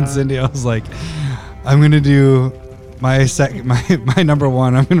was telling Cindy, I was like, I'm going to do my number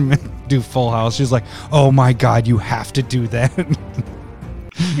 1. I'm going to do Full House. She's like, oh my God, you have to do that.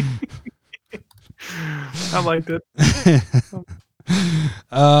 I liked it.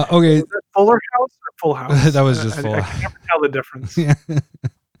 Okay. Was that Fuller House or Full House? That was just Full I House. can never tell the difference. Yeah.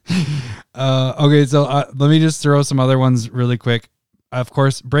 Okay, so let me just throw some other ones really quick. Of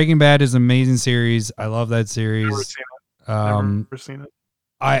course, Breaking Bad is an amazing series. I love that series. Never seen it. Never seen it.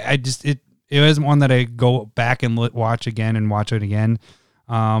 I just it it was one that I go back and watch again and watch it again.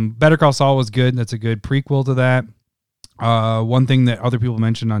 Better Call Saul was good. That's a good prequel to that. One thing that other people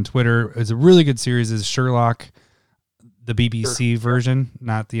mentioned on Twitter is a really good series is Sherlock, the BBC version,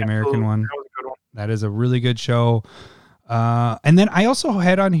 not the American one. That was a good one. That is a really good show. And then I also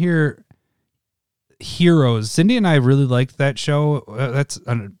had on here Heroes. Cindy and I really liked that show. It's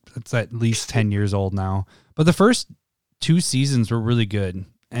at least 10 years old now. But the first 2 seasons were really good.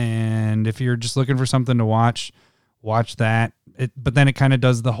 And if you're just looking for something to watch that. But then it kind of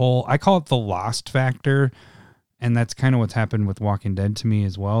does the whole, I call it the Lost factor. And that's kind of what's happened with Walking Dead to me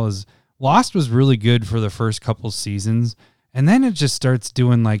as well. Is Lost was really good for the first couple seasons. And then it just starts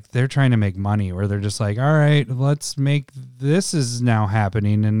doing like they're trying to make money where they're just like, all right, let's make this is now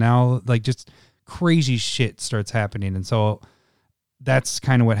happening. And now like just crazy shit starts happening. And so that's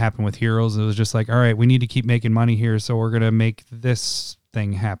kind of what happened with Heroes. It was just like, all right, we need to keep making money here. So we're going to make this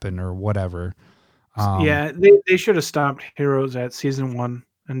thing happen or whatever. Yeah, they should have stopped Heroes at season 1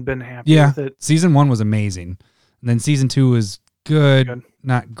 and been happy with it. Season 1 was amazing. And then season 2 was good.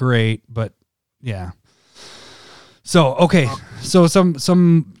 Not great, but yeah. So, okay. So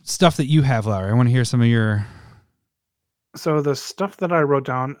some stuff that you have, Larry. I want to hear some of your... So the stuff that I wrote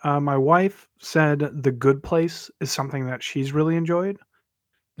down, my wife said The Good Place is something that she's really enjoyed.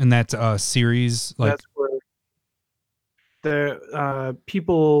 And that's a series? Like... That's where the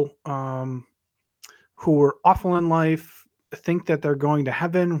people who are awful in life think that they're going to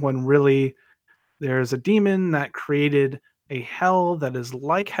heaven when really there's a demon that created a hell that is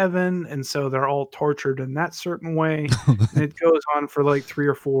like heaven, and so they're all tortured in that certain way. And it goes on for like 3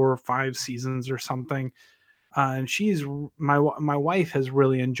 or 4 or 5 seasons or something. And my wife has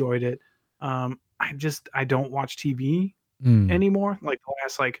really enjoyed it. I don't watch TV anymore, like the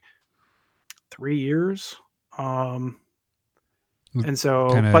last like 3 years. And so,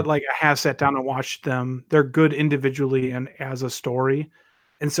 but like I have sat down and watched them. They're good individually and as a story.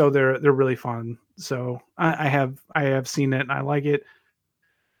 And so they're really fun. So I have seen it and I like it.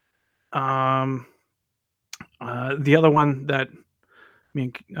 The other one that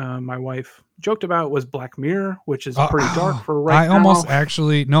my wife joked about was Black Mirror, which is pretty dark for right now. I almost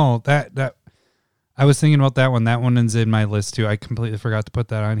actually that I was thinking about that one. That one is in my list too. I completely forgot to put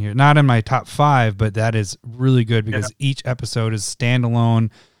that on here. Not in my top 5, but that is really good because each episode is standalone.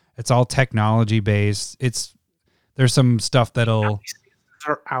 It's all technology based. There's some stuff that'll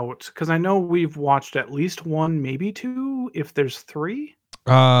are out because I know we've watched at least 1, maybe 2. If there's 3,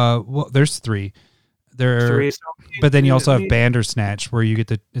 well, there's 3. There, 3, but then you also have Bandersnatch where you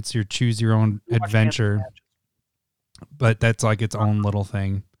get it's your choose your own adventure. But that's like its own little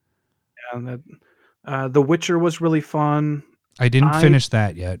thing. Yeah, and The Witcher was really fun. I didn't finish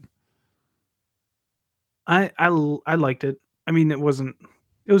that yet. I liked it. I mean, it was good.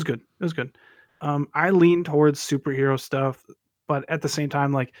 It was good. I lean towards superhero stuff. But at the same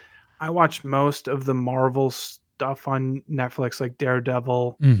time, like I watched most of the Marvel stuff on Netflix, like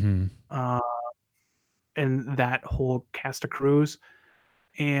Daredevil, and that whole cast of crews.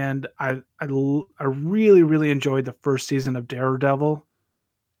 And I really, really enjoyed the first season of Daredevil.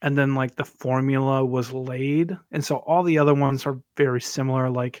 And then like the formula was laid. And so all the other ones are very similar.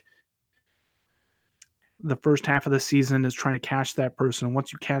 Like the first half of the season is trying to catch that person.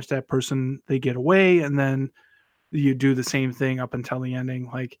 Once you catch that person, they get away. And then you do the same thing up until the ending.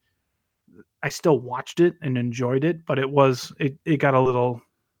 Like I still watched it and enjoyed it, but it got a little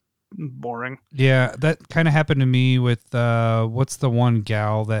boring. Yeah, that kind of happened to me with what's the one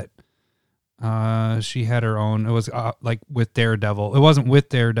gal that she had her own. It was like with Daredevil. It wasn't with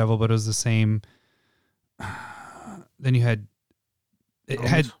Daredevil, but it was the same. Then you had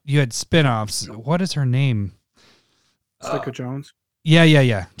spin-offs. What is her name? Jessica Jones.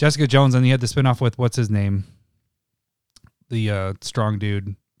 Yeah. Jessica Jones, and you had the spin-off with what's his name? The strong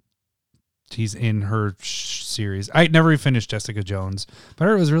dude. He's in her series. I never finished Jessica Jones, but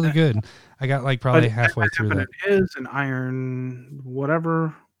it was really good. I got like probably halfway through that. It is an Iron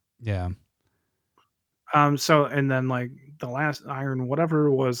whatever. Yeah. So and then like the last Iron whatever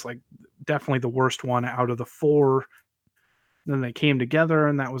was like definitely the worst one out of the 4. Then they came together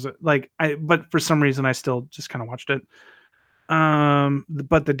and that was it. But for some reason I still just kind of watched it.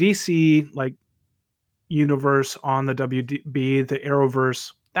 But the DC like universe on the WB, the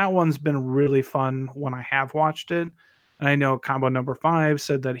Arrowverse, that one's been really fun when I have watched it. And I know Combo Number 5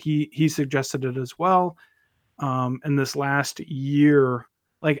 said that he suggested it as well. In this last year,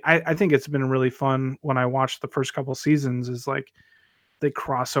 like I think it's been really fun when I watched the first couple seasons is like they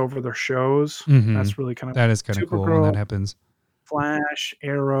cross over their shows. That's really that is kind of cool when that happens. Flash,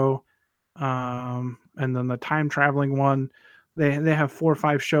 Arrow, and then the time traveling one. They have 4 or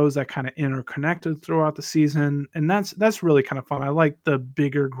 5 shows that kind of interconnected throughout the season, and that's really kind of fun. I like the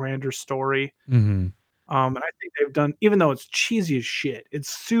bigger, grander story. Mm-hmm. And I think they've done, even though it's cheesy as shit, it's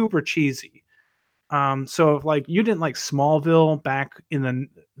super cheesy. So if like you didn't like Smallville back in the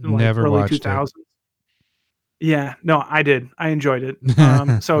Never early watched 2000s, yeah, no, I did. I enjoyed it.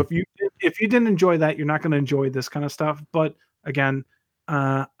 So if you didn't enjoy that, you're not going to enjoy this kind of stuff. But again,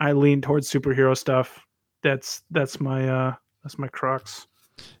 I lean towards superhero stuff. That's my crux.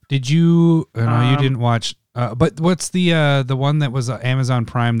 Did you? No, you Um, didn't watch. But what's the one that was Amazon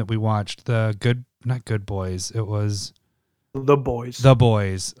Prime that we watched? Not Good Boys. It was The Boys. The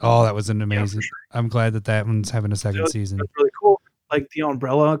Boys. Oh, that was an Yeah, for amazing. sure. I'm glad that one's having a second season. That's really cool. Like the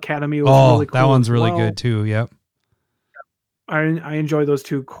Umbrella Academy was Oh, really cool. that one's as really well. good too. Yep. I enjoy those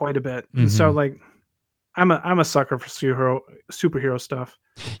two quite a bit. And so like I'm a sucker for superhero stuff.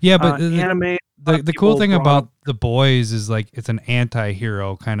 Yeah, but Anime. the cool people thing brought about up- The Boys is like it's an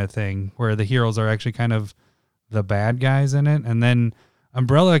anti-hero kind of thing where the heroes are actually kind of the bad guys in it, and then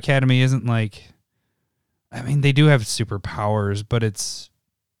Umbrella Academy isn't like. I mean, they do have superpowers, but it's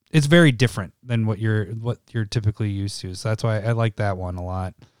very different than what you're typically used to. So that's why I like that one a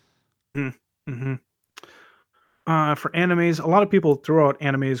lot. Mm-hmm. For animes, a lot of people throw out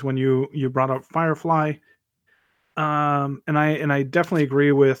animes when you brought up Firefly, and I definitely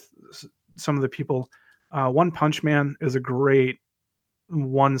agree with some of the people. One Punch Man is a great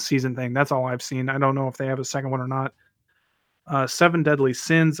 1 season thing. That's all I've seen. I don't know if they have a second one or not. 7 Deadly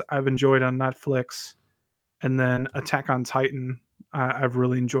Sins I've enjoyed on Netflix, and then Attack on Titan I've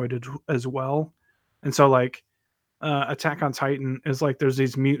really enjoyed it as well. And so like Attack on Titan is like there's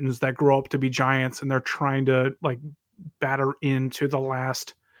these mutants that grow up to be giants, and they're trying to like batter into the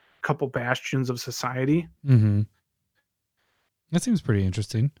last couple bastions of society. Mm-hmm. That seems pretty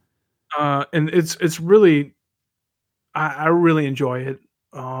interesting. And it's really I really enjoy it.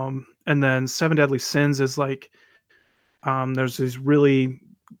 And then 7 Deadly Sins is like there's these really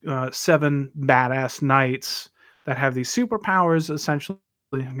 7 badass knights that have these superpowers, essentially,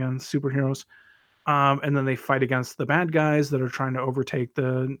 again, superheroes. And then they fight against the bad guys that are trying to overtake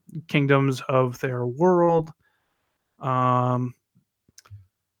the kingdoms of their world. And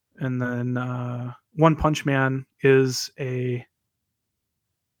then One Punch Man is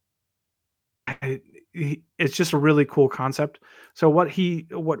it's just a really cool concept. So what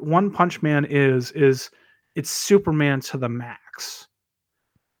One Punch Man is it's Superman to the max.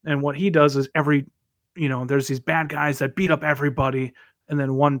 And what he does is there's these bad guys that beat up everybody, and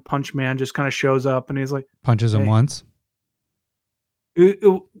then One Punch Man just kind of shows up and he's like, Punches him Hey. once.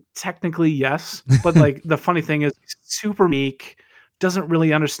 Technically yes, but like the funny thing is he's super meek, doesn't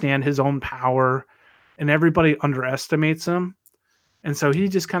really understand his own power, and everybody underestimates him. And so he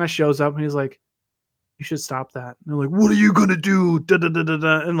just kind of shows up and he's like, you should stop that. And they're like, what are you gonna do? Da, da, da, da,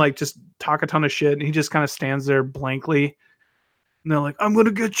 da. And like just talk a ton of shit, and he just kind of stands there blankly, and they're like, I'm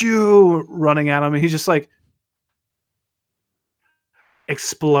gonna get you, running at him, and he's just like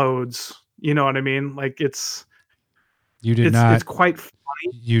explodes. You know what I mean? Like it's quite funny.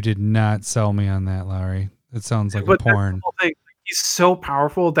 You did not sell me on that, Larry. It sounds like But a that's the porn. whole thing. He's so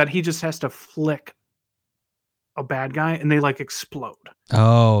powerful that he just has to flick a bad guy and they like explode.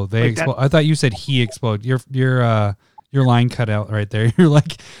 Oh, they Like that- explode. I thought you said he exploded. Your line cut out right there. You're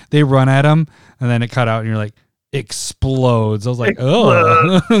like, they run at him and then it cut out and you're like, explodes. I was like,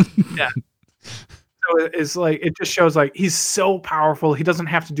 oh. Yeah. So it's like it just shows like he's so powerful. He doesn't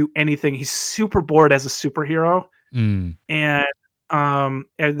have to do anything. He's super bored as a superhero. Mm. And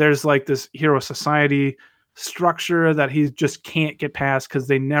there's like this hero society structure that he just can't get past because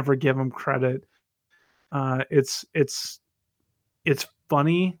they never give him credit. It's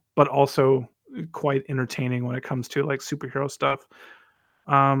funny, but also quite entertaining when it comes to like superhero stuff.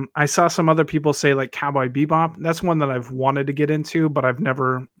 I saw some other people say like Cowboy Bebop. That's one that I've wanted to get into, but I've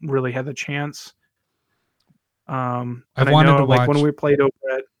never really had the chance. I've I wanted know, to like watch. when we played over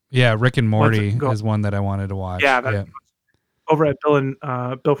at Yeah, Rick and Morty go. is one that I wanted to watch. Yeah, yeah. over at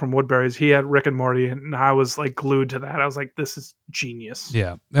Bill from Woodbury's, he had Rick and Morty, and I was like glued to that. I was like, this is genius.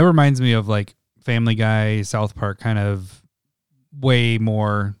 Yeah, that reminds me of like Family Guy, South Park, kind of way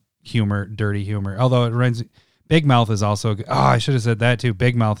more humor, dirty humor. Although it reminds me, Big Mouth is also good. Oh, I should have said that too.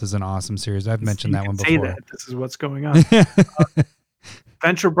 Big Mouth is an awesome series. I've mentioned You that can one say before. that. This is what's going on.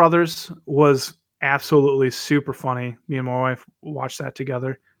 Venture Brothers was absolutely super funny. Me and my wife watched that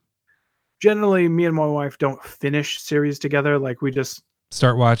together. Generally, me and my wife don't finish series together. Like we just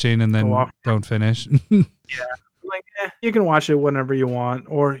Start watching and then Go off. don't finish. like, you can watch it whenever you want,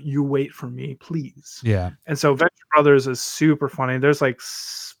 or you wait for me, please. Yeah. And so Venture Brothers is super funny. There's like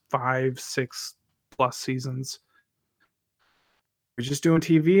 5, 6 plus seasons. we just doing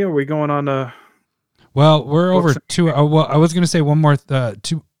TV, or are we going on to? Well, we're over Books. 2. Well, I was going to say one more.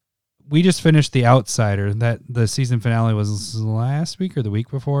 Two. We just finished The Outsider. That the season finale was last week or the week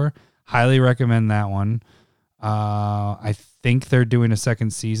before. Highly recommend that one. I think they're doing a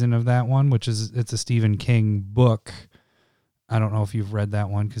second season of that one, it's a Stephen King book. I don't know if you've read that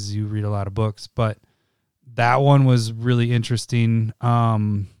one because you read a lot of books, but that one was really interesting.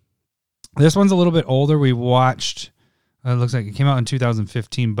 This one's a little bit older. We watched. It looks like it came out in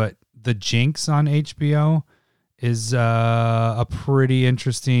 2015, but The Jinx on HBO is a pretty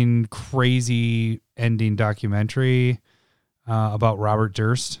interesting, crazy ending documentary about Robert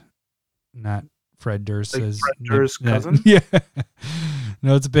Durst, not Fred Durst. Like as Fred Durst's cousin? Yeah.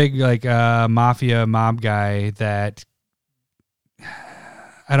 No, it's a big mafia mob guy that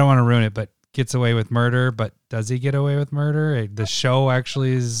I don't want to ruin it, but gets away with murder. But does he get away with murder? The show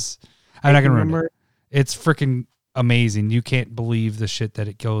actually is. I'm not gonna ruin it. It's freaking amazing. You can't believe the shit that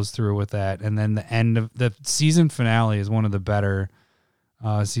it goes through with that. And then the end of the season finale is one of the better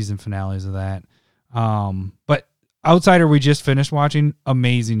season finales of that. But Outsider, we just finished watching.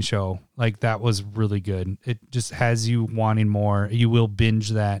 Amazing show. Like, that was really good. It just has you wanting more. You will binge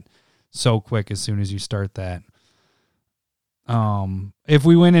that so quick as soon as you start that. If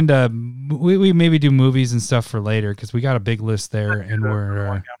we went into, we maybe do movies and stuff for later, because we got a big list there, and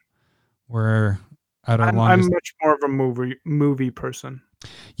we're at our longest. I'm much more of a movie person.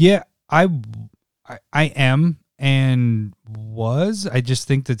 Yeah, I am and was. I just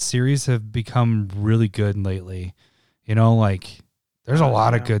think that series have become really good line You know, like, there's a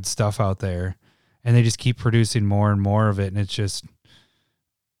lot of good stuff out there, and they just keep producing more and more of it, and it's just,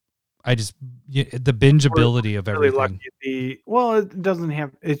 the bingeability of everything. Really lucky. Well, it doesn't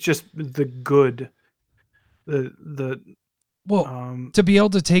have. It's just the good. To be able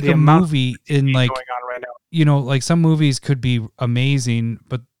to take a movie in, like, going on right now. You know, like, some movies could be amazing,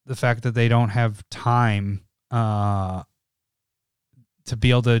 but the fact that they don't have time to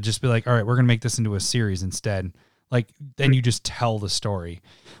be able to just be like, all right, we're going to make this into a series instead. Like, then you just tell the story.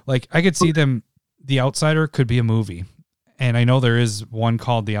 Like, I could see The Outsider could be a movie. And I know there is one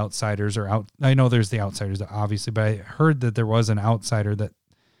called The Outsiders, I know there's The Outsiders, obviously, but I heard that there was an Outsider that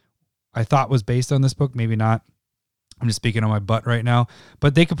I thought was based on this book. Maybe not. I'm just speaking on my butt right now,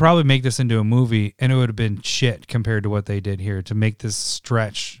 but they could probably make this into a movie, and it would have been shit compared to what they did here to make this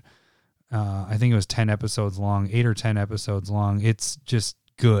stretch. I think it was 10 episodes long, 8 or 10 episodes long. It's just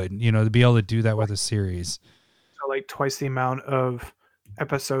good, you know, to be able to do that with a series. So, like, twice the amount of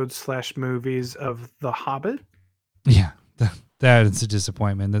episodes / movies of The Hobbit. Yeah, that is a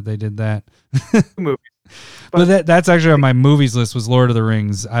disappointment that they did that. Movies. But that's actually on my movies list, was Lord of the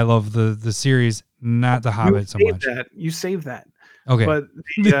Rings. I love the series, not The Hobbit so much. You save that. Okay. But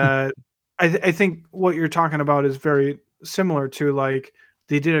I think what you're talking about is very similar to, like,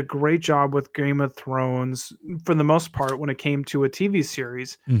 they did a great job with Game of Thrones for the most part when it came to a TV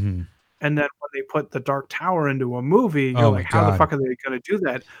series. Mm-hmm. And then when they put The Dark Tower into a movie, you're like, how the fuck are they going to do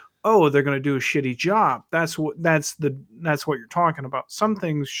that? Oh, they're going to do a shitty job. That's what you're talking about. Some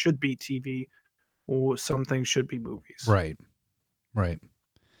things should be TV, or some things should be movies. Right.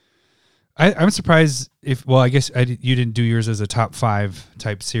 I'm surprised I guess you didn't do yours as a top 5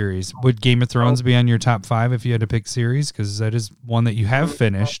 type series. Would Game of Thrones be on your top 5 if you had to pick series? Because that is one that you have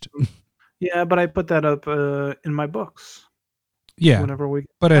finished. Yeah, but I put that up in my books. Yeah, whenever we.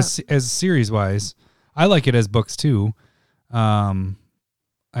 But as series wise, I like it as books too. I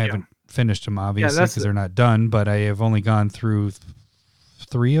haven't finished them obviously because they're not done, but I have only gone through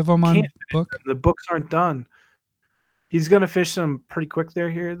 3 of them on book. The books aren't done. He's gonna fish them pretty quick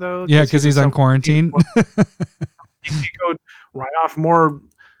here though. Yeah, because he's on quarantine. He can go write off more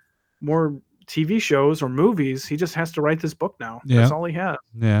TV shows or movies. He just has to write this book now. Yeah. That's all he has.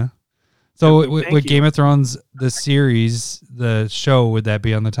 Yeah. So with Game of Thrones, the series, the show, would that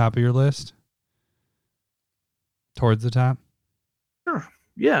be on the top of your list? Towards the top? Sure.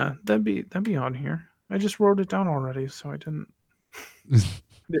 Yeah, that'd be on here. I just wrote it down already, so I didn't.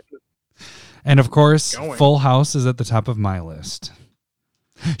 And of course, Full House is at the top of my list.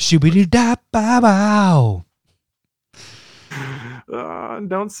 Shoo-be-doo-da-ba-bow.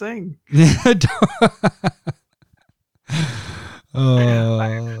 Don't sing.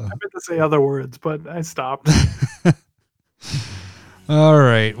 I meant to say other words, but I stopped. All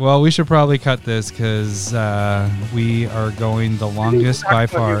right. Well, we should probably cut this because we are going the longest by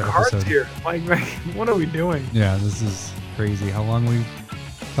far episode. Here. Like, what are we doing? Yeah, this is crazy how long we've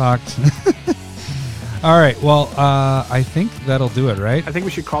talked. All right. Well, I think that'll do it, right? I think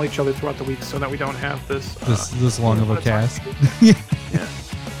we should call each other throughout the week so that we don't have this long of a cast. Yeah. Yeah,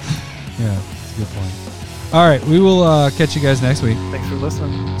 that's a good point. All right, we will catch you guys next week. Thanks for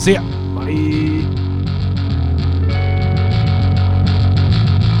listening. See ya. Bye.